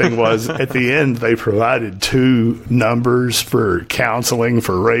funny thing was, at the end, they provided 2 numbers for counseling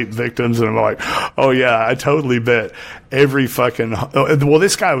for rape victims, and I'm like, oh yeah, I totally bet every fucking... Well,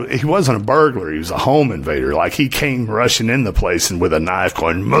 this guy, he wasn't a burglar, he was a home invader. Like, he came rushing in the place and with a knife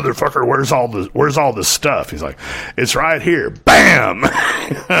going, motherfucker, where's all the stuff? He's like, it's right here. Bam!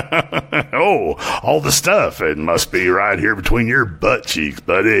 Oh, all the stuff. It must be right here between your butt cheeks,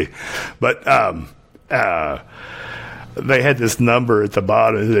 buddy. But they had this number at the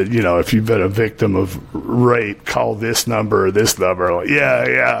bottom that, you know, if you've been a victim of rape, call this number or this number. Like,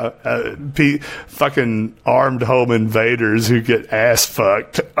 fucking armed home invaders who get ass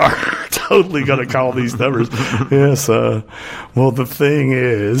fucked are totally going to call these numbers. Yes, well, the thing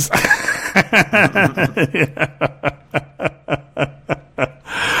is...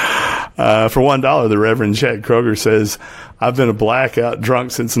 for $1, the Reverend Chad Kroger says, I've been a blackout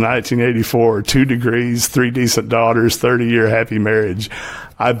drunk since 1984, 2 degrees, 3 decent daughters, 30-year happy marriage.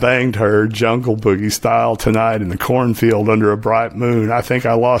 I banged her Jungle Boogie style tonight in the cornfield under a bright moon. I think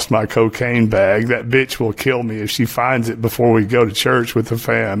I lost my cocaine bag. That bitch will kill me if she finds it before we go to church with the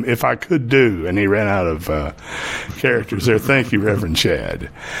fam. If I could do. And he ran out of characters there. Thank you, Reverend Chad.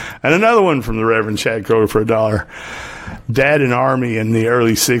 And another one from the Reverend Chad Kroger for $1. Dad in Army in the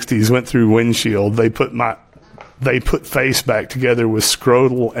early 60s went through windshield. They put face back together with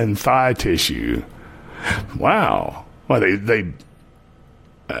scrotal and thigh tissue. Wow. Well, they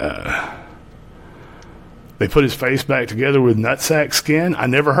put his face back together with nutsack skin? I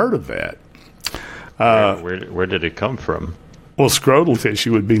never heard of that. Where did it come from? Well, scrotal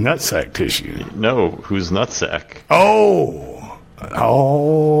tissue would be nutsack tissue. No, who's nutsack? Oh.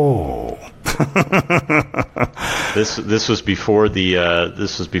 This was before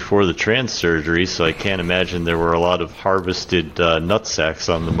the trans surgery, so I can't imagine there were a lot of harvested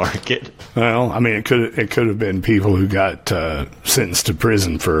nutsacks on the market. Well, I mean, it could have been people who got sentenced to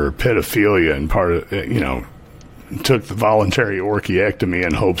prison for pedophilia and took the voluntary orchiectomy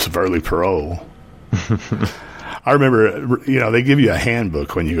in hopes of early parole. I remember, they give you a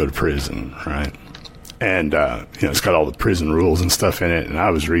handbook when you go to prison, right? And, it's got all the prison rules and stuff in it. And I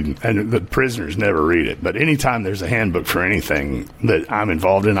was reading, and the prisoners never read it. But anytime there's a handbook for anything that I'm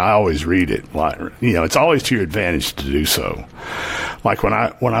involved in, I always read it. Like, it's always to your advantage to do so. Like when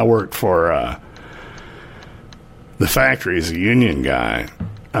I worked for the factory as a union guy,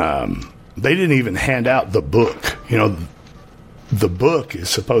 they didn't even hand out the book. The book is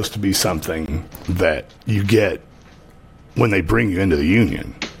supposed to be something that you get when they bring you into the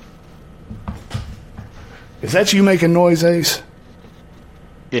union. Is that you making noise, Ace?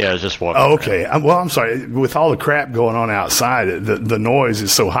 Yeah, I was just walking. Oh, okay. I'm sorry. With all the crap going on outside, the noise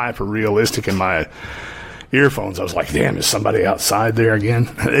is so hyper-realistic in my earphones. I was like, damn, is somebody outside there again?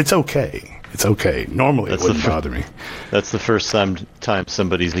 It's okay. It's okay. Normally it wouldn't bother me. That's the first time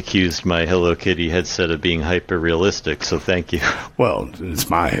somebody's accused my Hello Kitty headset of being hyper-realistic, so thank you. Well, it's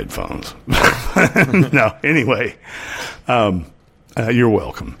my headphones. No, anyway, you're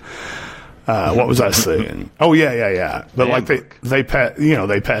welcome. What was I saying? Oh, yeah. But like they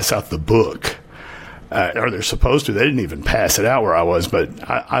pass out the book, or they're supposed to. They didn't even pass it out where I was, but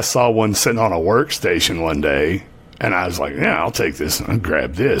I saw one sitting on a workstation one day, and I was like, yeah, I'll take this and I'll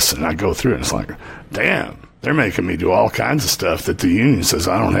grab this, and I go through it, and it's like, damn. They're making me do all kinds of stuff that the union says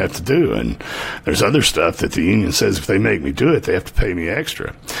I don't have to do. And there's other stuff that the union says if they make me do it, they have to pay me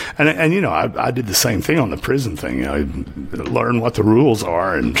extra. And I did the same thing on the prison thing. Learn what the rules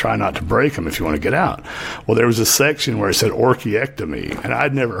are and try not to break them if you want to get out. Well, there was a section where it said orchiectomy, and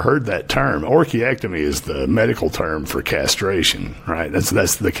I'd never heard that term. Orchiectomy is the medical term for castration, right?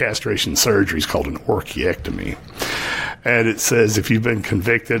 That's the castration surgery is called an orchiectomy. And it says if you've been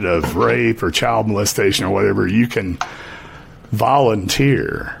convicted of rape or child molestation or whatever, you can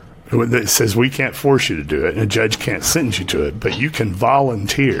volunteer. It says we can't force you to do it, and a judge can't sentence you to it, but you can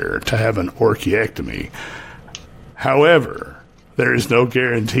volunteer to have an orchiectomy. However, there is no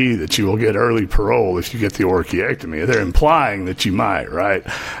guarantee that you will get early parole if you get the orchiectomy. They're implying that you might, right?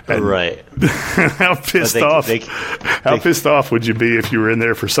 And right. How pissed off would you be if you were in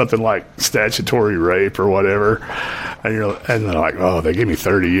there for something like statutory rape or whatever? And they're like, oh, they gave me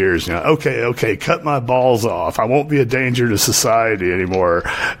 30 years. Okay, cut my balls off. I won't be a danger to society anymore.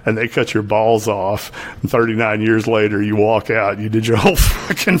 And they cut your balls off. And 39 years later, you walk out. You did your whole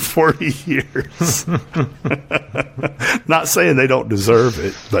fucking 40 years. Not saying they don't deserve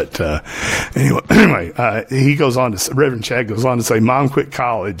it, but anyway, Reverend Chad goes on to say, Mom quit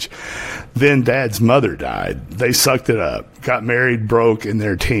college. Then Dad's mother died. They sucked it up. Got married, broke in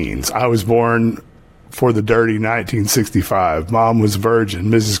their teens. I was born for the dirty 1965. Mom was virgin,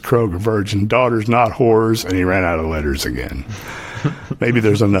 Mrs. Kroger virgin, daughters not whores, and he ran out of letters again. Maybe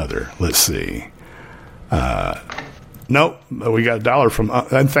there's another. Let's see. Nope. We got $1 from,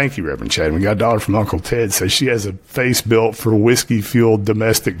 and thank you, Reverend Chad. We got $1 from Uncle Ted. Says she has a face built for whiskey-fueled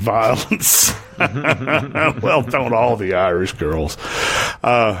domestic violence. Well, don't all the Irish girls.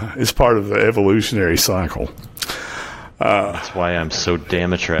 It's part of the evolutionary cycle. That's why I'm so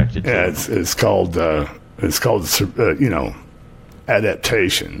damn attracted to it. It's called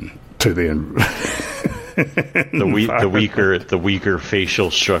adaptation to the the weaker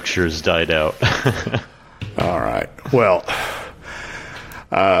facial structures died out. All right. Well,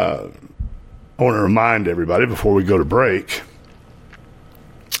 I want to remind everybody before we go to break,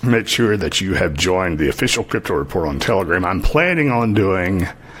 make sure that you have joined the official Crypto Report on Telegram. I'm planning on doing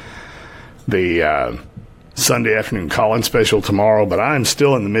the Sunday afternoon call-in special tomorrow, but I'm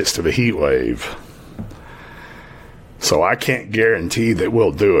still in the midst of a heat wave, so I can't guarantee that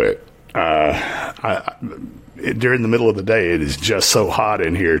we'll do it. During the middle of the day, it is just so hot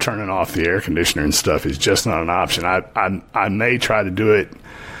in here. Turning off the air conditioner and stuff is just not an option. I may try to do it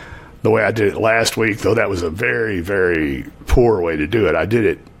the way I did it last week, though that was a very, very poor way to do it. I did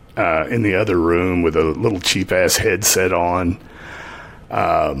it in the other room with a little cheap-ass headset on.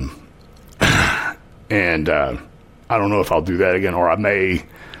 And I don't know if I'll do that again, or I may...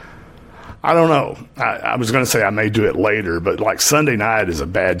 I don't know. I was going to say I may do it later, but like Sunday night is a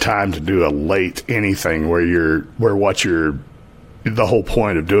bad time to do a late anything the whole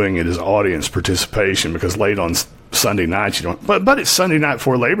point of doing it is audience participation, because late on Sunday night you don't. But it's Sunday night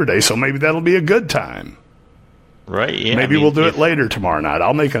before Labor Day, so maybe that'll be a good time. Right? Yeah. Maybe we'll do it later tomorrow night.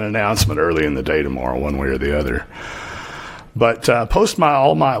 I'll make an announcement early in the day tomorrow, one way or the other. But post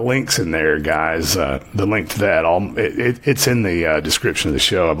all my links in there, guys. The link to that, it's in the description of the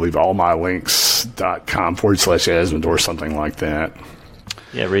show. I believe allmylinks.com/Esmond or something like that.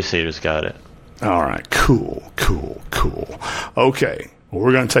 Yeah, Ray Sater's got it. All right, cool. Okay, well,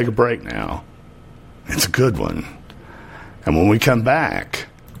 we're going to take a break now. It's a good one. And when we come back,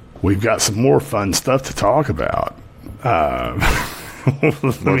 we've got some more fun stuff to talk about.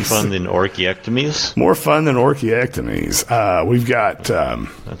 More fun than orchiectomies? More fun than orchiectomies. We've got...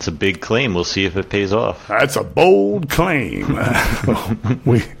 that's a big claim. We'll see if it pays off. That's a bold claim.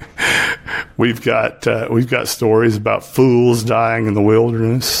 We've got stories about fools dying in the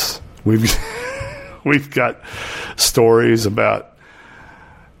wilderness. We've got stories about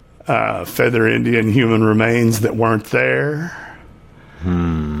feather Indian human remains that weren't there.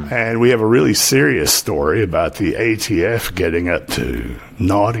 And we have a really serious story about the ATF getting up to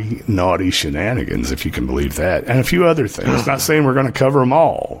naughty shenanigans, if you can believe that, and a few other things. Not saying we're going to cover them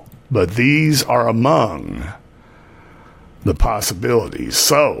all, but these are among the possibilities.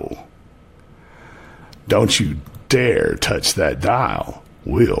 So don't you dare touch that dial.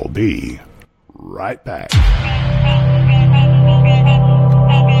 We'll be right back.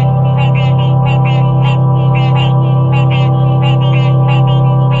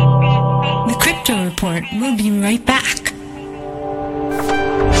 Report. We'll be right back.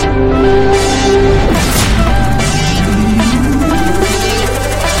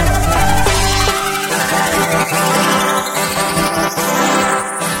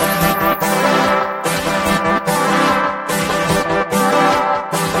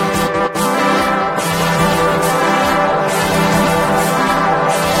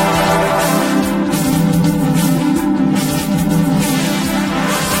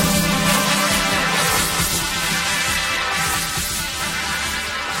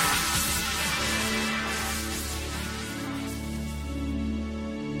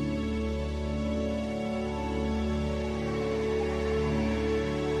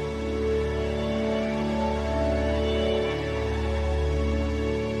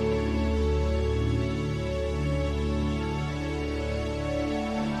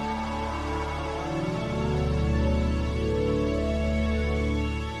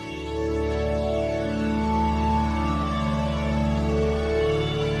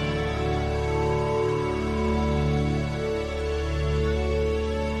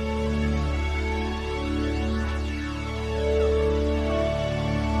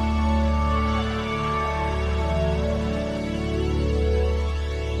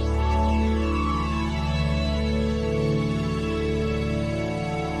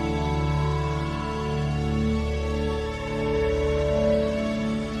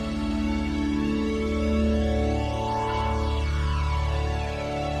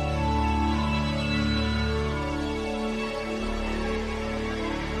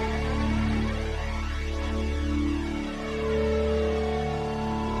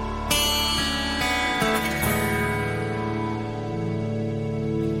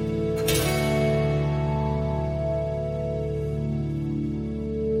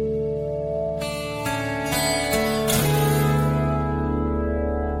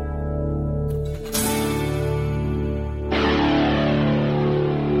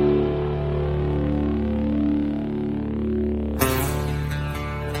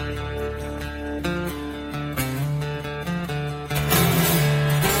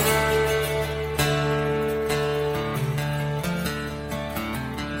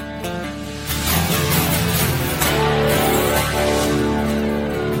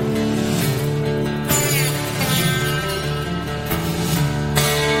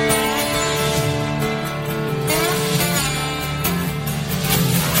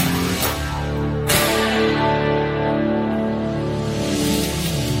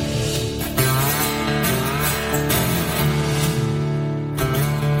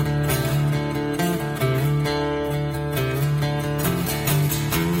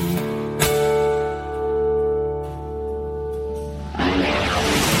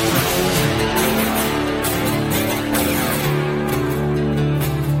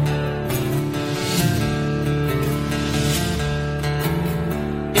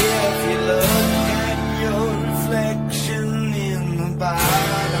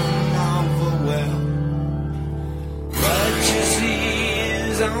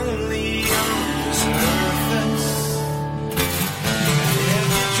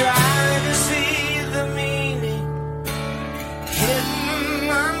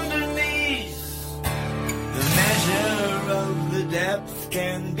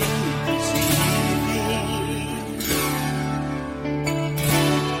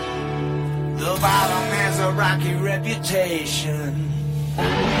 a rocky reputation.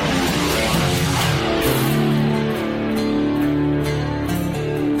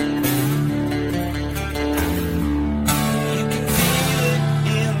 You can feel it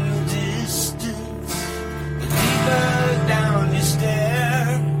in the distance, the deeper down you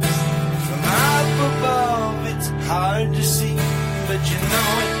stare. From up above it's hard to see, but you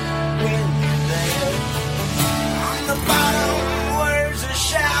know it when you're there. On the bottom words are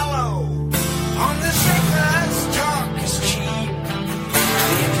shallow, on the surface talk is cheap.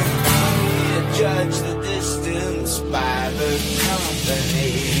 You can judge the distance by the company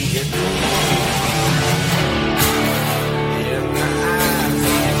you keep. In the eyes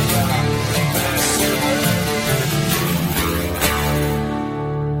of the professor.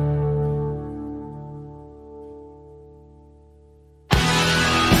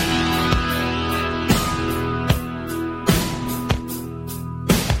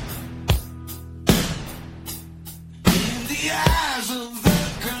 In the eyes of the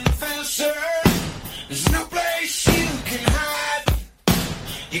confessor, there's no place you can hide.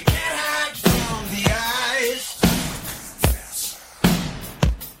 You can't hide from the eyes.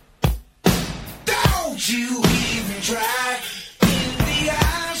 Don't you even try. In the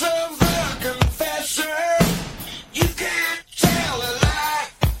eyes of the confessor, you can't tell a lie.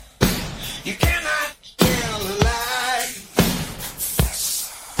 You cannot tell a lie.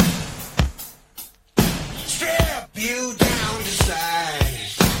 Strip you down to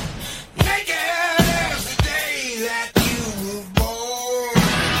size, naked as the day that you were born.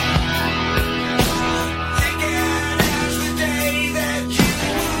 Naked as the day that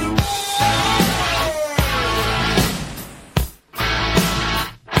you were born.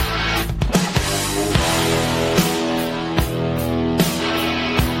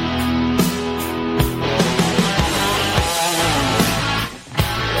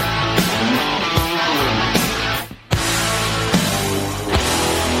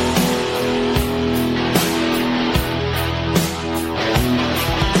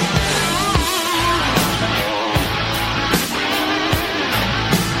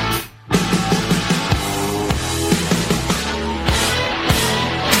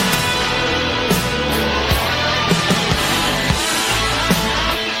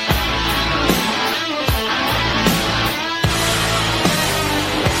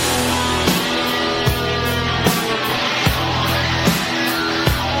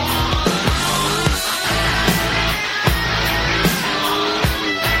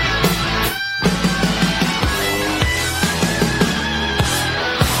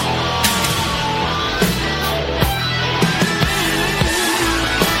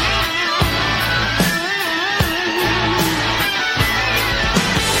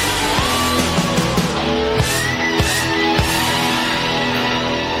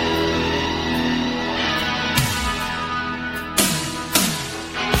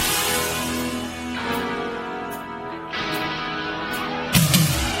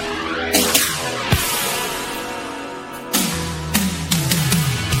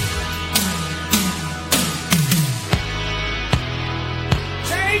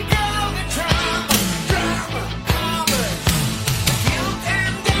 Take all the drama, commas. You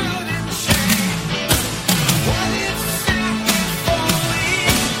can do it in shame. What if something fully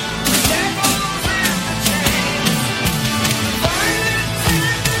devils in the chains? Violence and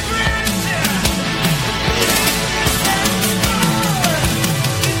aggression,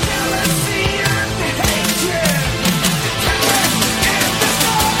 the jealousy and the hatred, the terror and the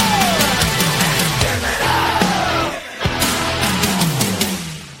sword. Give it up.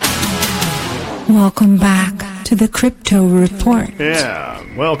 Welcome back to the Crypto Report. Yeah,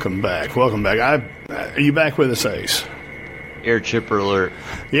 welcome back. Welcome back. Are you back with us, Ace? Air chipper alert.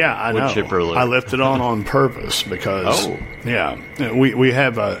 Yeah, I Wood know. chipper alert. I left it on purpose because, we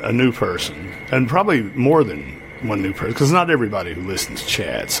have a new person, and probably more than one new person, because not everybody who listens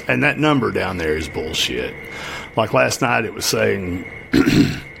chats, and that number down there is bullshit. Like last night, it was saying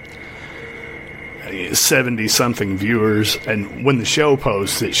 70-something viewers, and when the show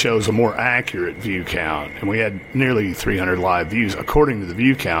posts, it shows a more accurate view count, and we had nearly 300 live views according to the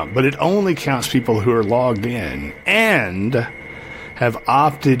view count, but it only counts people who are logged in and have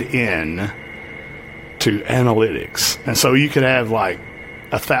opted in to analytics. And so you could have like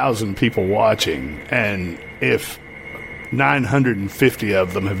 1,000 people watching, and if 950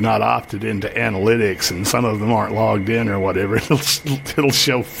 of them have not opted into analytics and some of them aren't logged in or whatever, it'll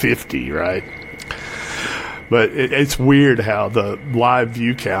show 50, right? But it's weird how the live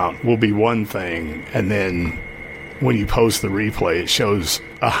view count will be one thing, and then when you post the replay, it shows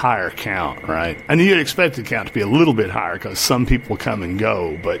a higher count, right? And you'd expect the count to be a little bit higher because some people come and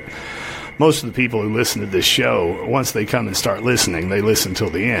go, but most of the people who listen to this show, once they come and start listening, they listen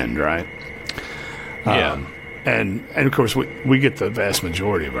till the end, right? Yeah. And of course, we get the vast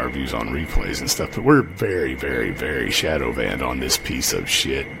majority of our views on replays and stuff, but we're very, very, very shadow banned on this piece of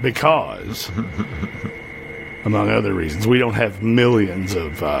shit because, among other reasons, we don't have millions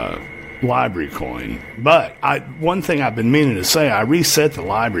of library coin. But one thing I've been meaning to say, I reset the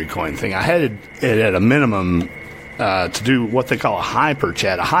library coin thing. I had it at a minimum to do what they call a hyper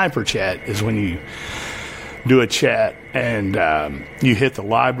chat. A hyper chat is when you do a chat and you hit the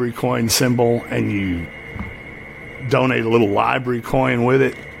library coin symbol and you donate a little library coin with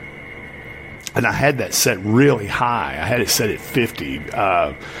it. And I had that set really high. I had it set at 50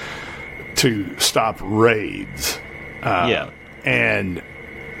 to stop raids. And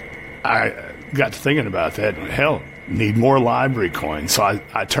I got to thinking about that. Hell, need more library coins. So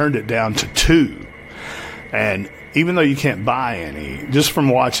I turned it down to 2. And even though you can't buy any, just from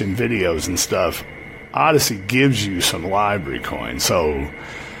watching videos and stuff, Odyssey gives you some library coins. So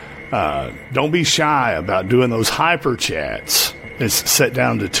don't be shy about doing those hyper chats. It's set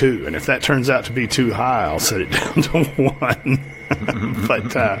down to 2. And if that turns out to be too high, I'll set it down to 1.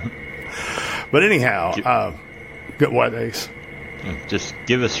 But anyhow, what, Ace? Just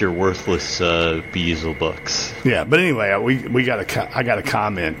give us your worthless Beazle books. Yeah, but anyway, I got a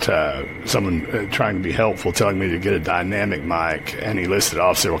comment. Someone trying to be helpful, telling me to get a dynamic mic, and he listed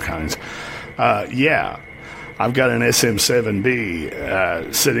off several kinds. Yeah, I've got an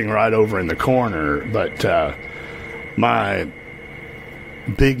SM7B sitting right over in the corner, but my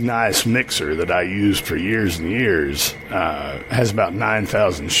big nice mixer that I used for years and years has about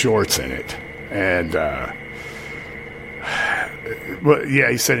 9,000 shorts in it, and. Well,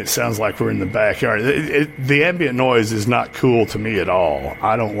 yeah, he said it sounds like we're in the backyard. The ambient noise is not cool to me at all.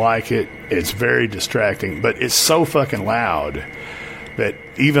 I don't like it. It's very distracting, but it's so fucking loud that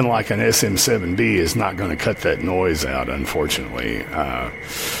even like an SM7B is not going to cut that noise out, unfortunately.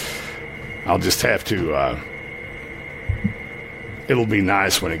 I'll just have to... it'll be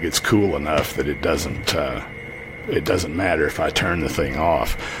nice when it gets cool enough that it doesn't matter if I turn the thing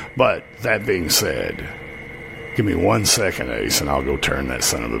off. But that being said... Give me 1 second, Ace, and I'll go turn that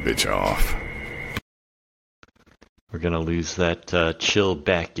son of a bitch off. We're going to lose that chill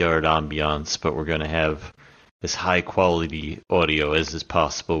backyard ambiance, but we're going to have as high quality audio as is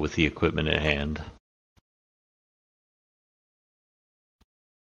possible with the equipment at hand.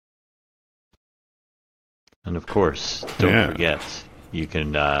 And of course, don't forget, you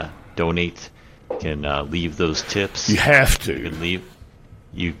can donate, you can leave those tips. You have to. You can leave.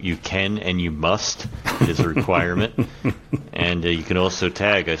 You can and you must. It is a requirement. And you can also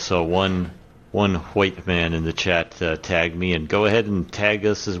tag. I saw one white man in the chat tag me, and go ahead and tag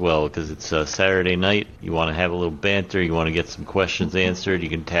us as well, because it's Saturday night. You want to have a little banter, you want to get some questions answered, you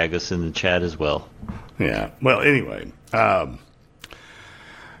can tag us in the chat as well. Yeah. Well, anyway,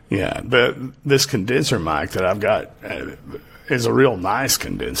 this condenser mic that I've got is a real nice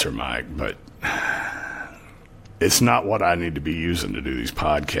condenser mic, but it's not what I need to be using to do these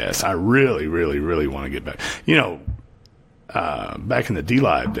podcasts. I really, really, really want to get back. You know, back in the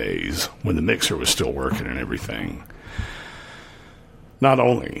D-Live days, when the mixer was still working and everything, not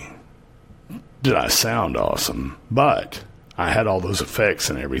only did I sound awesome, but I had all those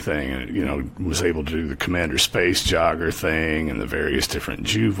effects and everything, and, you know, was able to do the Commander Space Jogger thing and the various different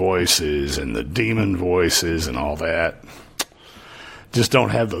Jew voices and the demon voices and all that. Just don't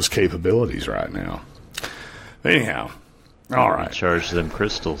have those capabilities right now. Anyhow, all right. Charge them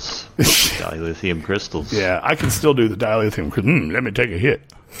crystals. Dilithium crystals. Yeah, I can still do the dilithium crystals. Let me take a hit.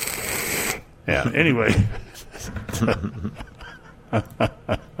 Yeah, anyway.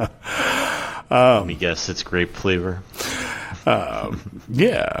 Let me guess, it's grape flavor?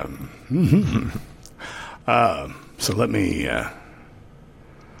 Yeah. Mm-hmm. So let me...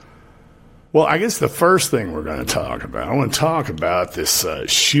 Well, I guess the first thing we're going to talk about, I want to talk about this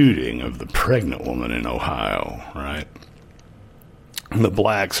shooting of the pregnant woman in Ohio, right? And the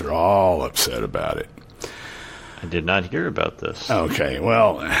blacks are all upset about it. I did not hear about this. Okay,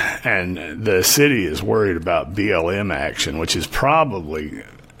 well, and the city is worried about BLM action, which is probably,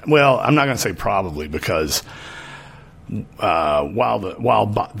 well, I'm not going to say probably, because while the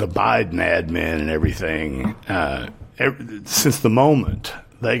Biden admin and everything, since the moment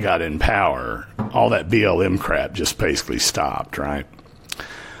they got in power, all that BLM crap just basically stopped, right?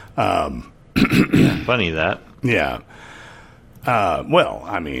 Funny that. Yeah. Well,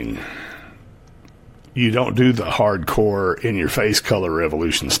 I mean, you don't do the hardcore in-your-face color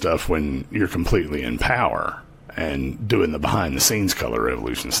revolution stuff when you're completely in power and doing the behind-the-scenes color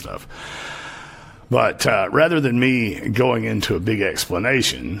revolution stuff. But rather than me going into a big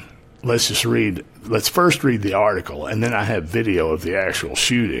explanation, let's first read the article, and then I have video of the actual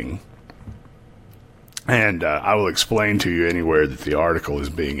shooting. And I will explain to you anywhere that the article is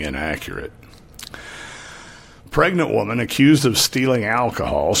being inaccurate. Pregnant woman accused of stealing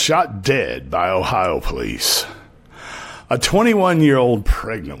alcohol shot dead by Ohio police. A 21-year-old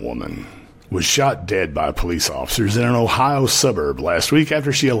pregnant woman was shot dead by police officers in an Ohio suburb last week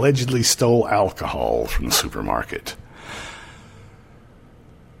after she allegedly stole alcohol from the supermarket.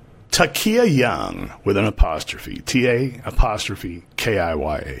 Takia Young, with an apostrophe, T-A-K-I-Y-A.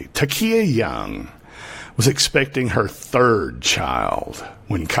 Takia Young was expecting her third child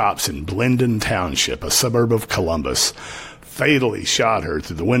when cops in Blendon Township, a suburb of Columbus, fatally shot her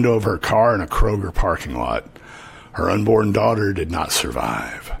through the window of her car in a Kroger parking lot. Her unborn daughter did not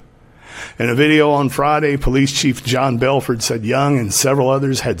survive. In a video on Friday, Police Chief John Belford said Young and several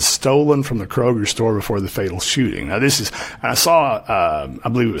others had stolen from the Kroger store before the fatal shooting. Now, I saw, I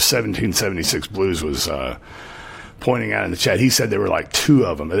believe it was 1776 Blues was pointing out in the chat. He said there were like two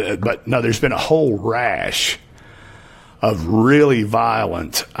of them. But no, there's been a whole rash of really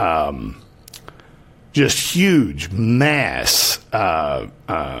violent, just huge mass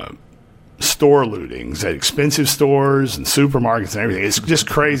store lootings at expensive stores and supermarkets and everything. It's just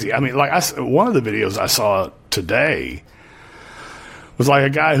crazy. I mean, one of the videos I saw today was like a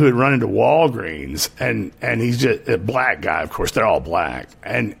guy who had run into Walgreens, and he's just a black guy. Of course, they're all black,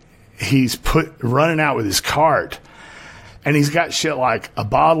 and he's running out with his cart, and he's got shit like a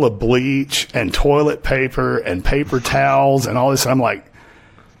bottle of bleach and toilet paper and paper towels and all this. And I'm like,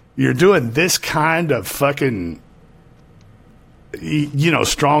 you're doing this kind of fucking,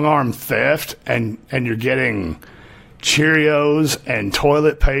 strong arm theft, and you're getting Cheerios and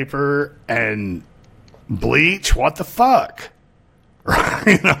toilet paper and bleach. What the fuck?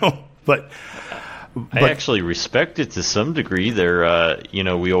 But I actually respect it to some degree. There,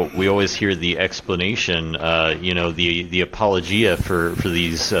 we always hear the explanation, the apologia for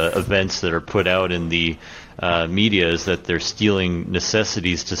these events that are put out in the media is that they're stealing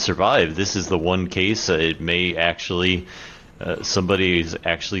necessities to survive. This is the one case. It may actually. Somebody is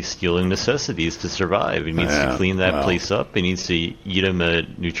actually stealing necessities to survive. He needs to clean that place up. He needs to eat him a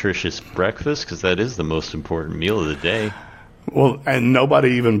nutritious breakfast, because that is the most important meal of the day. Well, and nobody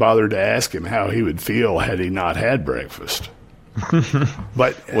even bothered to ask him how he would feel had he not had breakfast.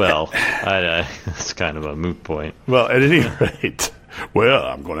 But it's kind of a moot point. Well, at any rate,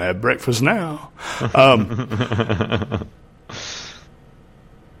 I'm going to have breakfast now.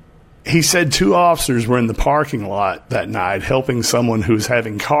 He said two officers were in the parking lot that night helping someone who was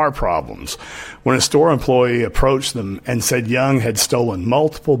having car problems when a store employee approached them and said Young had stolen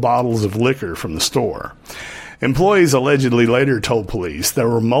multiple bottles of liquor from the store. Employees allegedly later told police there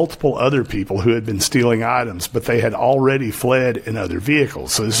were multiple other people who had been stealing items, but they had already fled in other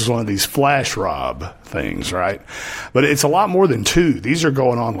vehicles. So this is one of these flash rob things, right? But it's a lot more than two. These are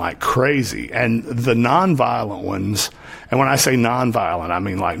going on like crazy. And the nonviolent ones, and when I say nonviolent, I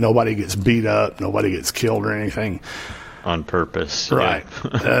mean like nobody gets beat up, nobody gets killed or anything. On purpose. Right.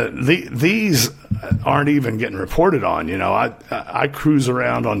 Yeah. These aren't even getting reported on. I cruise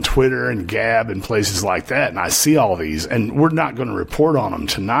around on Twitter and Gab and places like that, and I see all these, and we're not going to report on them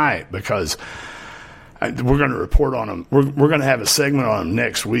tonight because we're going to report on them. We're going to have a segment on them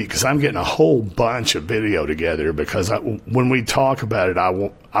next week because I'm getting a whole bunch of video together because when we talk about it, I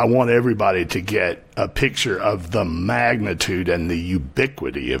want everybody to get a picture of the magnitude and the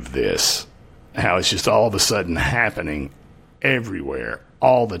ubiquity of this. How it's just all of a sudden happening everywhere,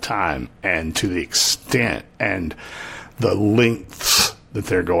 all the time, and to the extent and the lengths that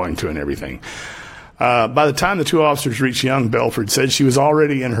they're going to and everything. By the time the two officers reached Young, Belford said she was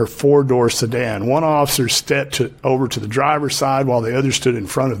already in her four-door sedan. One officer stepped over to the driver's side while the other stood in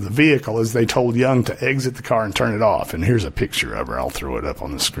front of the vehicle as they told Young to exit the car and turn it off. And here's a picture of her. I'll throw it up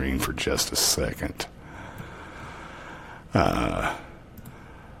on the screen for just a second.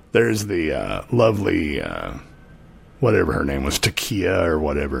 There's the lovely, whatever her name was, Takia or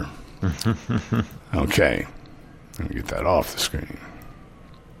whatever. Okay. Let me get that off the screen.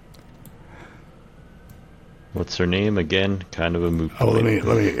 What's her name again? Kind of a moot point. It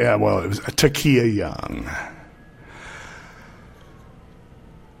was Takia Young.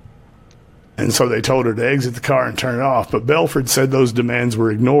 And so they told her to exit the car and turn it off. But Belford said those demands were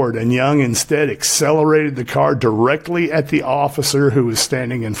ignored, and Young instead accelerated the car directly at the officer who was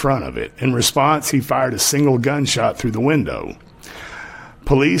standing in front of it. In response, he fired a single gunshot through the window.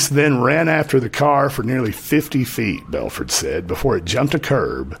 Police then ran after the car for nearly 50 feet, Belford said, before it jumped a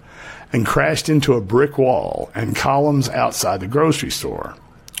curb and crashed into a brick wall and columns outside the grocery store.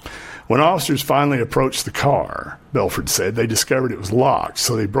 When officers finally approached the car, Belford said, they discovered it was locked,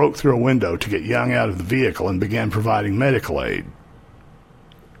 so they broke through a window to get Young out of the vehicle and began providing medical aid.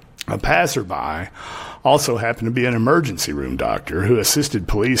 A passerby also happened to be an emergency room doctor who assisted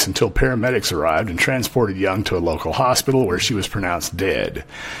police until paramedics arrived and transported Young to a local hospital where she was pronounced dead.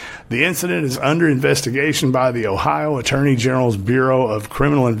 The incident is under investigation by the Ohio Attorney General's Bureau of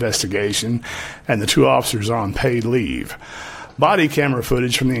Criminal Investigation, and the two officers are on paid leave. Body camera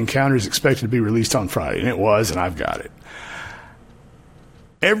footage from the encounter is expected to be released on Friday, and it was, and I've got it.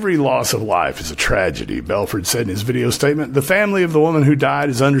 Every loss of life is a tragedy, Belford said in his video statement. The family of the woman who died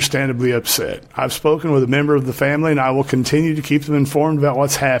is understandably upset. I've spoken with a member of the family, and I will continue to keep them informed about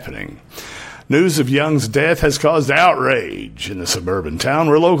what's happening. News of Young's death has caused outrage in the suburban town,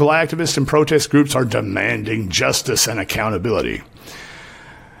 where local activists and protest groups are demanding justice and accountability.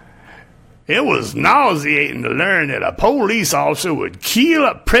 It was nauseating to learn that a police officer would kill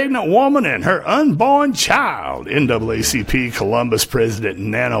a pregnant woman and her unborn child, NAACP Columbus President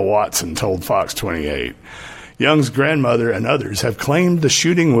Nana Watson told Fox 28. Young's grandmother and others have claimed the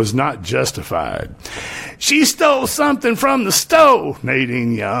shooting was not justified. She stole something from the stove,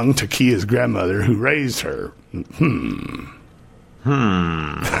 Nadine Young, Takia's grandmother, who raised her.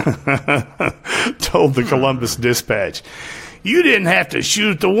 Told the Columbus Dispatch. You didn't have to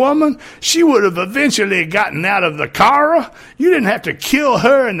shoot the woman. She would have eventually gotten out of the car. You didn't have to kill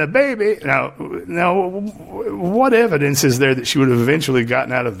her and the baby. Now, what evidence is there that she would have eventually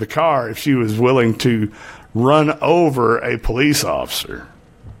gotten out of the car if she was willing to run over a police officer?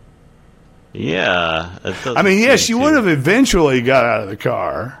 Yeah. I mean, yes, she would have eventually got out of the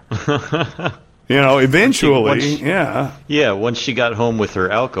car. Eventually, yeah. Yeah, once she got home with her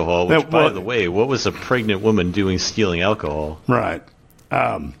alcohol, which, by the way, what was a pregnant woman doing stealing alcohol? Right.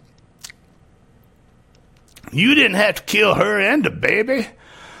 You didn't have to kill her and the baby.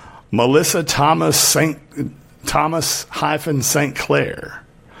 Melissa Thomas St. Clair,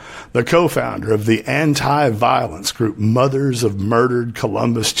 the co-founder of the anti-violence group Mothers of Murdered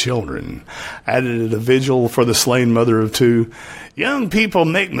Columbus Children, added at a vigil for the slain mother of two, young people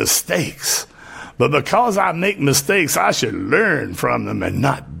make mistakes. But because I make mistakes, I should learn from them and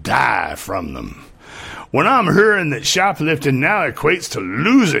not die from them. When I'm hearing that shoplifting now equates to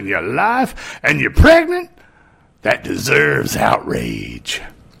losing your life and you're pregnant, that deserves outrage.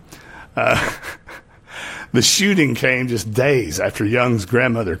 The shooting came just days after Young's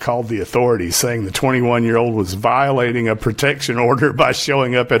grandmother called the authorities, saying the 21-year-old was violating a protection order by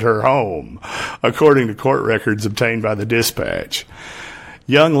showing up at her home, according to court records obtained by the Dispatch.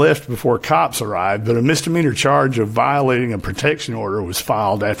 Young left before cops arrived, but a misdemeanor charge of violating a protection order was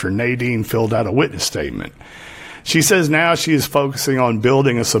filed after Nadine filled out a witness statement. She says now she is focusing on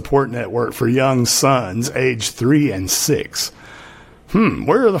building a support network for young sons aged 3 and 6.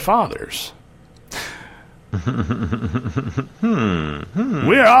 Where are the fathers?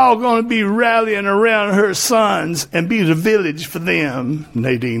 We're all going to be rallying around her sons and be the village for them,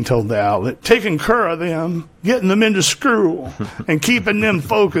 Nadine told the outlet, taking care of them, getting them into school, and keeping them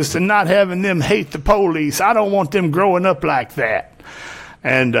focused and not having them hate the police. I don't want them growing up like that.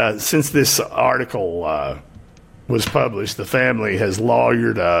 And since this article was published, the family has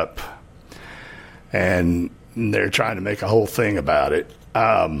lawyered up, and they're trying to make a whole thing about it.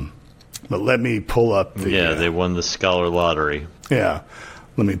 But let me pull up the... Yeah, they won the Scholar Lottery. Yeah.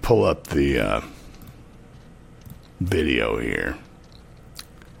 Let me pull up the video here.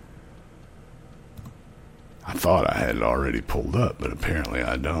 I thought I had it already pulled up, but apparently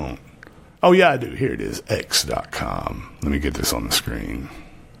I don't. Oh, yeah, I do. Here it is, X.com. Let me get this on the screen.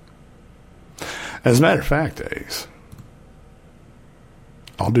 As a matter of fact, Ace,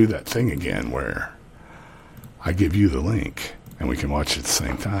 I'll do that thing again where I give you the link and we can watch it at the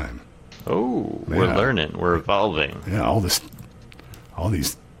same time. Oh, we're learning. We're evolving. Yeah, all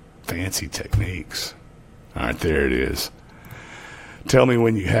these fancy techniques. All right, there it is. Tell me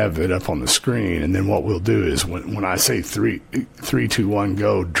when you have it up on the screen, and then what we'll do is when I say 3, 2, 1,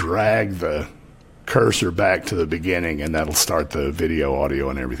 go, drag the cursor back to the beginning, and that'll start the video,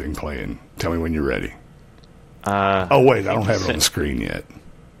 audio, and everything playing. Tell me when you're ready. Oh, wait, I don't have it on the screen yet.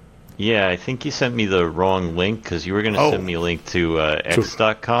 Yeah, I think you sent me the wrong link because you were going to send me a link to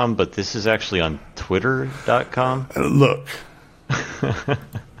X.com, but this is actually on Twitter.com. Look.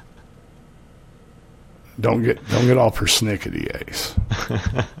 Don't get all persnickety, Ace.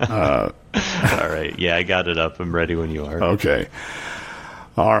 All right. Yeah, I got it up. I'm ready when you are. Okay.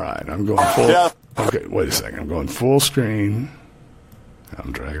 All right. I'm going full. Yeah. Okay, wait a second. I'm going full screen.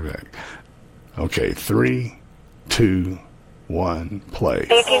 I'm dragging back. Okay, 3, 2, 1, play.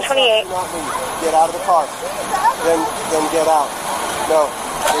 1828. Get out of the car. Then get out. No.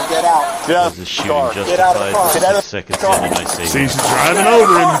 Get out. Is the shooting justified? 6 seconds in, and I say, see, she's driving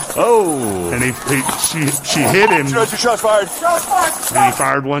over him. Oh! And she hit him. Shots fired. And he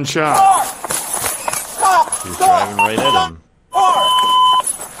fired one shot. She's driving right at him.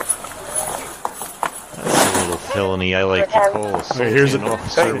 That's a little felony I like to call assaulting an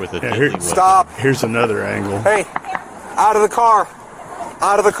officer with a deadly weapon. Stop. Here's another angle. Hey, out of the car.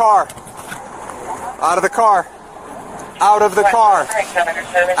 Out of the car. Out of the car. Out of the car.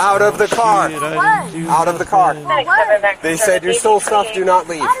 Out of the car. Out of the car. They said you stole stuff, do not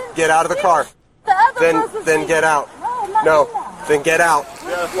leave. Get out of the car. Then get out. No. Then get out.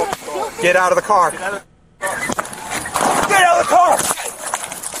 Get out of the car. Get out of the car!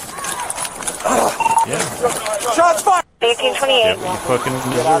 Yeah. Shots fired! 1828. Yeah, you fucking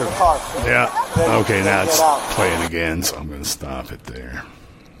deserve it. Yeah. Okay, now it's playing again, so I'm going to stop it there.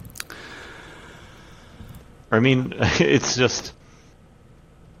 I mean, it's just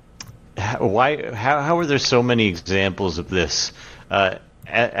why? How are there so many examples of this?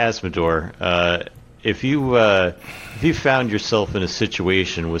 Asmodor, if you found yourself in a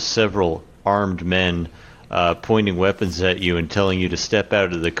situation with several armed men pointing weapons at you and telling you to step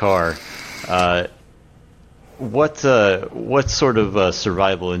out of the car, what sort of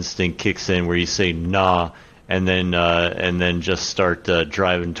survival instinct kicks in where you say nah and then just start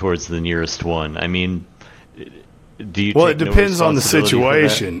driving towards the nearest one? I mean, do you? Well, it depends on the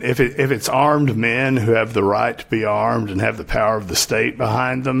situation. If it's armed men who have the right to be armed and have the power of the state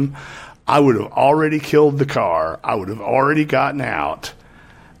behind them, I would have already killed the car. I would have already gotten out,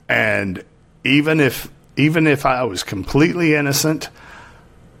 and even if I was completely innocent,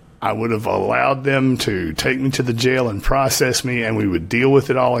 I would have allowed them to take me to the jail and process me, and we would deal with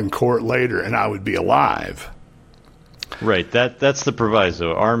it all in court later, and I would be alive. Right. That's the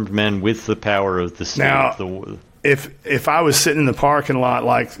proviso. Armed men with the power of the state. Now, if I was sitting in the parking lot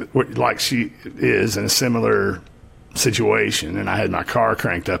like she is in a similar situation, and I had my car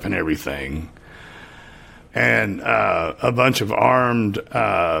cranked up and everything, and a bunch of armed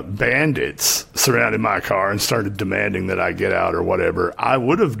bandits surrounded my car and started demanding that I get out or whatever, I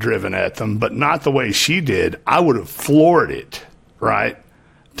would have driven at them, but not the way she did. I would have floored it, right,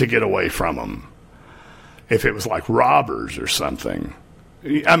 to get away from them. If it was like robbers or something.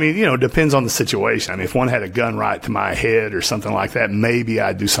 I mean, it depends on the situation. I mean, if one had a gun right to my head or something like that, maybe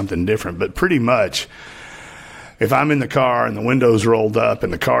I'd do something different. But pretty much, if I'm in the car and the window's rolled up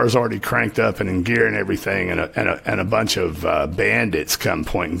and the car's already cranked up and in gear and everything, and a bunch of bandits come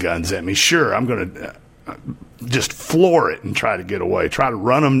pointing guns at me, sure, I'm going to just floor it and try to get away. Try to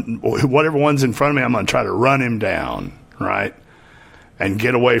run them, whatever one's in front of me, I'm going to try to run him down, right? And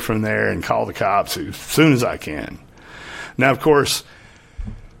get away from there and call the cops as soon as I can. Now, of course,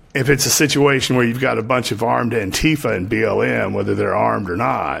 if it's a situation where you've got a bunch of armed Antifa and BLM, whether they're armed or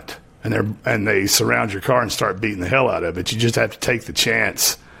not, and they surround your car and start beating the hell out of it, you just have to take the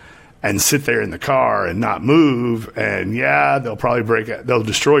chance and sit there in the car and not move. And yeah, they'll probably they'll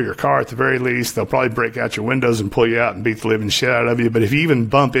destroy your car at the very least. They'll probably break out your windows and pull you out and beat the living shit out of you. But if you even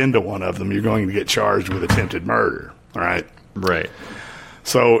bump into one of them, you're going to get charged with attempted murder. All right? Right.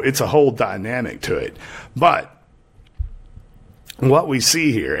 So it's a whole dynamic to it. But what we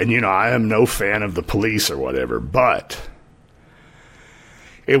see here, and I am no fan of the police or whatever, but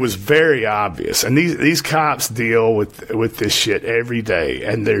it was very obvious. And these cops deal with this shit every day,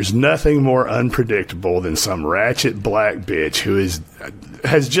 and there's nothing more unpredictable than some ratchet black bitch who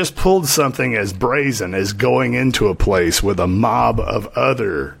has just pulled something as brazen as going into a place with a mob of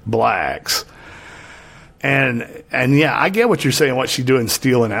other blacks. And yeah, I get what you're saying, what's she doing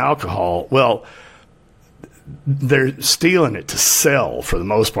stealing alcohol? Well, they're stealing it to sell for the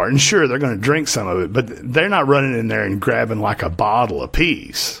most part. And sure, they're going to drink some of it, but they're not running in there and grabbing like a bottle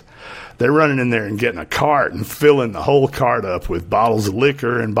apiece. They're running in there and getting a cart and filling the whole cart up with bottles of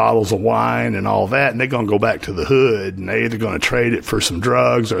liquor and bottles of wine and all that. And they're going to go back to the hood, and they're either going to trade it for some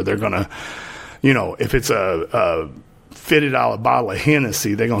drugs, or they're going to, if it's a $50 bottle of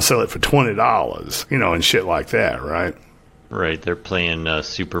Hennessy, they're going to sell it for $20, and shit like that, right? Right, they're playing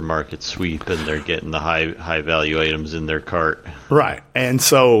supermarket sweep, and they're getting the high value items in their cart. Right, and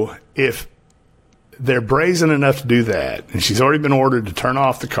so if they're brazen enough to do that, and she's already been ordered to turn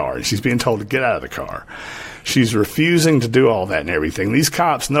off the car, and she's being told to get out of the car, she's refusing to do all that and everything. These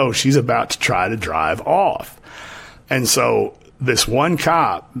cops know she's about to try to drive off, and so this one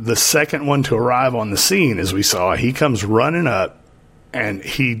cop, the second one to arrive on the scene, as we saw, he comes running up, and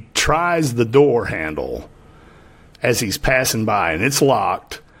he tries the door handle as he's passing by, and it's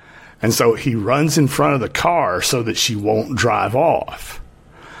locked. And so he runs in front of the car so that she won't drive off.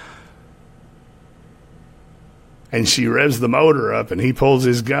 And she revs the motor up, and he pulls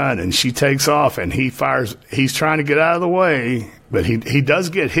his gun, and she takes off, and he fires. He's trying to get out of the way, but he does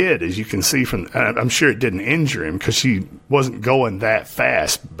get hit, as you can see from. I'm sure it didn't injure him because she wasn't going that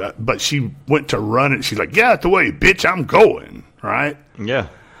fast, but she went to run it. She's like, "Get out the way, bitch! I'm going." Right? Yeah.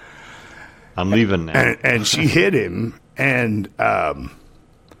 I'm leaving now. And she hit him, and I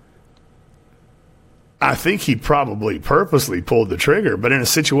think he probably purposely pulled the trigger. But in a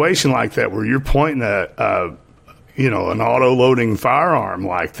situation like that, where you're pointing an auto-loading firearm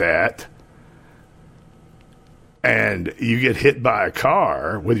like that, and you get hit by a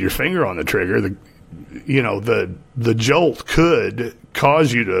car with your finger on the trigger, the jolt could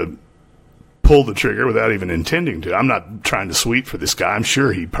cause you to pull the trigger without even intending to. I'm not trying to sweep for this guy. I'm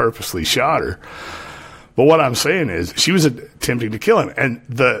sure he purposely shot her. But what I'm saying is she was attempting to kill him. And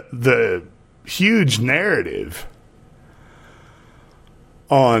the huge narrative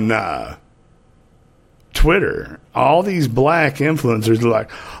on Twitter, all these black influencers are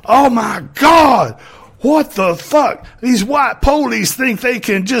like, oh my God, what the fuck? These white police think they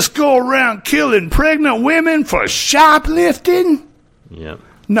can just go around killing pregnant women for shoplifting? Yep.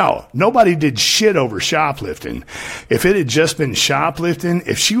 No, nobody did shit over shoplifting. If it had just been shoplifting,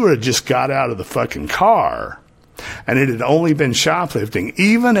 if she would have just got out of the fucking car and it had only been shoplifting,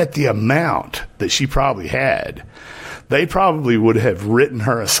 even at the amount that she probably had, they probably would have written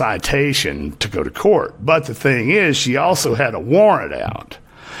her a citation to go to court. But the thing is, she also had a warrant out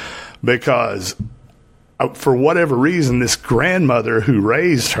because for whatever reason, this grandmother who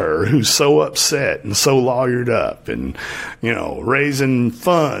raised her, who's so upset and so lawyered up and, raising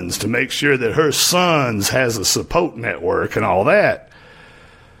funds to make sure that her sons has a support network and all that,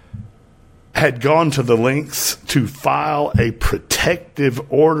 had gone to the lengths to file a protective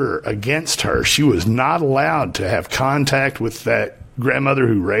order against her. She was not allowed to have contact with that grandmother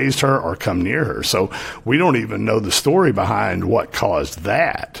who raised her or come near her. So we don't even know the story behind what caused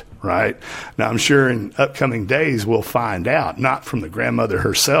that. Right? Now, I'm sure in upcoming days we'll find out, not from the grandmother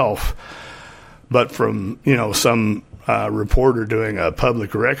herself, but from, some reporter doing a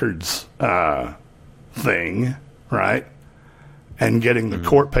public records thing, right? And getting the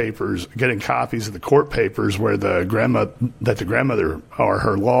court papers, getting copies of the court papers where the grandmother or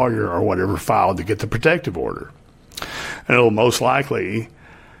her lawyer or whatever filed to get the protective order. And it'll most likely,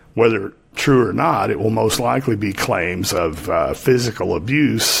 whether true or not, it will most likely be claims of physical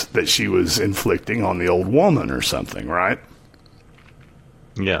abuse that she was inflicting on the old woman or something, right?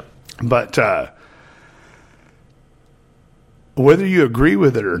 Yeah. But whether you agree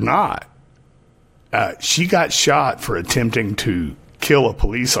with it or not, she got shot for attempting to kill a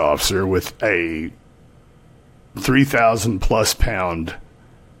police officer with a 3,000+ pound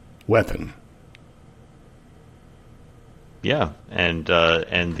weapon. Yeah, and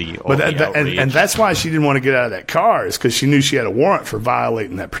the outrage. And that's why she didn't want to get out of that car, is because she knew she had a warrant for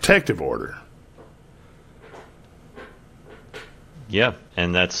violating that protective order. Yeah,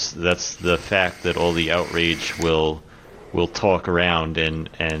 and that's the fact that all the outrage will talk around and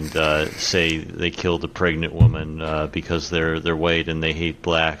say they killed a pregnant woman because they're white and they hate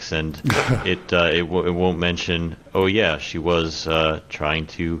blacks, and it won't mention, oh yeah, she was trying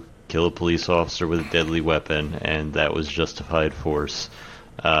to kill a police officer with a deadly weapon, and that was justified force.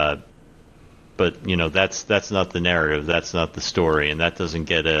 But that's not the narrative. That's not the story, and that doesn't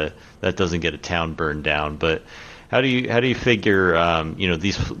get a town burned down. But how do you figure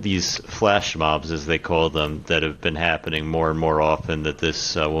these flash mobs, as they call them, that have been happening more and more often, that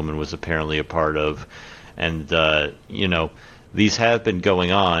this woman was apparently a part of, and these have been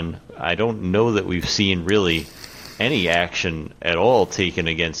going on. I don't know that we've seen really any action at all taken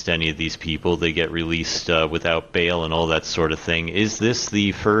against any of these people. They get released without bail and all that sort of thing. Is this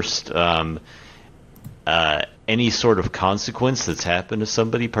the first any sort of consequence that's happened to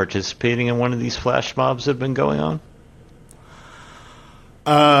somebody participating in one of these flash mobs that have been going on?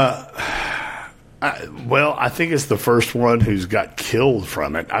 Well, I think it's the first one who's got killed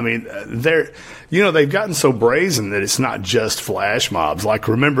from it. I mean, they've gotten so brazen that it's not just flash mobs. Like,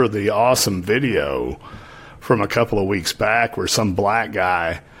 remember the awesome video from a couple of weeks back where some black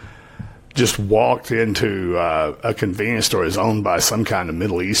guy just walked into a convenience store that's owned by some kind of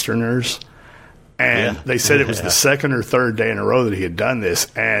Middle Easterners. And they said it was the second or third day in a row that he had done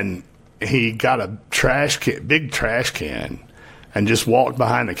this. And he got a big trash can, and just walked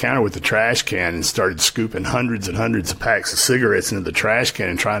behind the counter with the trash can and started scooping hundreds and hundreds of packs of cigarettes into the trash can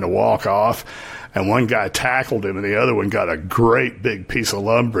and trying to walk off. And one guy tackled him, and the other one got a great big piece of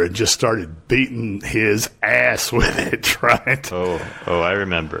lumber and just started beating his ass with it, right? Oh, I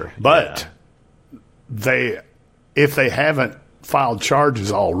remember. But if they haven't filed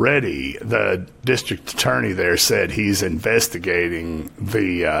charges already. The district attorney there said he's investigating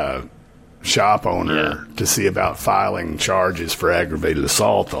the shop owner to see about filing charges for aggravated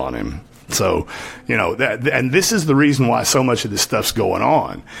assault on him. So, you know, and this is the reason why so much of this stuff's going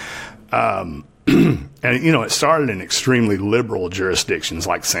on. And, you know, it started in extremely liberal jurisdictions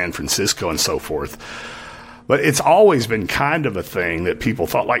like San Francisco and so forth. But it's always been kind of a thing that people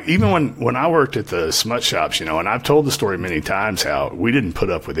thought, like, even when I worked at the smut shops, you know, and I've told the story many times how we didn't put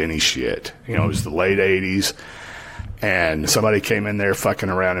up with any shit. You know, it was the late 80s. And somebody came in there fucking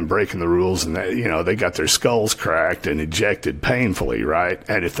around and breaking the rules, and they, you know, they got their skulls cracked and ejected painfully, right?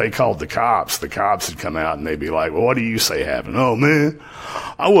 And if they called the cops would come out and they'd be like, well, what do you say happened? Oh, man,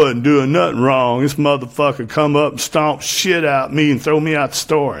 I wasn't doing nothing wrong. This motherfucker come up and stomp shit out me and throw me out the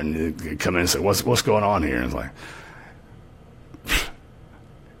store. And they'd come in and say, what's going on here? And it's like,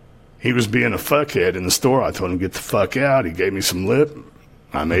 he was being a fuckhead in the store. I told him to get the fuck out. He gave me some lip.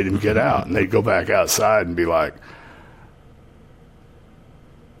 I made him get out. And they'd go back outside and be like,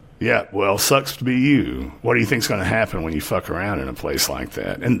 yeah, well, sucks to be you. What do you think's going to happen when you fuck around in a place like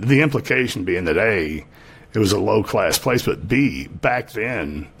that? And the implication being that A, it was a low-class place, but B, back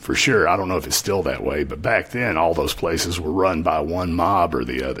then, for sure, I don't know if it's still that way, but back then, all those places were run by one mob or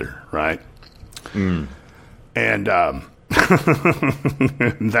the other, right? Mm. And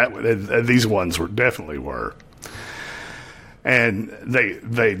these ones definitely were. And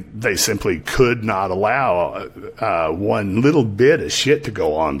they simply could not allow one little bit of shit to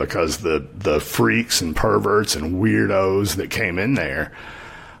go on because the freaks and perverts and weirdos that came in there.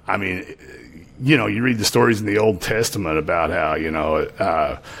 I mean, you know, you read the stories in the Old Testament about how, you know,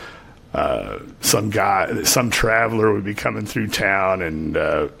 some traveler would be coming through town and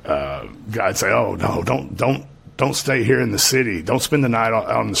God'd say, oh, no, don't stay here in the city. Don't spend the night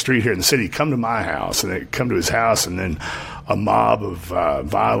on the street here in the city. Come to my house. And they'd come to his house, and then a mob of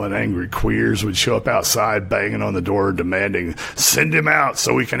violent, angry queers would show up outside, banging on the door, demanding, send him out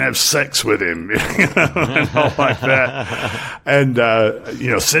so we can have sex with him, you know, and all like that. And, you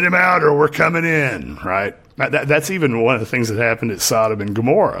know, send him out or we're coming in, right? That's even one of the things that happened at Sodom and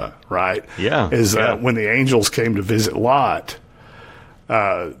Gomorrah, right? Yeah. When the angels came to visit Lot,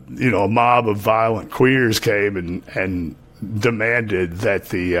 you know, a mob of violent queers came and demanded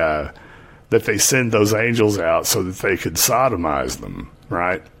that that they send those angels out so that they could sodomize them,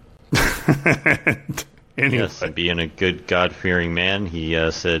 right? Anyway. Yes, being a good God-fearing man, he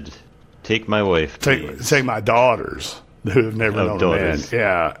said, take my wife, take my daughters who have never known daughters. A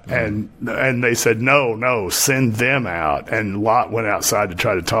man. Yeah, and they said, no, send them out. And Lot went outside to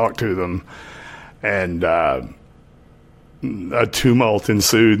try to talk to them, and a tumult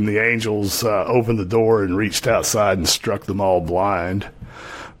ensued, and the angels opened the door and reached outside and struck them all blind.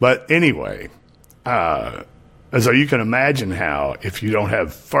 But anyway, so you can imagine how, if you don't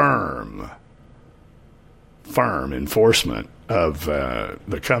have firm enforcement of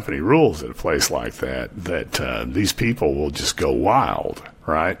the company rules at a place like that these people will just go wild,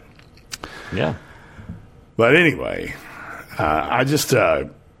 right? Yeah. But anyway, I just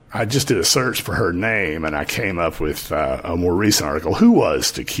did a search for her name, and I came up with a more recent article. Who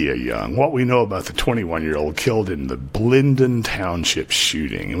was Takia Young? What we know about the 21-year-old killed in the Blendon Township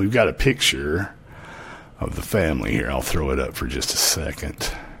shooting. And we've got a picture of the family here. I'll throw it up for just a second.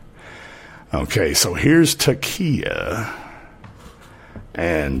 Okay, so here's Takia.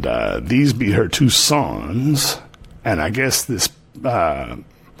 And these be her two sons. And I guess this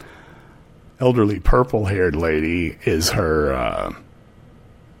elderly purple-haired lady is her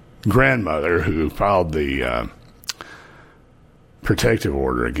grandmother, who filed the protective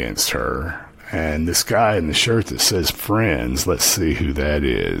order against her. And this guy in the shirt that says friends, let's see who that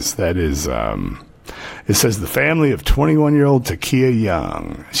is. That is, it says the family of 21-year-old Takia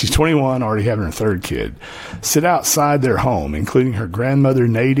Young. She's 21, already having her third kid. Sit outside their home, including her grandmother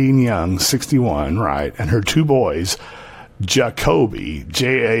Nadine Young, 61, right, and her two boys, Jacoby,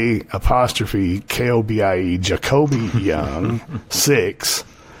 J-A-K-O-B-I-E, Jacoby Young, 6.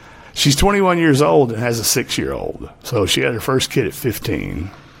 She's 21 years old and has a 6-year-old. So she had her first kid at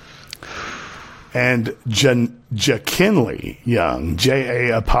 15. And Jakinley Young,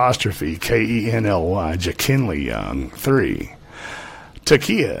 J-A-K-E-N-L-Y, Jakinley Young, 3.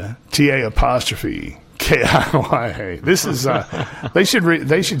 Takia, T-A-K-I-Y-A. This is, they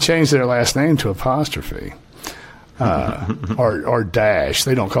should change their last name to apostrophe. Or dash.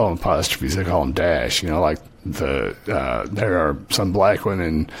 They don't call them apostrophes, they call them dash. You know, like there are some black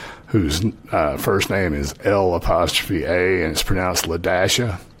women whose first name is L''A and it's pronounced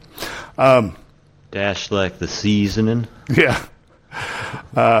LaDasha. Dash like the seasoning. Yeah.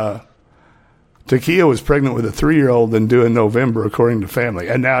 Takia was pregnant with a 3-year-old and due in November, according to family.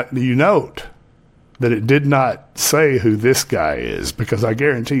 And now you note that it did not say who this guy is, because I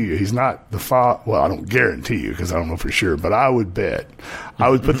guarantee you he's not the father. Well, I don't guarantee you because I don't know for sure, but I would bet. I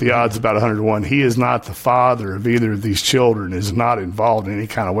would put the odds about 100 to 1. He is not the father of either of these children, is not involved in any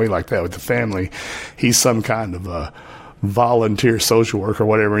kind of way like that with the family. He's some kind of a volunteer social worker or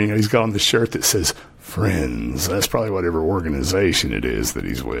whatever. You know, he's got on the shirt that says Friends. That's probably whatever organization it is that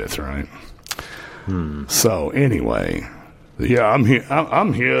he's with, right? So anyway, yeah, I'm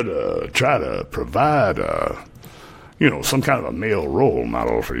here to try to provide, some kind of a male role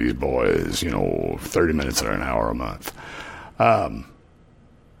model for these boys, 30 minutes or an hour a month. The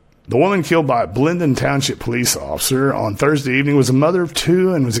woman killed by a Blendon Township police officer on Thursday evening was a mother of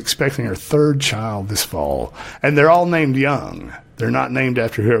 2 and was expecting her 3rd child this fall. And they're all named Young. They're not named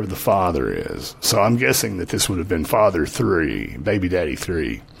after whoever the father is. So I'm guessing that this would have been Father 3, Baby Daddy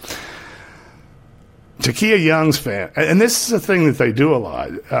 3. Takia Young's family, and this is a thing that they do a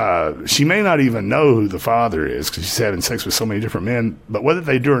lot. She may not even know who the father is because she's having sex with so many different men. But whether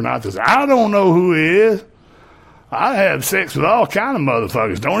they do or not, I don't know who he is. I have sex with all kind of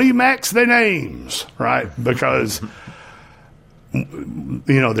motherfuckers. Don't even ask their names, right? Because,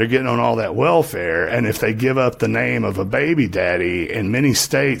 they're getting on all that welfare. And if they give up the name of a baby daddy, in many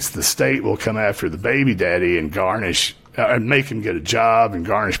states, the state will come after the baby daddy and garnish and make him get a job and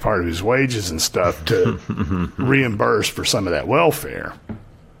garnish part of his wages and stuff to reimburse for some of that welfare.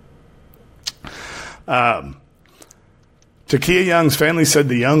 Takia Young's family said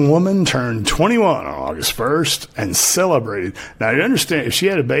the young woman turned 21 on August 1st and celebrated. Now, you understand, if she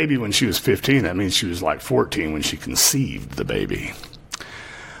had a baby when she was 15, that means she was like 14 when she conceived the baby.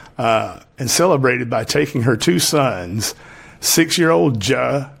 And celebrated by taking her 2 sons, 6-year-old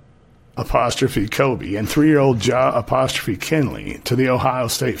Ja apostrophe Kobe and 3-year-old Ja apostrophe Kenley to the Ohio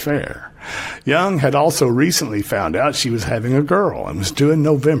State Fair. Young had also recently found out she was having a girl and was due in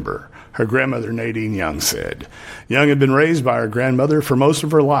November, her grandmother Nadine Young said. Young had been raised by her grandmother for most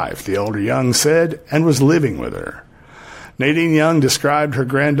of her life, the older Young said, and was living with her. Nadine Young described her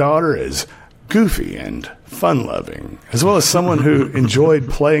granddaughter as goofy and fun-loving, as well as someone who enjoyed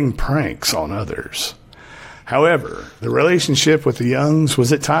playing pranks on others. However, the relationship with the Youngs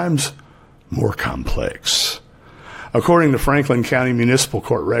was at times more complex. According to Franklin County Municipal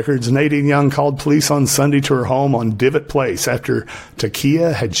Court records, Nadine Young called police on Sunday to her home on Divot Place after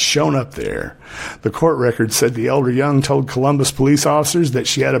Takia had shown up there. The court record said the elder Young told Columbus police officers that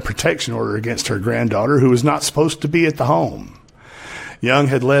she had a protection order against her granddaughter who was not supposed to be at the home. Young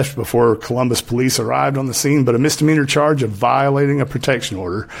had left before Columbus police arrived on the scene, but a misdemeanor charge of violating a protection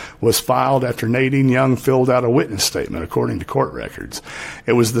order was filed after Nadine Young filled out a witness statement, according to court records.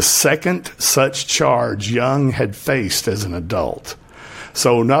 It was the second such charge Young had faced as an adult.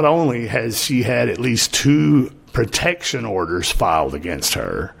 So not only has she had at least 2 protection orders filed against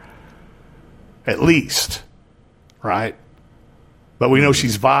her, at least, right? But we know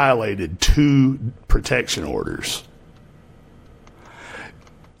she's violated 2 protection orders.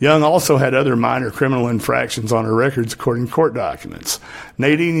 Young also had other minor criminal infractions on her records, according to court documents.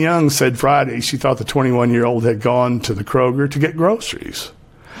 Nadine Young said Friday she thought the 21-year-old had gone to the Kroger to get groceries.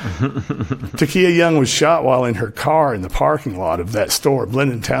 Takia Young was shot while in her car in the parking lot of that store.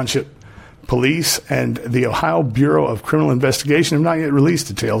 Blendon Township Police and the Ohio Bureau of Criminal Investigation have not yet released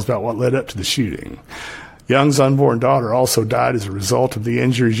details about what led up to the shooting. Young's unborn daughter also died as a result of the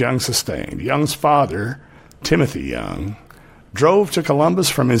injuries Young sustained. Young's father, Timothy Young, drove to Columbus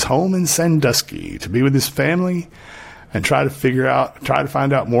from his home in Sandusky to be with his family and try to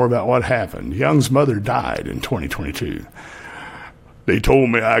find out more about what happened. Young's mother died in 2022. They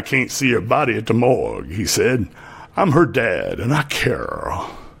told me I can't see her body at the morgue, he said. I'm her dad, and I care.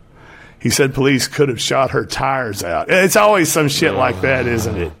 He said police could have shot her tires out. It's always some shit like that,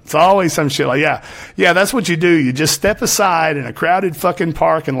 isn't it? It's always some shit like, yeah, that's what you do. You just step aside in a crowded fucking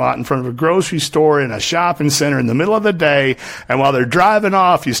parking lot in front of a grocery store in a shopping center in the middle of the day, and while they're driving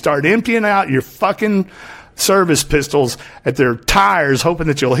off, you start emptying out your fucking service pistols at their tires, hoping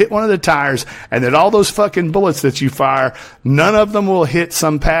that you'll hit one of the tires, and that all those fucking bullets that you fire, none of them will hit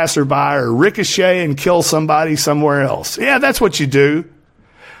some passerby or ricochet and kill somebody somewhere else. Yeah, that's what you do.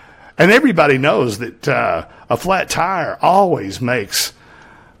 And everybody knows that a flat tire always makes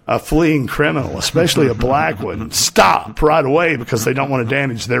a fleeing criminal, especially a black one, stop right away because they don't want to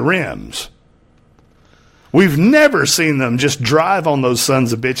damage their rims. We've never seen them just drive on those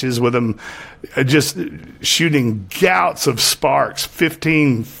sons of bitches with them just shooting gouts of sparks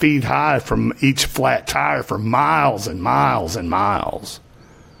 15 feet high from each flat tire for miles and miles and miles.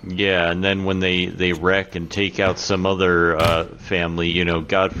 Yeah, and then when they wreck and take out some other family, you know,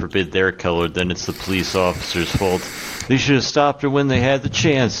 God forbid they're colored, then it's the police officer's fault. They should have stopped her when they had the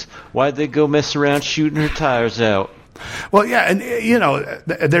chance. Why'd they go mess around shooting her tires out? Well, yeah, and, you know,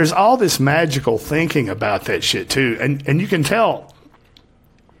 there's all this magical thinking about that shit, too. And you can tell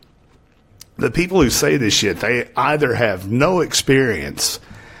the people who say this shit, they either have no experience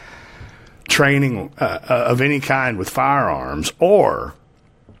training of any kind with firearms, or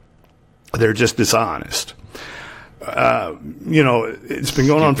they're just dishonest. You know, it's been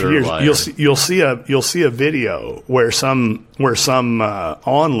going on for years. Liar. You'll see a video where some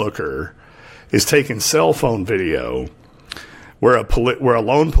onlooker is taking cell phone video where a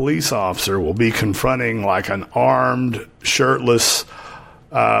lone police officer will be confronting like an armed, shirtless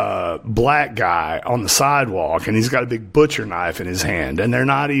black guy on the sidewalk, and he's got a big butcher knife in his hand, and they're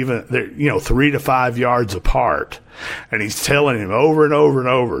 3 to 5 yards apart, and he's telling him over and over and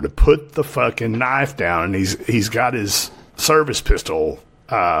over to put the fucking knife down, and he's got his service pistol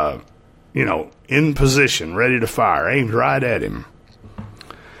in position, ready to fire, aimed right at him,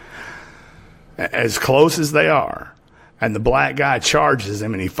 as close as they are, and the black guy charges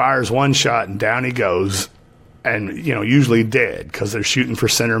him, and he fires one shot, and down he goes. And, you know, usually dead because they're shooting for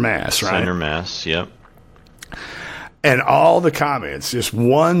center mass, right? Center mass, yep. And all the comments, just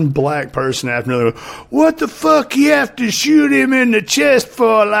one black person after another, what the fuck you have to shoot him in the chest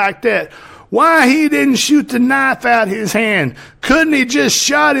for like that? Why he didn't shoot the knife out his hand? Couldn't he just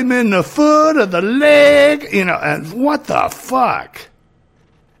shot him in the foot or the leg? You know, and what the fuck?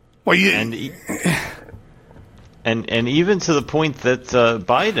 Well, And even to the point that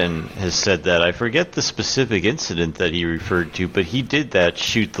Biden has said that. I forget the specific incident that he referred to, but he did that,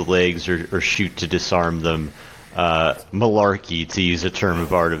 shoot the legs or shoot to disarm them, malarkey, to use a term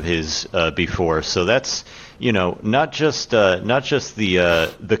of art of his before. So that's, you know, not just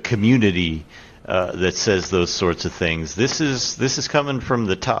the community that says those sorts of things. This is coming from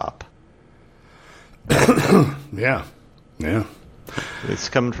the top. Yeah. It's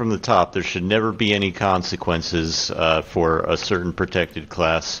coming from the top. There should never be any consequences for a certain protected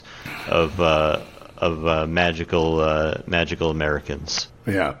class of magical Americans.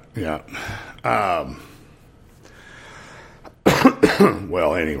 Yeah.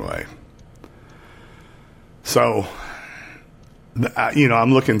 Well, anyway. So,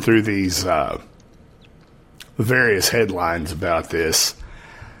 I'm looking through these various headlines about this,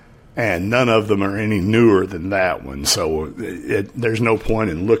 and none of them are any newer than that one. So there's no point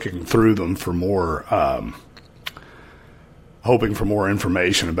in looking through them for more, hoping for more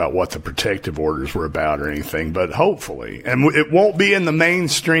information about what the protective orders were about or anything. But hopefully, and it won't be in the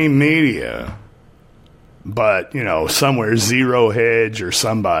mainstream media, but, you know, somewhere Zero Hedge or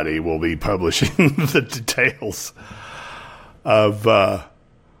somebody will be publishing the details of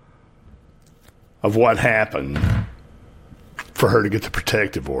what happened for her to get the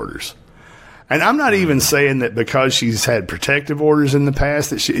protective orders. And I'm not even saying that because she's had protective orders in the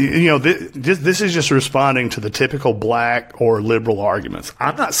past that she, this is just responding to the typical black or liberal arguments.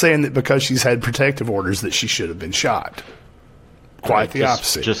 I'm not saying that because she's had protective orders that she should have been shot. Quite the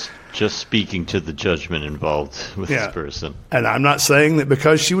opposite. Just speaking to the judgment involved with this person. And I'm not saying that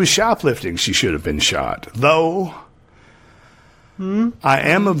because she was shoplifting she should have been shot. Though I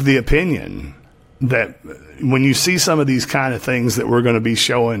am of the opinion that when you see some of these kind of things that we're going to be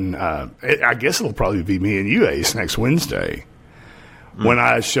showing, I guess it'll probably be me and you, Ace, next Wednesday, when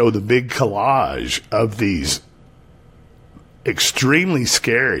I show the big collage of these extremely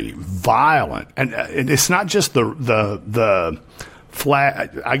scary, violent, and it's not just the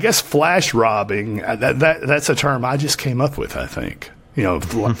flash robbing. That's a term I just came up with, I think. You know,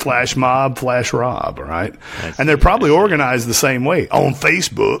 flash mob, flash rob, right? And they're probably organized the same way on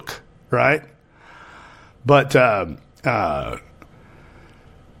Facebook, right? But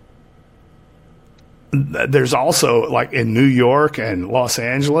there's also, like in New York and Los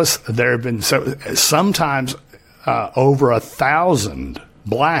Angeles, there have been sometimes over 1,000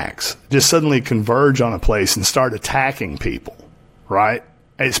 blacks just suddenly converge on a place and start attacking people, right?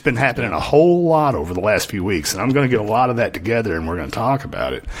 It's been happening a whole lot over the last few weeks, and I'm going to get a lot of that together, and we're going to talk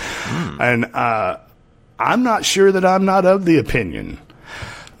about it. And I'm not sure that I'm not of the opinion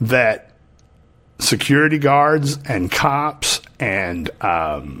that security guards and cops and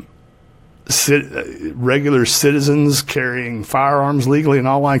regular citizens carrying firearms legally and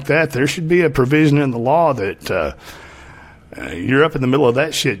all like that, there should be a provision in the law that you're up in the middle of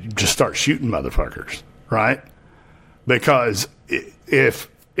that shit, you just start shooting motherfuckers, right? Because if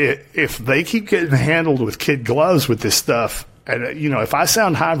they keep getting handled with kid gloves with this stuff, and if I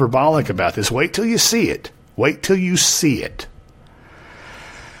sound hyperbolic about this, wait till you see it. Wait till you see it.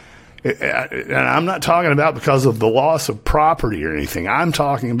 And I'm not talking about because of the loss of property or anything. I'm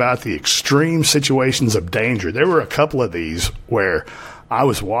talking about the extreme situations of danger. There were a couple of these where I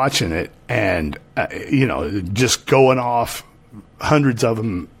was watching it and, just going off, hundreds of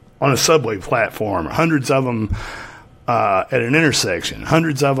them on a subway platform, hundreds of them at an intersection,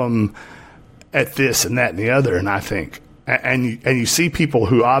 hundreds of them at this and that and the other. And I think, and you see people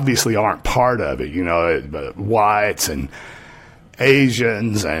who obviously aren't part of it, whites and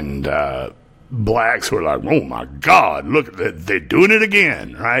Asians and blacks who are like, oh my God, look, they're doing it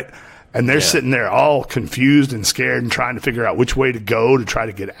again, right? And they're sitting there all confused and scared and trying to figure out which way to go to try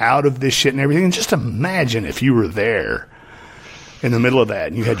to get out of this shit and everything. And just imagine if you were there in the middle of that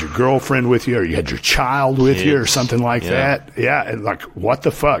and you had your girlfriend with you or you had your child with you or something like that. Yeah, and like, what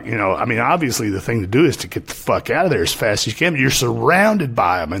the fuck? Obviously the thing to do is to get the fuck out of there as fast as you can. You're surrounded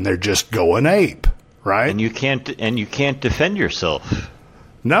by them and they're just going ape. Right? And you can't defend yourself.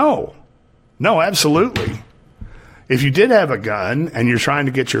 No, absolutely. If you did have a gun and you're trying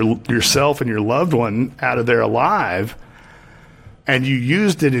to get yourself and your loved one out of there alive, and you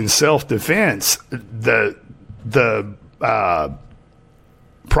used it in self-defense, the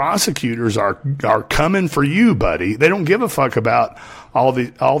prosecutors are coming for you, buddy. They don't give a fuck about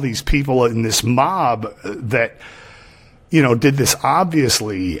all these people in this mob that, did this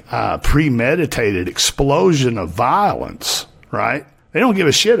obviously premeditated explosion of violence, right? They don't give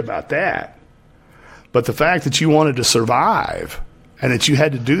a shit about that. But the fact that you wanted to survive and that you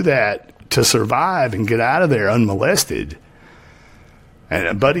had to do that to survive and get out of there unmolested,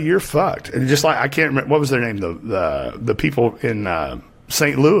 and buddy, you're fucked. And just like, I can't remember, what was their name? The people in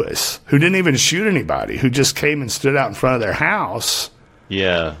St. Louis who didn't even shoot anybody, who just came and stood out in front of their house.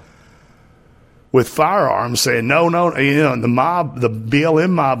 Yeah. With firearms saying, no, and the mob, the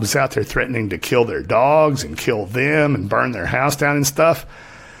BLM mob was out there threatening to kill their dogs and kill them and burn their house down and stuff.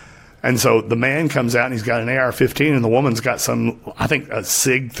 And so the man comes out and he's got an AR-15 and the woman's got I think a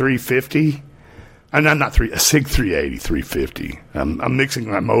SIG 350. And I'm not a SIG 380, 350. I'm mixing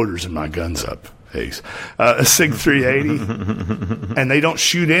my motors and my guns up. Ace. A SIG 380. And they don't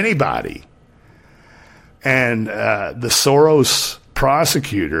shoot anybody. And the Soros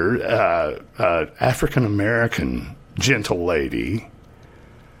prosecutor, African-American gentle lady,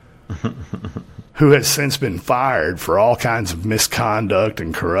 who has since been fired for all kinds of misconduct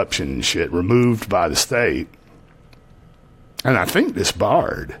and corruption and shit, removed by the state, and I think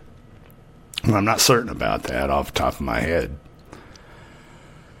disbarred. I'm not certain about that off the top of my head.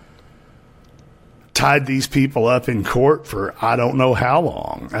 Tied these people up in court for I don't know how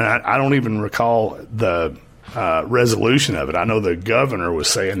long, and I don't even recall the resolution of it. I know the governor was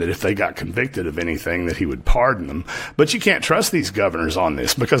saying that if they got convicted of anything that he would pardon them, but you can't trust these governors on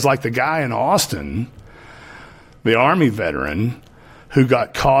this, because like the guy in Austin, the Army veteran who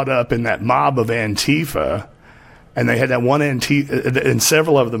got caught up in that mob of Antifa, and they had that one Antifa, and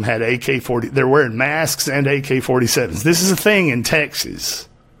several of them had AK-40, they're wearing masks and AK-47s. This is a thing in Texas,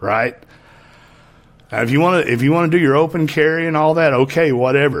 right? Now, if you want to do your open carry and all that, okay,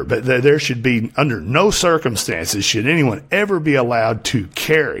 whatever. But there should be, under no circumstances, should anyone ever be allowed to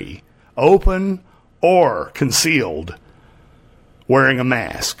carry, open or concealed, wearing a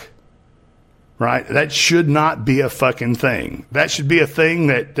mask. Right? That should not be a fucking thing. That should be a thing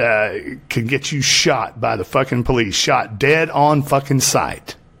that can get you shot by the fucking police, shot dead on fucking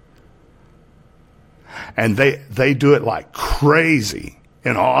sight. And they do it like crazy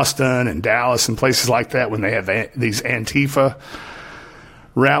in Austin and Dallas and places like that when they have these Antifa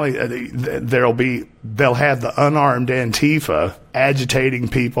rally. They'll have the unarmed Antifa agitating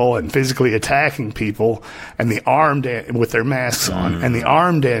people and physically attacking people, and the armed with their masks on, and the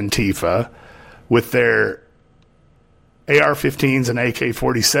armed Antifa with their AR-15s and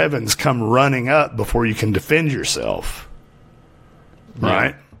AK-47s come running up before you can defend yourself.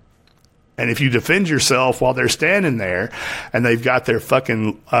 Right? And if you defend yourself while they're standing there and they've got their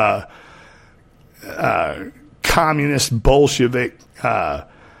fucking communist Bolshevik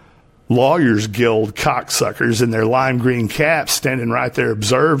Lawyers Guild cocksuckers in their lime green caps standing right there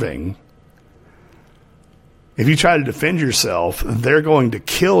observing, if you try to defend yourself, they're going to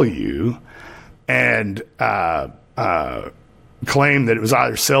kill you and claim that it was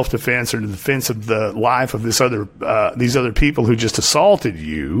either self-defense or the defense of the life of these other people who just assaulted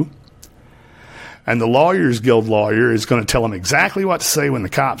you. And the Lawyers Guild lawyer is going to tell them exactly what to say when the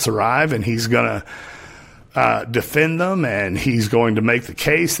cops arrive, and he's going to defend them, and he's going to make the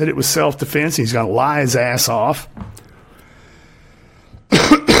case that it was self-defense. He's going to lie his ass off.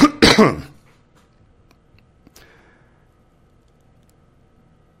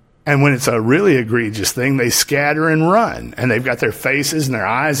 And when it's a really egregious thing, they scatter and run. And they've got their faces and their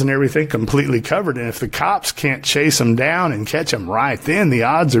eyes and everything completely covered. And if the cops can't chase them down and catch them right then, the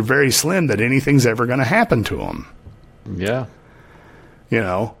odds are very slim that anything's ever going to happen to them. Yeah. You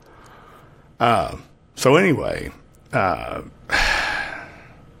know? So anyway, but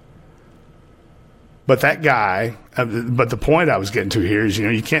that guy, but the point I was getting to here is,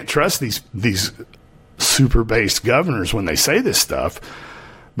 you can't trust these super-based governors when they say this stuff.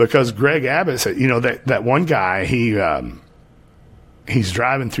 Because Greg Abbott said, that one guy, he's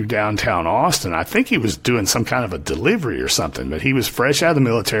driving through downtown Austin. I think he was doing some kind of a delivery or something, but he was fresh out of the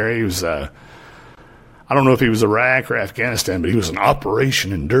military. He was, I don't know if he was Iraq or Afghanistan, but he was an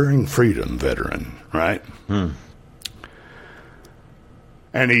Operation Enduring Freedom veteran, right?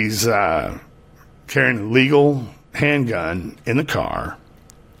 And he's carrying a legal handgun in the car.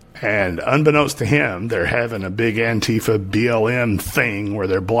 And unbeknownst to him, they're having a big Antifa BLM thing where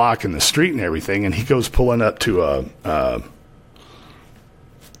they're blocking the street and everything. And he goes pulling up to a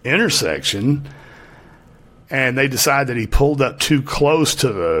intersection, and they decide that he pulled up too close to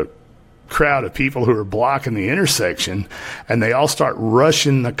the crowd of people who are blocking the intersection, and they all start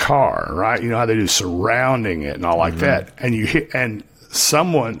rushing the car, right? You know how they do, surrounding it and all like that. And you hit, and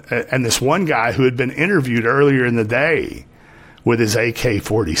this one guy who had been interviewed earlier in the day with his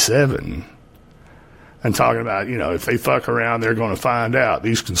AK-47 and talking about, if they fuck around, they're going to find out.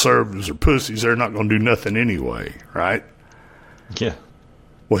 These conservatives are pussies. They're not going to do nothing anyway, right? Yeah.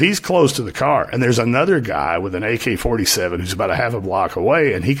 Well, he's close to the car, and there's another guy with an AK-47 who's about a half a block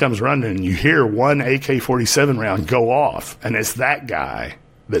away, and he comes running, and you hear one AK-47 round go off, and it's that guy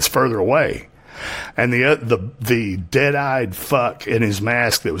that's further away. And the dead-eyed fuck in his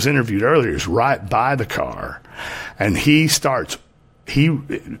mask that was interviewed earlier is right by the car. And he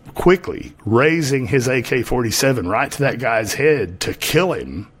quickly raising his AK-47 right to that guy's head to kill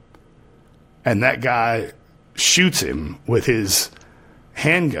him. And that guy shoots him with his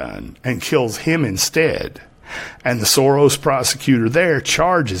handgun and kills him instead. And the Soros prosecutor there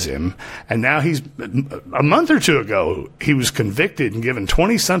charges him. And now a month or two ago, he was convicted and given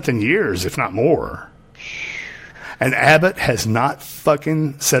 20-something years, if not more. And Abbott has not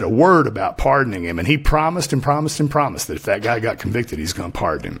fucking said a word about pardoning him. And he promised and promised and promised that if that guy got convicted, he's going to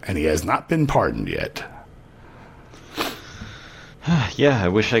pardon him. And he has not been pardoned yet. Yeah, I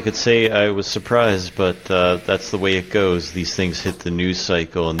wish I could say I was surprised, but that's the way it goes. These things hit the news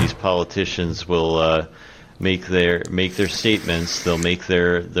cycle, and these politicians will make their statements. They'll make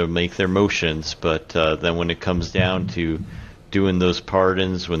their motions, but then when it comes down to doing those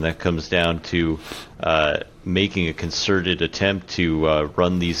pardons, when that comes down to making a concerted attempt to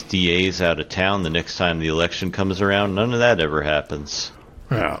run these DAs out of town the next time the election comes around, none of that ever happens.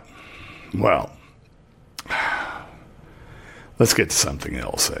 Yeah. Well, let's get to something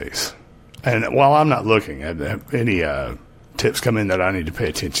else, Ace. And while I'm not looking at any tips come in that I need to pay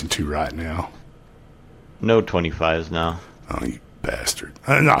attention to right now. No 25s now. Oh, you bastard.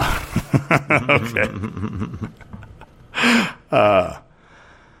 No. Okay.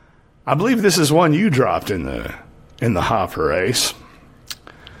 I believe this is one you dropped in the hopper, Ace.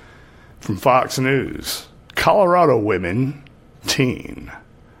 From Fox News. Colorado women, teen,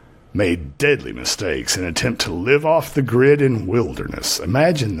 made deadly mistakes in an attempt to live off the grid in wilderness.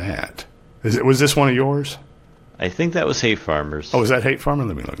 Imagine that. Was this one of yours? I think that was Hate Farmers. Oh, was that Hate Farmer?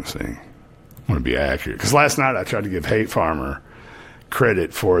 Let me look and see. I want to be accurate. Because last night I tried to give Hate Farmer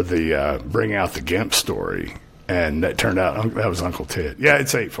credit for the Bring Out the Gimp story. And that turned out, that was Uncle Ted. Yeah,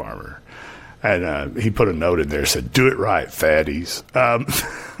 it's Hate Farmer. And he put a note in there, said, "Do it right, fatties."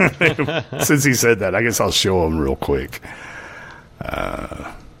 Since he said that, I guess I'll show him real quick.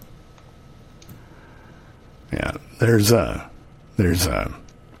 Yeah, there's the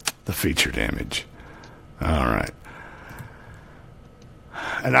featured image. All right.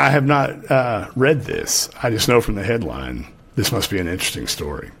 And I have not read this. I just know from the headline, this must be an interesting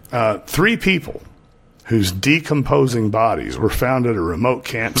story. 3 people whose decomposing bodies were found at a remote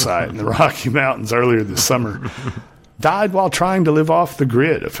campsite in the Rocky Mountains earlier this summer died while trying to live off the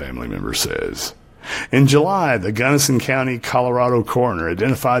grid, a family member says. In July, the Gunnison County, Colorado coroner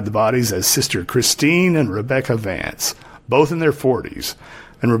identified the bodies as Sister Christine and Rebecca Vance, both in their 40s,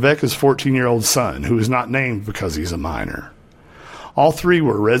 and Rebecca's 14-year-old son, who is not named because he's a minor. All 3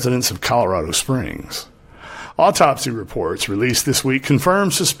 were residents of Colorado Springs. Autopsy reports released this week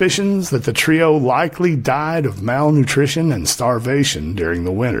confirm suspicions that the trio likely died of malnutrition and starvation during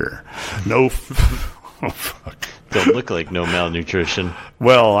the winter. Oh, fuck. Don't look like no malnutrition.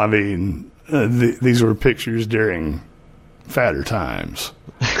 Well, I mean, these were pictures during fatter times.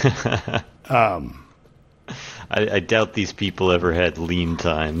 I doubt these people ever had lean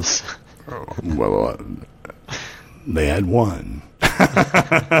times. Well, they had one.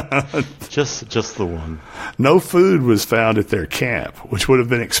 just the one. No food was found at their camp, which would have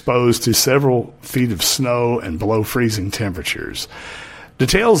been exposed to several feet of snow and below freezing temperatures.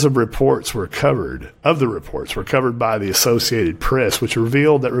 Details of the reports were covered by the Associated Press, which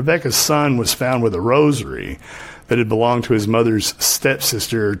revealed that Rebecca's son was found with a rosary that had belonged to his mother's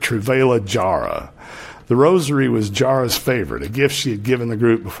stepsister, Truvela Jara. The rosary was Jara's favorite, a gift she had given the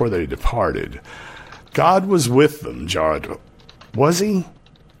group before they departed. God was with them, Jara. Was he?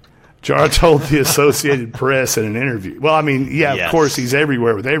 Jara told the Associated Press in an interview. Well, I mean, yeah, Yes. Of course, he's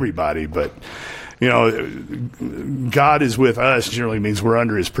everywhere with everybody, but, you know, God is with us generally means we're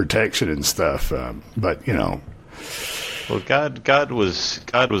under his protection and stuff. But, you know. Well, God was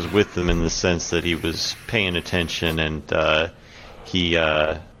with them in the sense that he was paying attention, and he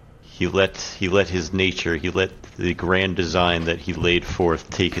let his nature, he let the grand design that he laid forth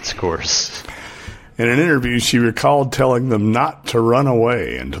take its course. In an interview, she recalled telling them not to run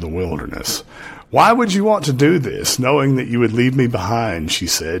away into the wilderness. Why would you want to do this, knowing that you would leave me behind, she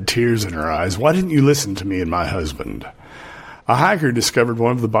said, tears in her eyes. Why didn't you listen to me and my husband? A hiker discovered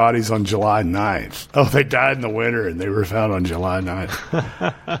one of the bodies on July 9th. Oh, they died in the winter, and they were found on July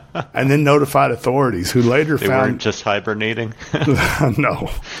 9th. And then notified authorities, who later They found... weren't just hibernating?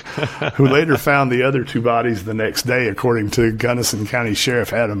 No. Who later found the other two bodies the next day, according to Gunnison County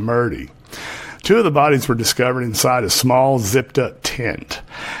Sheriff Adam Murdy. Two of the bodies were discovered inside a small, zipped-up tent,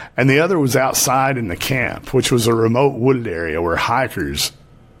 and the other was outside in the camp, which was a remote wooded area where hikers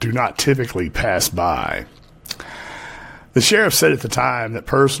do not typically pass by. The sheriff said at the time that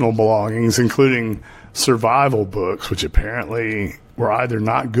personal belongings, including survival books, which apparently were either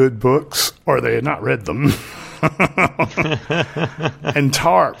not good books or they had not read them, and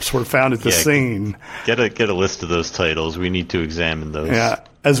tarps were found at the scene. Get a list of those titles. We need to examine those. Yeah,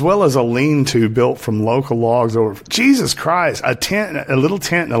 as well as a lean-to built from local logs over. Jesus Christ, a little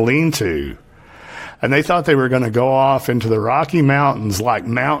tent and a lean-to. And they thought they were going to go off into the Rocky Mountains like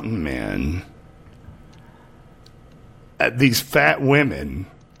mountain men. These fat women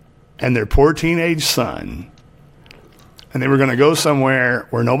and their poor teenage son. And they were going to go somewhere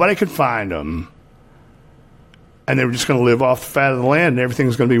where nobody could find them. And they were just going to live off the fat of the land, and everything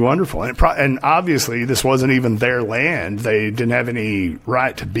was going to be wonderful. And obviously, this wasn't even their land. They didn't have any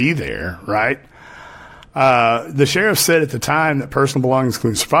right to be there, right? The sheriff said at the time that personal belongings,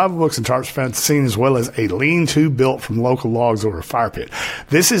 including survival books and tarps, found at the scene, as well as a lean-to built from local logs over a fire pit.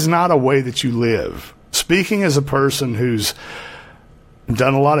 This is not a way that you live. Speaking as a person who's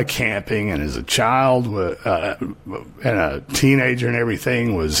done a lot of camping and as a child and a teenager and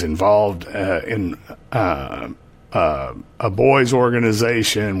everything, was involved in a boys'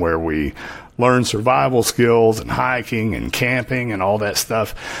 organization where we learn survival skills and hiking and camping and all that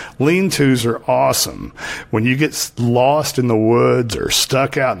stuff. Lean-tos are awesome. When you get lost in the woods or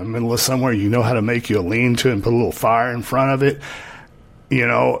stuck out in the middle of somewhere, you know how to make you a lean-to and put a little fire in front of it. You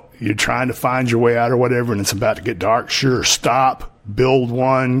know, you're trying to find your way out or whatever, and it's about to get dark. Sure, stop, build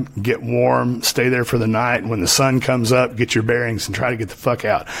one, get warm, stay there for the night. When the sun comes up, get your bearings and try to get the fuck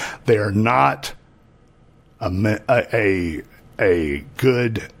out. They are not a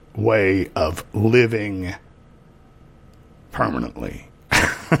good way of living permanently.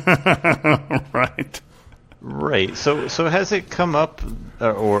 Right. So has it come up,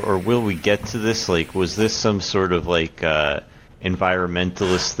 or will we get to this? Like, was this some sort of like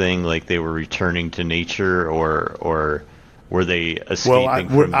environmentalist thing, like they were returning to nature, or were they escaping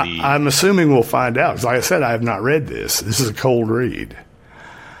from the... I'm assuming we'll find out. 'Cause like I said, I have not read this. This is a cold read.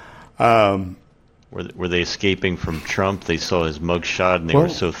 Were they escaping from Trump? They saw his mugshot and they were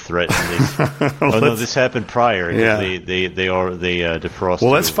so threatened. No, this happened prior. Yeah. They defrosted.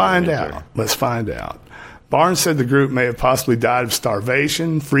 Well, let's find out. Let's find out. Barnes said the group may have possibly died of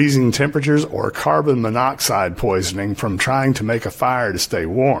starvation, freezing temperatures, or carbon monoxide poisoning from trying to make a fire to stay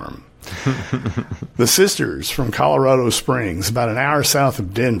warm. The sisters from Colorado Springs, about an hour south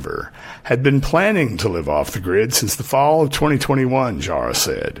of Denver, had been planning to live off the grid since the fall of 2021, Jara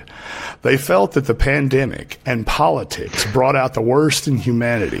said. They felt that the pandemic and politics brought out the worst in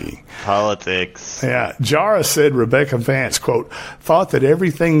humanity. Politics. Yeah. Jara said Rebecca Vance, quote, thought that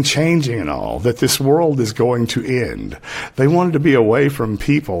everything changing and all, that this world is going to end. They wanted to be away from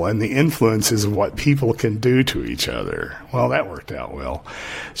people and the influences of what people can do to each other. Well, that worked out well.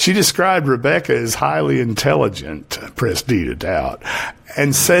 She described Rebecca as highly intelligent, pressed D to doubt,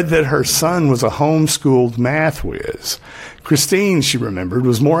 and said that her son was a homeschooled math whiz. Christine, she remembered,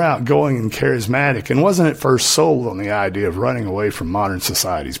 was more outgoing and charismatic and wasn't at first sold on the idea of running away from modern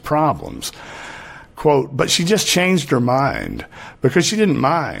society's problems. quote, but she just changed her mind because she didn't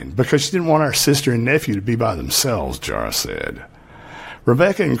want our sister and nephew to be by themselves, Jara said.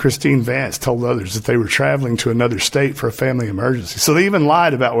 Rebecca and Christine Vance told others that they were traveling to another state for a family emergency. So they even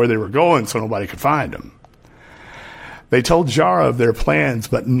lied about where they were going so nobody could find them. They told Jara of their plans,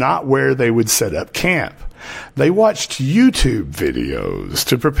 but not where they would set up camp. They watched YouTube videos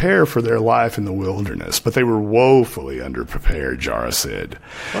to prepare for their life in the wilderness, but they were woefully underprepared, Jara said.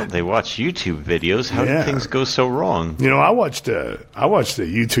 Well, they watched YouTube videos. How did things go so wrong? You know, I watched a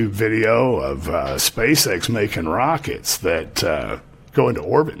YouTube video of SpaceX making rockets that go into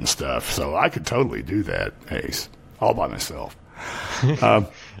orbit and stuff, so I could totally do that, Ace, all by myself.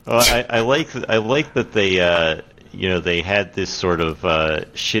 Well, I like that they they had this sort of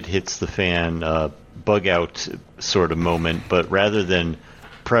shit hits the fan bug out sort of moment, but rather than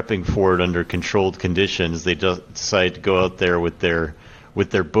prepping for it under controlled conditions, they decided to go out there with their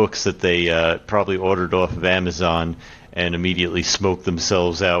books that they probably ordered off of Amazon and immediately smoke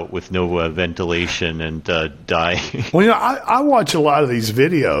themselves out with no ventilation and die. Well, I watch a lot of these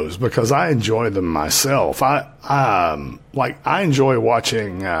videos because I enjoy them myself. I enjoy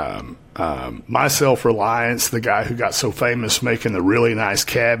watching My Self-Reliance, the guy who got so famous making the really nice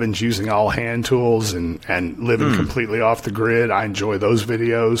cabins using all hand tools and living completely off the grid. I enjoy those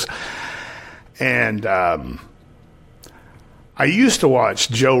videos. And I used to watch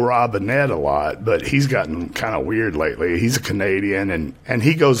Joe Robinette a lot, but he's gotten kind of weird lately. He's a Canadian, and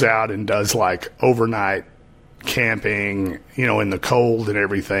he goes out and does like overnight camping, in the cold and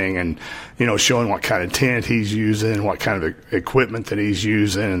everything, and, showing what kind of tent he's using, what kind of equipment that he's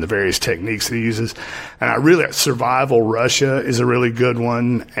using, and the various techniques that he uses. And Survival Russia is a really good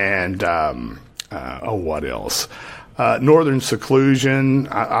one. And, what else? Northern Seclusion,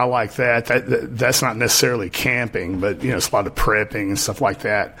 I like that. That's not necessarily camping, but, it's a lot of prepping and stuff like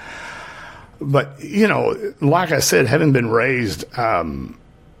that. But, like I said, having been raised,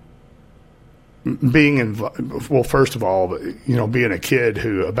 first of all, being a kid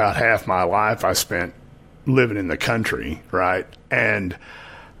who about half my life I spent living in the country, right? And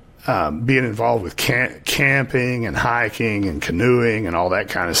being involved with camping and hiking and canoeing and all that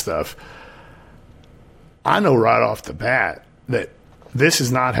kind of stuff, I know right off the bat that this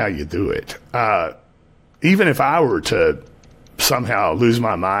is not how you do it. Even if I were to somehow lose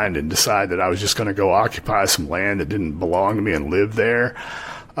my mind and decide that I was just going to go occupy some land that didn't belong to me and live there,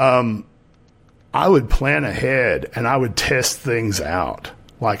 I would plan ahead and I would test things out.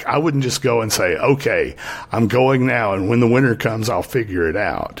 Like, I wouldn't just go and say, okay, I'm going now, and when the winter comes, I'll figure it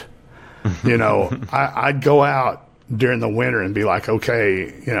out. I'd go out during the winter and be like,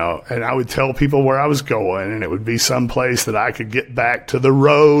 okay, and I would tell people where I was going, and it would be someplace that I could get back to the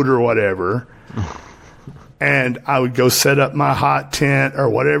road or whatever. And I would go set up my hot tent or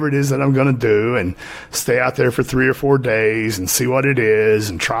whatever it is that I'm going to do and stay out there for 3 or 4 days and see what it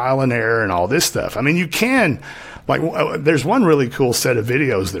is and trial and error and all this stuff. I mean, you can, there's one really cool set of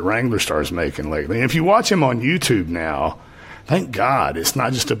videos that Wrangler Star's making lately. And if you watch him on YouTube now, thank God it's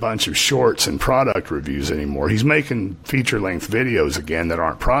not just a bunch of shorts and product reviews anymore. He's making feature-length videos again that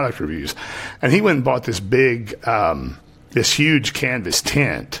aren't product reviews. And he went and bought this big, this huge canvas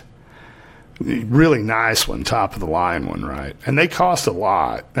tent. Really nice one, top of the line one, right? And they cost a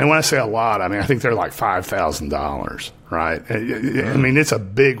lot. And when I say a lot, I mean, I think they're like $5,000, right? I mean, it's a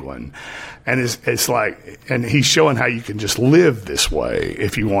big one. And it's like, and he's showing how you can just live this way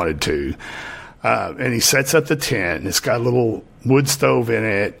if you wanted to. And he sets up the tent, and it's got a little wood stove in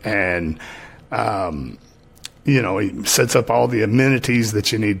it, and, he sets up all the amenities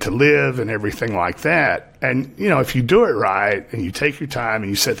that you need to live and everything like that. And, if you do it right and you take your time and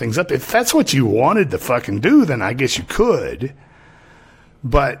you set things up, if that's what you wanted to fucking do, then I guess you could.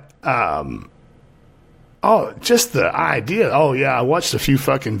 But, just the idea, I watched a few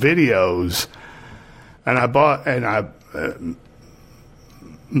fucking videos, and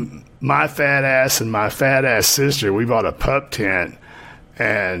my fat ass and my fat ass sister, we bought a pup tent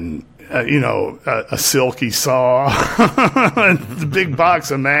and, a silky saw, a big box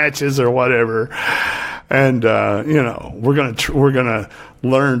of matches or whatever. And, we're going to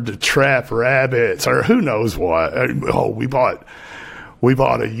learn to trap rabbits or who knows what. We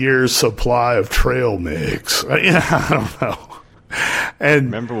bought a year's supply of trail mix. I don't know. And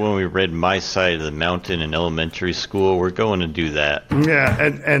remember when we read My Side of the Mountain in elementary school? We're going to do that. Yeah,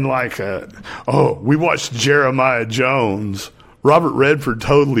 and we watched Jeremiah Jones. Robert Redford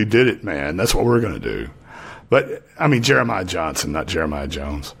totally did it, man. That's what we're going to do. But, I mean, Jeremiah Johnson, not Jeremiah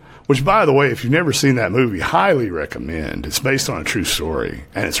Jones. Which, by the way, if you've never seen that movie, highly recommend. It's based on a true story,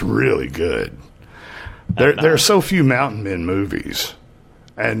 and it's really good. There are so few mountain men movies.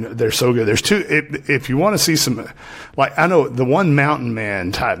 And they're so good. There's two. If you want to see some, like, I know the one Mountain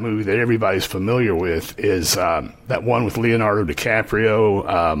Man type movie that everybody's familiar with is that one with Leonardo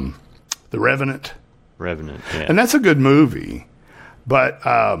DiCaprio, The Revenant. Revenant, yeah. And that's a good movie. But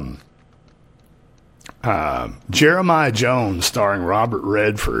Jeremiah Jones starring Robert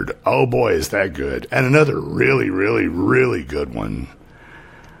Redford, oh boy, is that good. And another really, really, really good one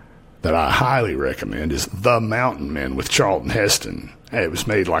that I highly recommend is The Mountain Men with Charlton Heston. It was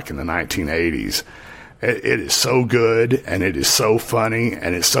made like in the 1980s. It is so good, and it is so funny,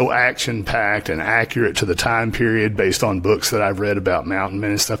 and it's so action-packed and accurate to the time period based on books that I've read about mountain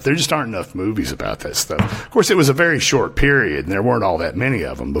men and stuff. There just aren't enough movies about that stuff. Of course, it was a very short period, and there weren't all that many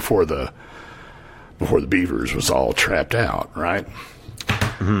of them before the beavers was all trapped out, right?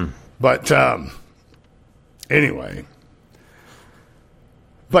 Mm-hmm. But anyway...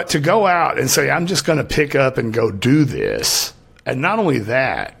 But to go out and say, I'm just going to pick up and go do this, and not only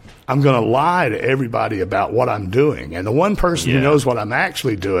that, I'm going to lie to everybody about what I'm doing. And the one person who knows what I'm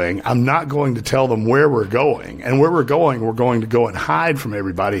actually doing, I'm not going to tell them where we're going. And where we're going to go and hide from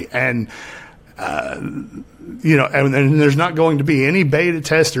everybody. And, and there's not going to be any beta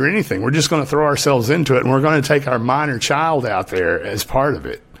test or anything. We're just going to throw ourselves into it, and we're going to take our minor child out there as part of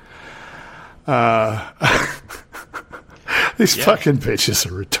it. These fucking bitches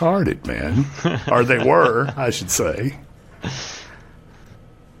are retarded, man. Or they were, I should say.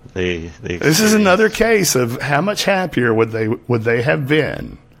 This is another case of how much happier would they have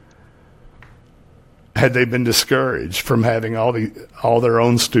been had they been discouraged from having all their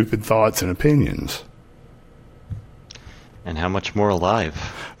own stupid thoughts and opinions. And how much more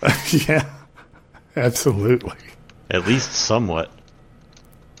alive. Yeah, absolutely. At least somewhat.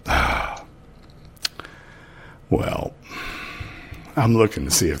 Well, I'm looking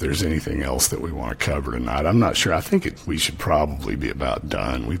to see if there's anything else that we want to cover tonight. I'm not sure. I think we should probably be about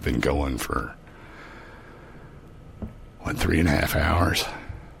done. We've been going for, 3.5 hours?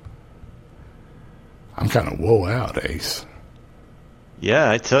 I'm kind of woe out, Ace.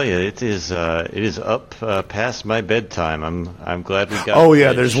 Yeah, I tell you, it is up past my bedtime. I'm glad we got. Oh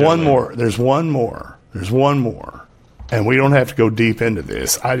yeah, there's one more. There's one more, and we don't have to go deep into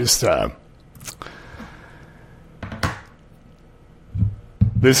this. I just.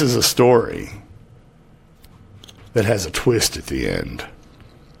 This is a story that has a twist at the end.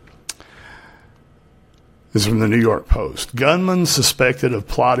 This is from the New York Post. Gunman suspected of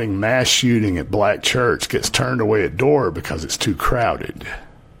plotting mass shooting at black church gets turned away at door because it's too crowded.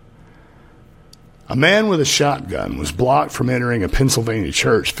 A man with a shotgun was blocked from entering a Pennsylvania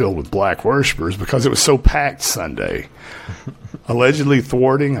church filled with black worshipers because it was so packed Sunday, allegedly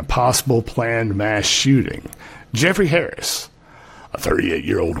thwarting a possible planned mass shooting. Jeffrey Harris, a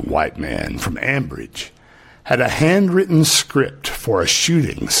 38-year-old white man from Ambridge, had a handwritten script for a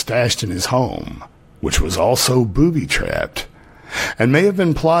shooting stashed in his home, which was also booby-trapped, and may have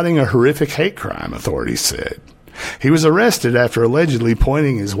been plotting a horrific hate crime, authorities said. He was arrested after allegedly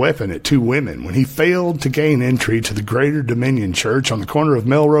pointing his weapon at two women when he failed to gain entry to the Greater Dominion Church on the corner of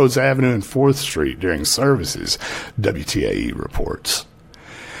Melrose Avenue and 4th Street during services, WTAE reports.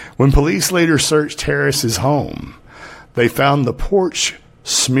 When police later searched Harris's home, they found the porch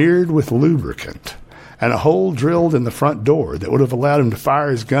smeared with lubricant and a hole drilled in the front door that would have allowed him to fire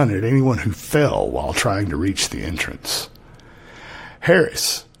his gun at anyone who fell while trying to reach the entrance.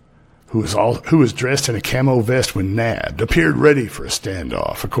 Harris, who was dressed in a camo vest when nabbed, appeared ready for a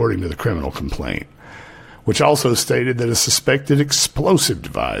standoff, according to the criminal complaint, which also stated that a suspected explosive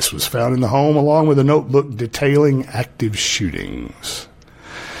device was found in the home along with a notebook detailing active shootings.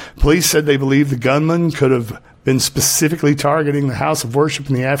 Police said they believe the gunman could have been specifically targeting the house of worship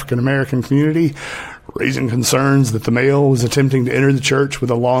in the African-American community, raising concerns that the male was attempting to enter the church with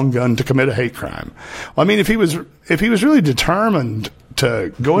a long gun to commit a hate crime. Well, I mean, if he was really determined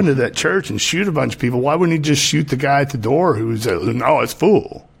to go into that church and shoot a bunch of people, why wouldn't he just shoot the guy at the door who's it's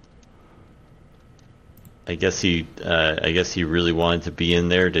full? I guess he really wanted to be in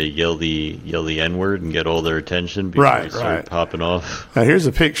there to yell the N-word and get all their attention before he started popping off. Now here's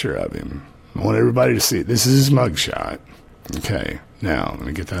a picture of him. I want everybody to see it. This is his mugshot. Okay, now let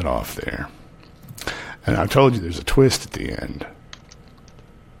me get that off there. And I told you there's a twist at the end.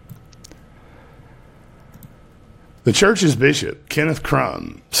 The church's bishop, Kenneth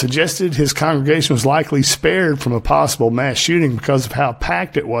Crum, suggested his congregation was likely spared from a possible mass shooting because of how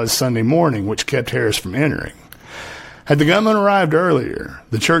packed it was Sunday morning, which kept Harris from entering. Had the gunman arrived earlier,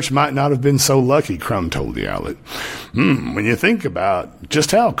 the church might not have been so lucky, Crum told the outlet. When you think about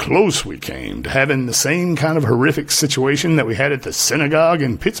just how close we came to having the same kind of horrific situation that we had at the synagogue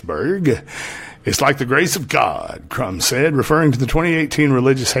in Pittsburgh, It's like the grace of God, Crum said, referring to the 2018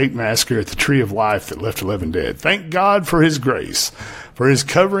 religious hate massacre at the Tree of Life that left 11 dead. Thank God for his grace, for his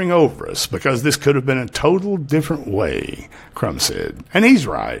covering over us, because this could have been a total different way, Crum said. And he's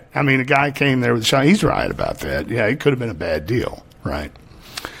right. I mean, a guy came there with a shot. He's right about that. Yeah, it could have been a bad deal, right?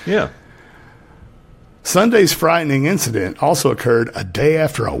 Yeah. Sunday's frightening incident also occurred a day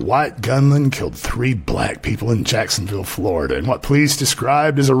after a white gunman killed 3 black people in Jacksonville, Florida, in what police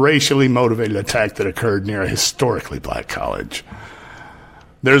described as a racially motivated attack that occurred near a historically black college.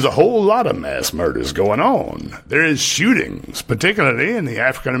 There's a whole lot of mass murders going on. There is shootings, particularly in the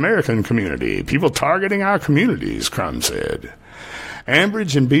African-American community. People targeting our communities, Crum said.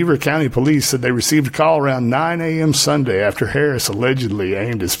 Ambridge and Beaver County Police said they received a call around 9 a.m. Sunday after Harris allegedly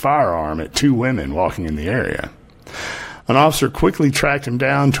aimed his firearm at 2 women walking in the area. An officer quickly tracked him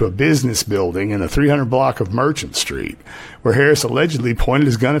down to a business building in the 300 block of Merchant Street, where Harris allegedly pointed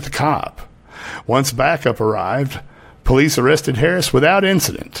his gun at the cop. Once backup arrived, police arrested Harris without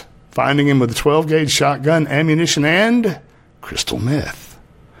incident, finding him with a 12-gauge shotgun, ammunition, and crystal meth.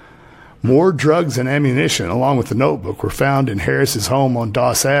 More drugs and ammunition, along with the notebook, were found in Harris's home on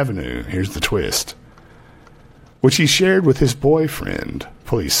Doss Avenue. Here's the twist. Which he shared with his boyfriend,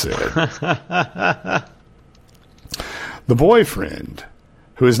 police said. The boyfriend,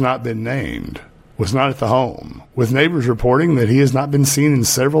 who has not been named, was not at the home, with neighbors reporting that he has not been seen in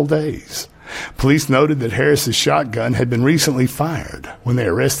several days. Police noted that Harris's shotgun had been recently fired when they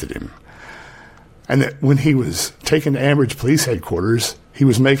arrested him, and that when he was taken to Ambridge Police Headquarters, he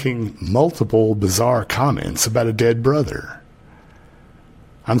was making multiple bizarre comments about a dead brother.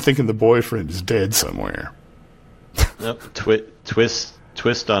 I'm thinking the boyfriend is dead somewhere. Nope.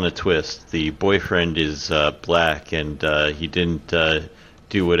 Twist on a twist. The boyfriend is black, and he didn't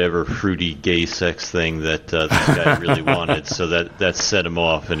do whatever fruity gay sex thing that this guy really wanted. So that set him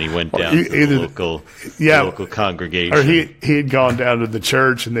off, and he went down to the local congregation. Or he had gone down to the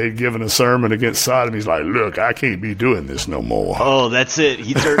church, and they'd given a sermon against Sodom. He's like, look, I can't be doing this no more. Oh, that's it.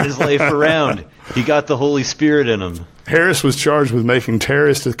 He turned his life around. He got the Holy Spirit in him. Harris was charged with making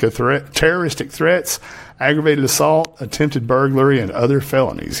terroristic threats, aggravated assault, attempted burglary, and other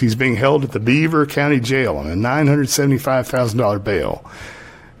felonies. He's being held at the Beaver County Jail on a $975,000 bail.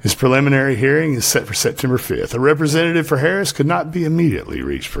 His preliminary hearing is set for September 5th. A representative for Harris could not be immediately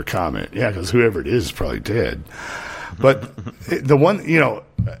reached for comment. Yeah, because whoever it is probably dead. But the one,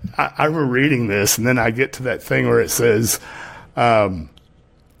 I remember reading this, and then I get to that thing where it says,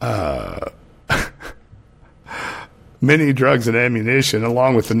 many drugs and ammunition,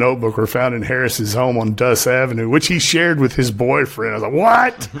 along with the notebook, were found in Harris's home on Doss Avenue, which he shared with his boyfriend. I was like,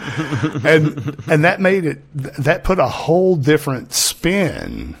 what? and that put a whole different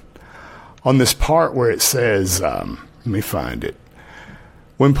spin on this part where it says, let me find it.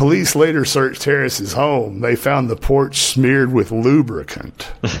 When police later searched Harris's home, they found the porch smeared with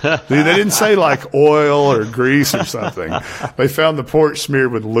lubricant. They didn't say like oil or grease or something. They found the porch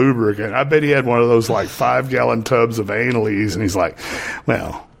smeared with lubricant. I bet he had one of those like 5-gallon tubs of Anales, and he's like,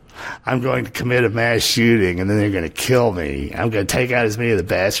 well, I'm going to commit a mass shooting, and then they're going to kill me. I'm going to take out as many of the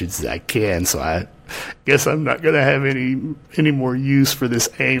bastards as I can, so I guess I'm not going to have any more use for this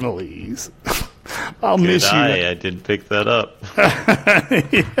Anales. I'll miss you. I didn't pick that up.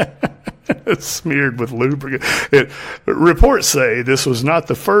 It's smeared with lubricant. Reports say this was not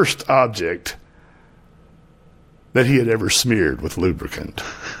the first object that he had ever smeared with lubricant.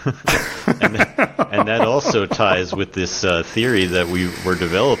 and that also ties with this theory that we were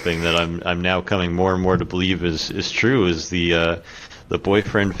developing that I'm now coming more and more to believe is true. Is the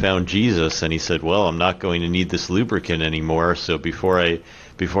boyfriend found Jesus, and he said, well, I'm not going to need this lubricant anymore, so before I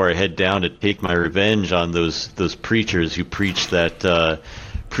head down to take my revenge on those preachers who preach that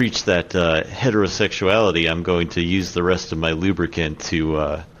heterosexuality, I'm going to use the rest of my lubricant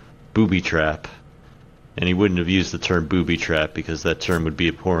to booby trap. And he wouldn't have used the term booby trap because that term would be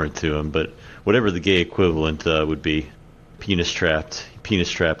abhorrent to him, but whatever the gay equivalent would be, penis trapped his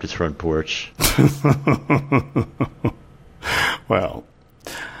front porch. Well,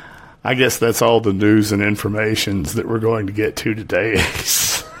 I guess that's all the news and informations that we're going to get to today.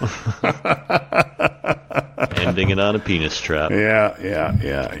 Ending it on a penis trap.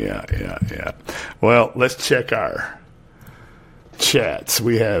 Yeah. Well, let's check our chats.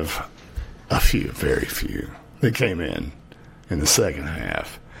 We have a few, very few, that came in the second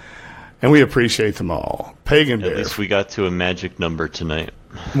half. And we appreciate them all. Pagan Bear. At least we got to a magic number tonight.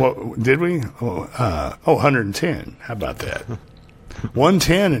 What, did we? 110. How about that?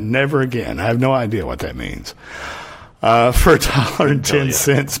 110 and never again. I have no idea what that means. For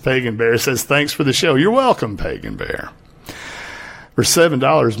 $1.10, Pagan Bear says, thanks for the show. You're welcome, Pagan Bear. For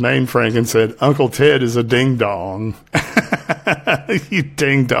 $7, Maine Franken said, Uncle Ted is a ding-dong. You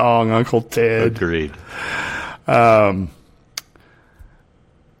ding-dong, Uncle Ted. Agreed. Thank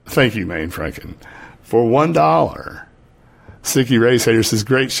you, Maine Franken. For $1, Sicky Race Hater says,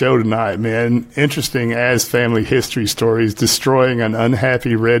 great show tonight, man. Interesting as family history stories, destroying an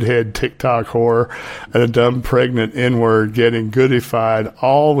unhappy redhead TikTok whore and a dumb pregnant N-word getting goodified,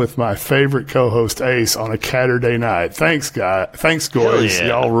 all with my favorite co-host Ace on a Catterday night. Thanks, guy. Thanks, Goys. Yeah.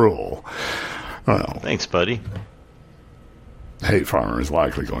 Y'all rule. Well, thanks, buddy. Hate Farmer is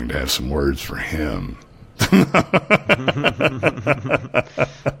likely going to have some words for him.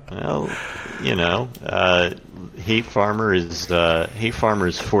 Well, you know, Hate Farmer is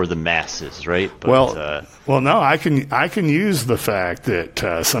for the masses, right? But, well, no, I can use the fact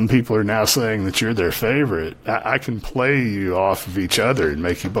that some people are now saying that you're their favorite. I can play you off of each other and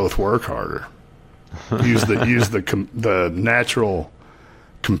make you both work harder. Use the natural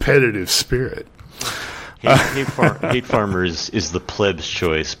competitive spirit. Hate Farmer is the pleb's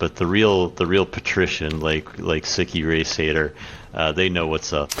choice, but the real patrician, like Sicky Race Hater, they know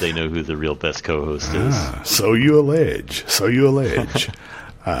what's up. They know who the real best co-host is. So you allege.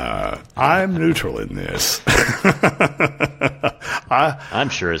 I'm neutral in this. I'm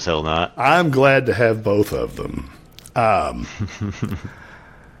sure as hell not. I'm glad to have both of them.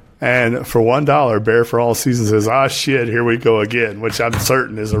 And for $1, Bear for All Seasons says, shit, here we go again, which I'm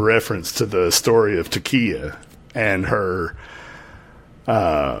certain is a reference to the story of Takia and her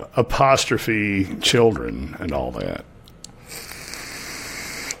apostrophe children and all that.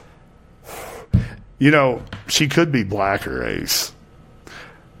 You know, she could be blacker, Ace.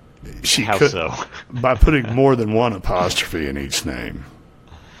 How so? By putting more than one apostrophe in each name.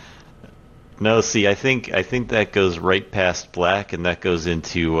 No, see, I think that goes right past black, and that goes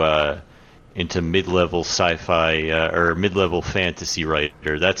into mid-level sci-fi or mid-level fantasy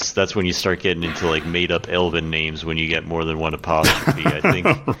writer. That's when you start getting into like made-up elven names when you get more than one apostrophe. I think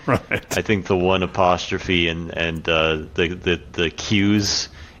right. I think the one apostrophe and the Q's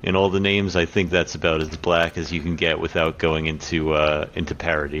in all the names, I think that's about as black as you can get without going into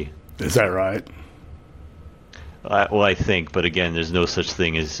parody. Is that right? Well, I think, but again, there's no such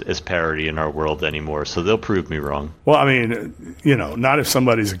thing as parody in our world anymore, so they'll prove me wrong. Well, I mean, you know, not if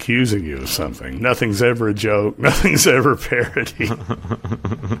somebody's accusing you of something. Nothing's ever a joke. Nothing's ever parody.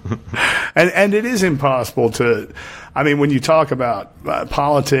 and it is impossible to, I mean, when you talk about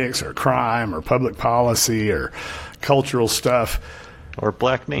politics or crime or public policy or cultural stuff. Or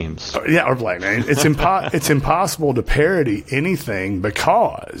black names. Or black names. It's impossible to parody anything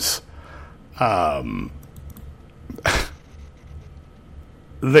because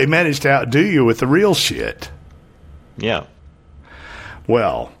they managed to outdo you with the real shit. Yeah.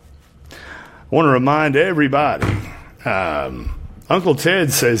 Well, I want to remind everybody, Uncle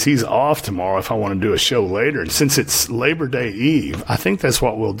Ted says he's off tomorrow if I want to do a show later. And since it's Labor Day Eve, I think that's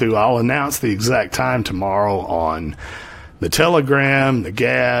what we'll do. I'll announce the exact time tomorrow on the Telegram, the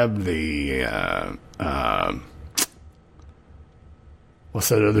Gab, the what's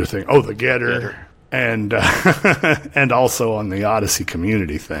that other thing? Oh, the Getter. And and also on the Odyssey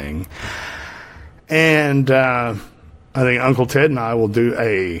community thing. And I think Uncle Ted and I will do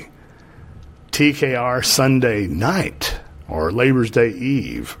a TKR Sunday night or Labor's Day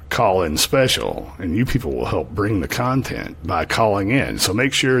Eve call-in special. And you people will help bring the content by calling in. So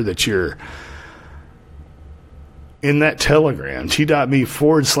make sure that you're in that Telegram,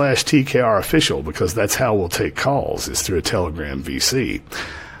 t.me/TKR official, because that's how we'll take calls, is through a Telegram VC.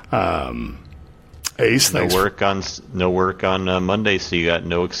 Ace, no work on Monday, so you got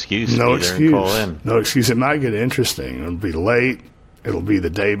no excuse. No to excuse. Call in. No excuse. It might get interesting. It'll be late. It'll be the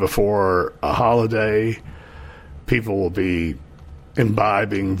day before a holiday. People will be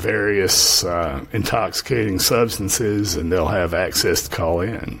imbibing various intoxicating substances, and they'll have access to call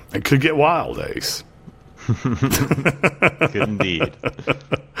in. It could get wild, Ace. Good indeed.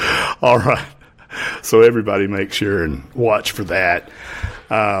 All right. So everybody make sure and watch for that.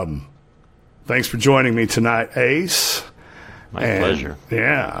 Thanks for joining me tonight, Ace. My pleasure.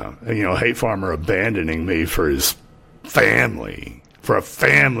 Yeah. And, you know, Hate Farmer abandoning me for his family, for a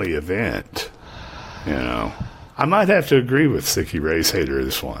family event. You know, I might have to agree with Sicky Race Hater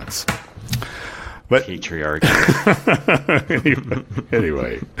this once. But patriarchy.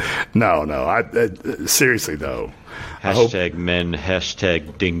 anyway, no. Seriously though. Men,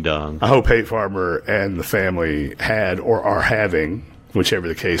 ding dong. I hope Hate Farmer and the family had or are having, whichever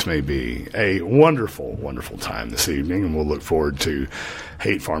the case may be, a wonderful, wonderful time this evening, and we'll look forward to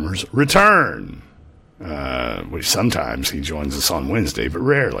Hate Farmer's return, which sometimes he joins us on Wednesday, but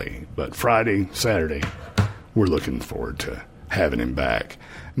rarely. But Friday, Saturday, we're looking forward to having him back.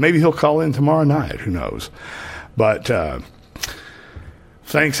 Maybe he'll call in tomorrow night. Who knows? But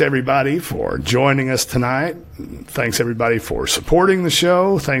thanks, everybody, for joining us tonight. Thanks, everybody, for supporting the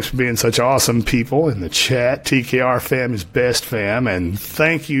show. Thanks for being such awesome people in the chat. TKR fam is best fam. And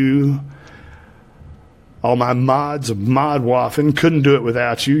thank you, all my mods of Modwaffen. Couldn't do it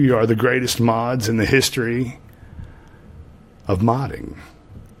without you. You are the greatest mods in the history of modding.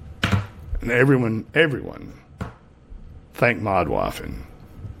 And everyone, thank Modwaffen.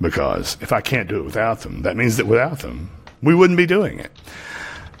 Because if I can't do it without them, that means that without them, we wouldn't be doing it.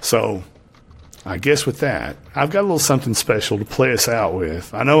 So, I guess with that, I've got a little something special to play us out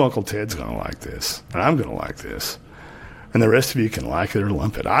with. I know Uncle Ted's going to like this, and I'm going to like this. And the rest of you can like it or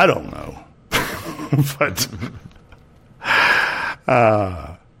lump it. I don't know. But,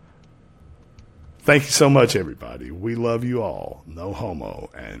 thank you so much, everybody. We love you all. No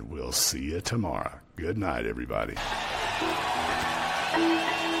homo. And we'll see you tomorrow. Good night, everybody.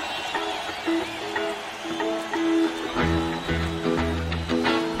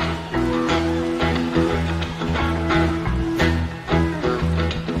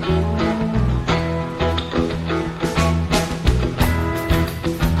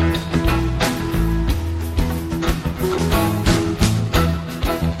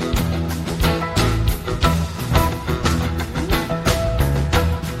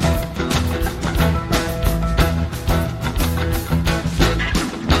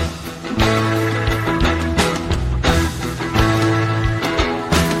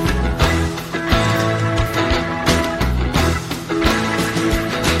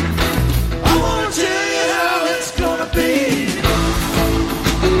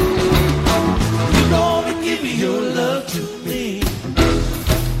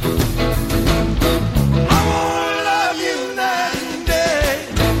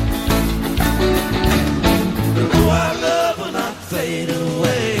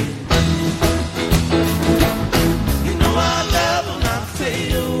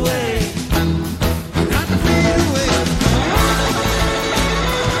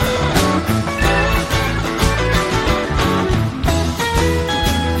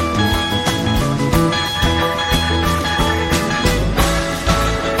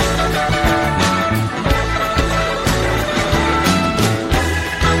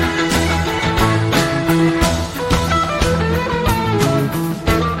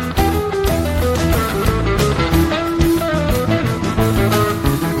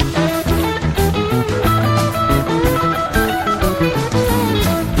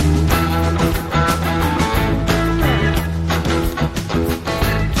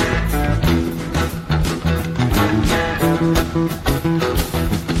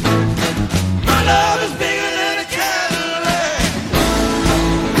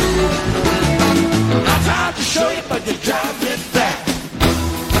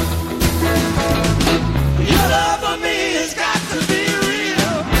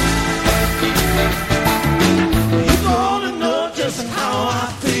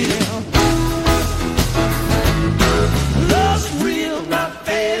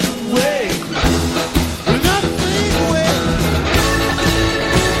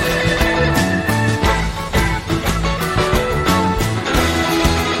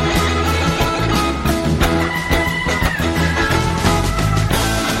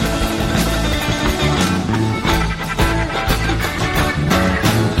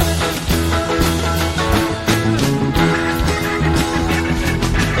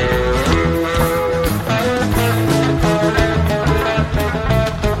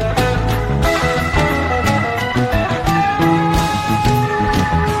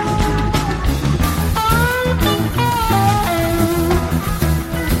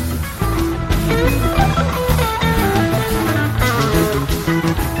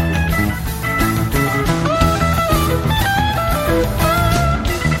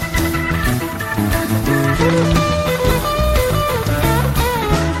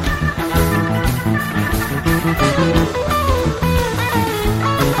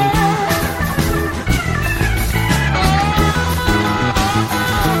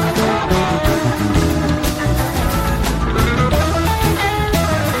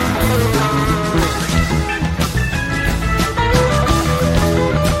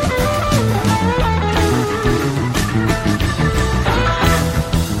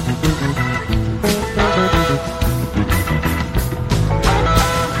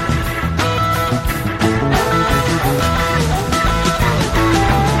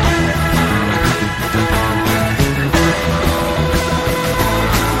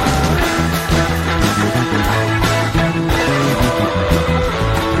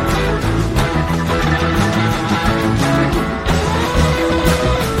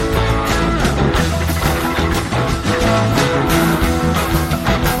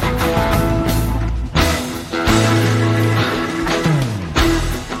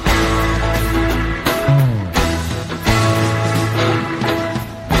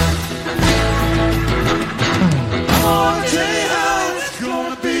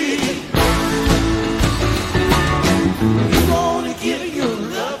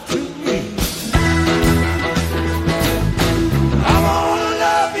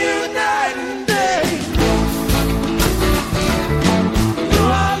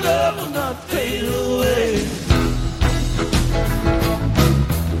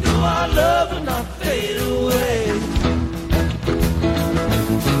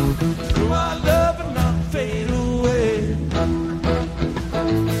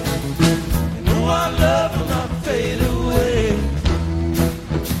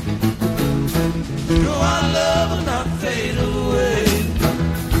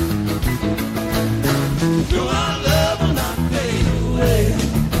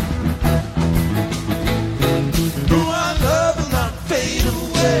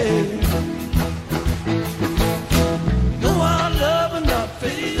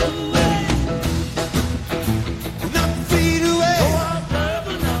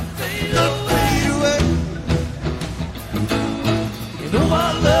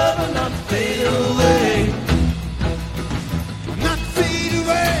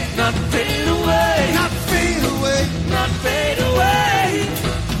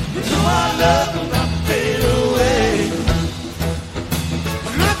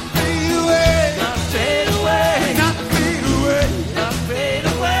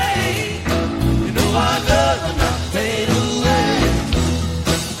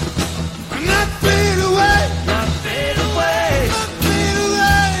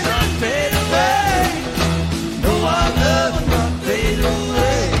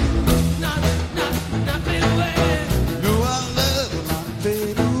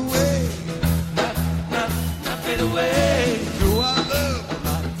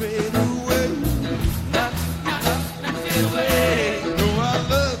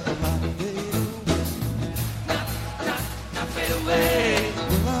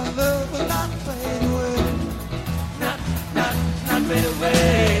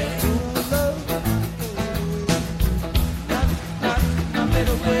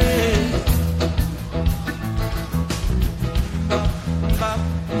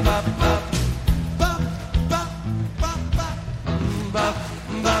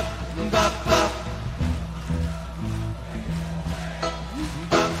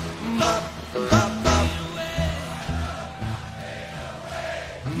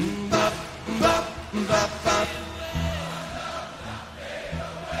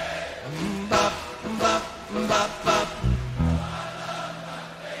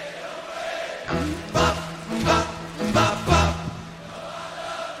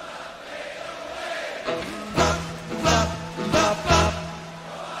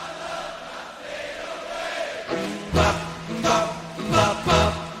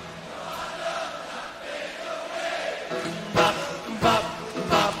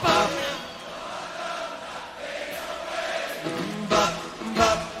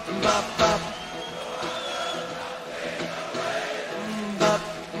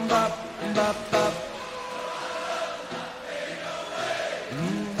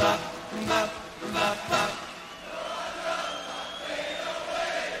 Mm.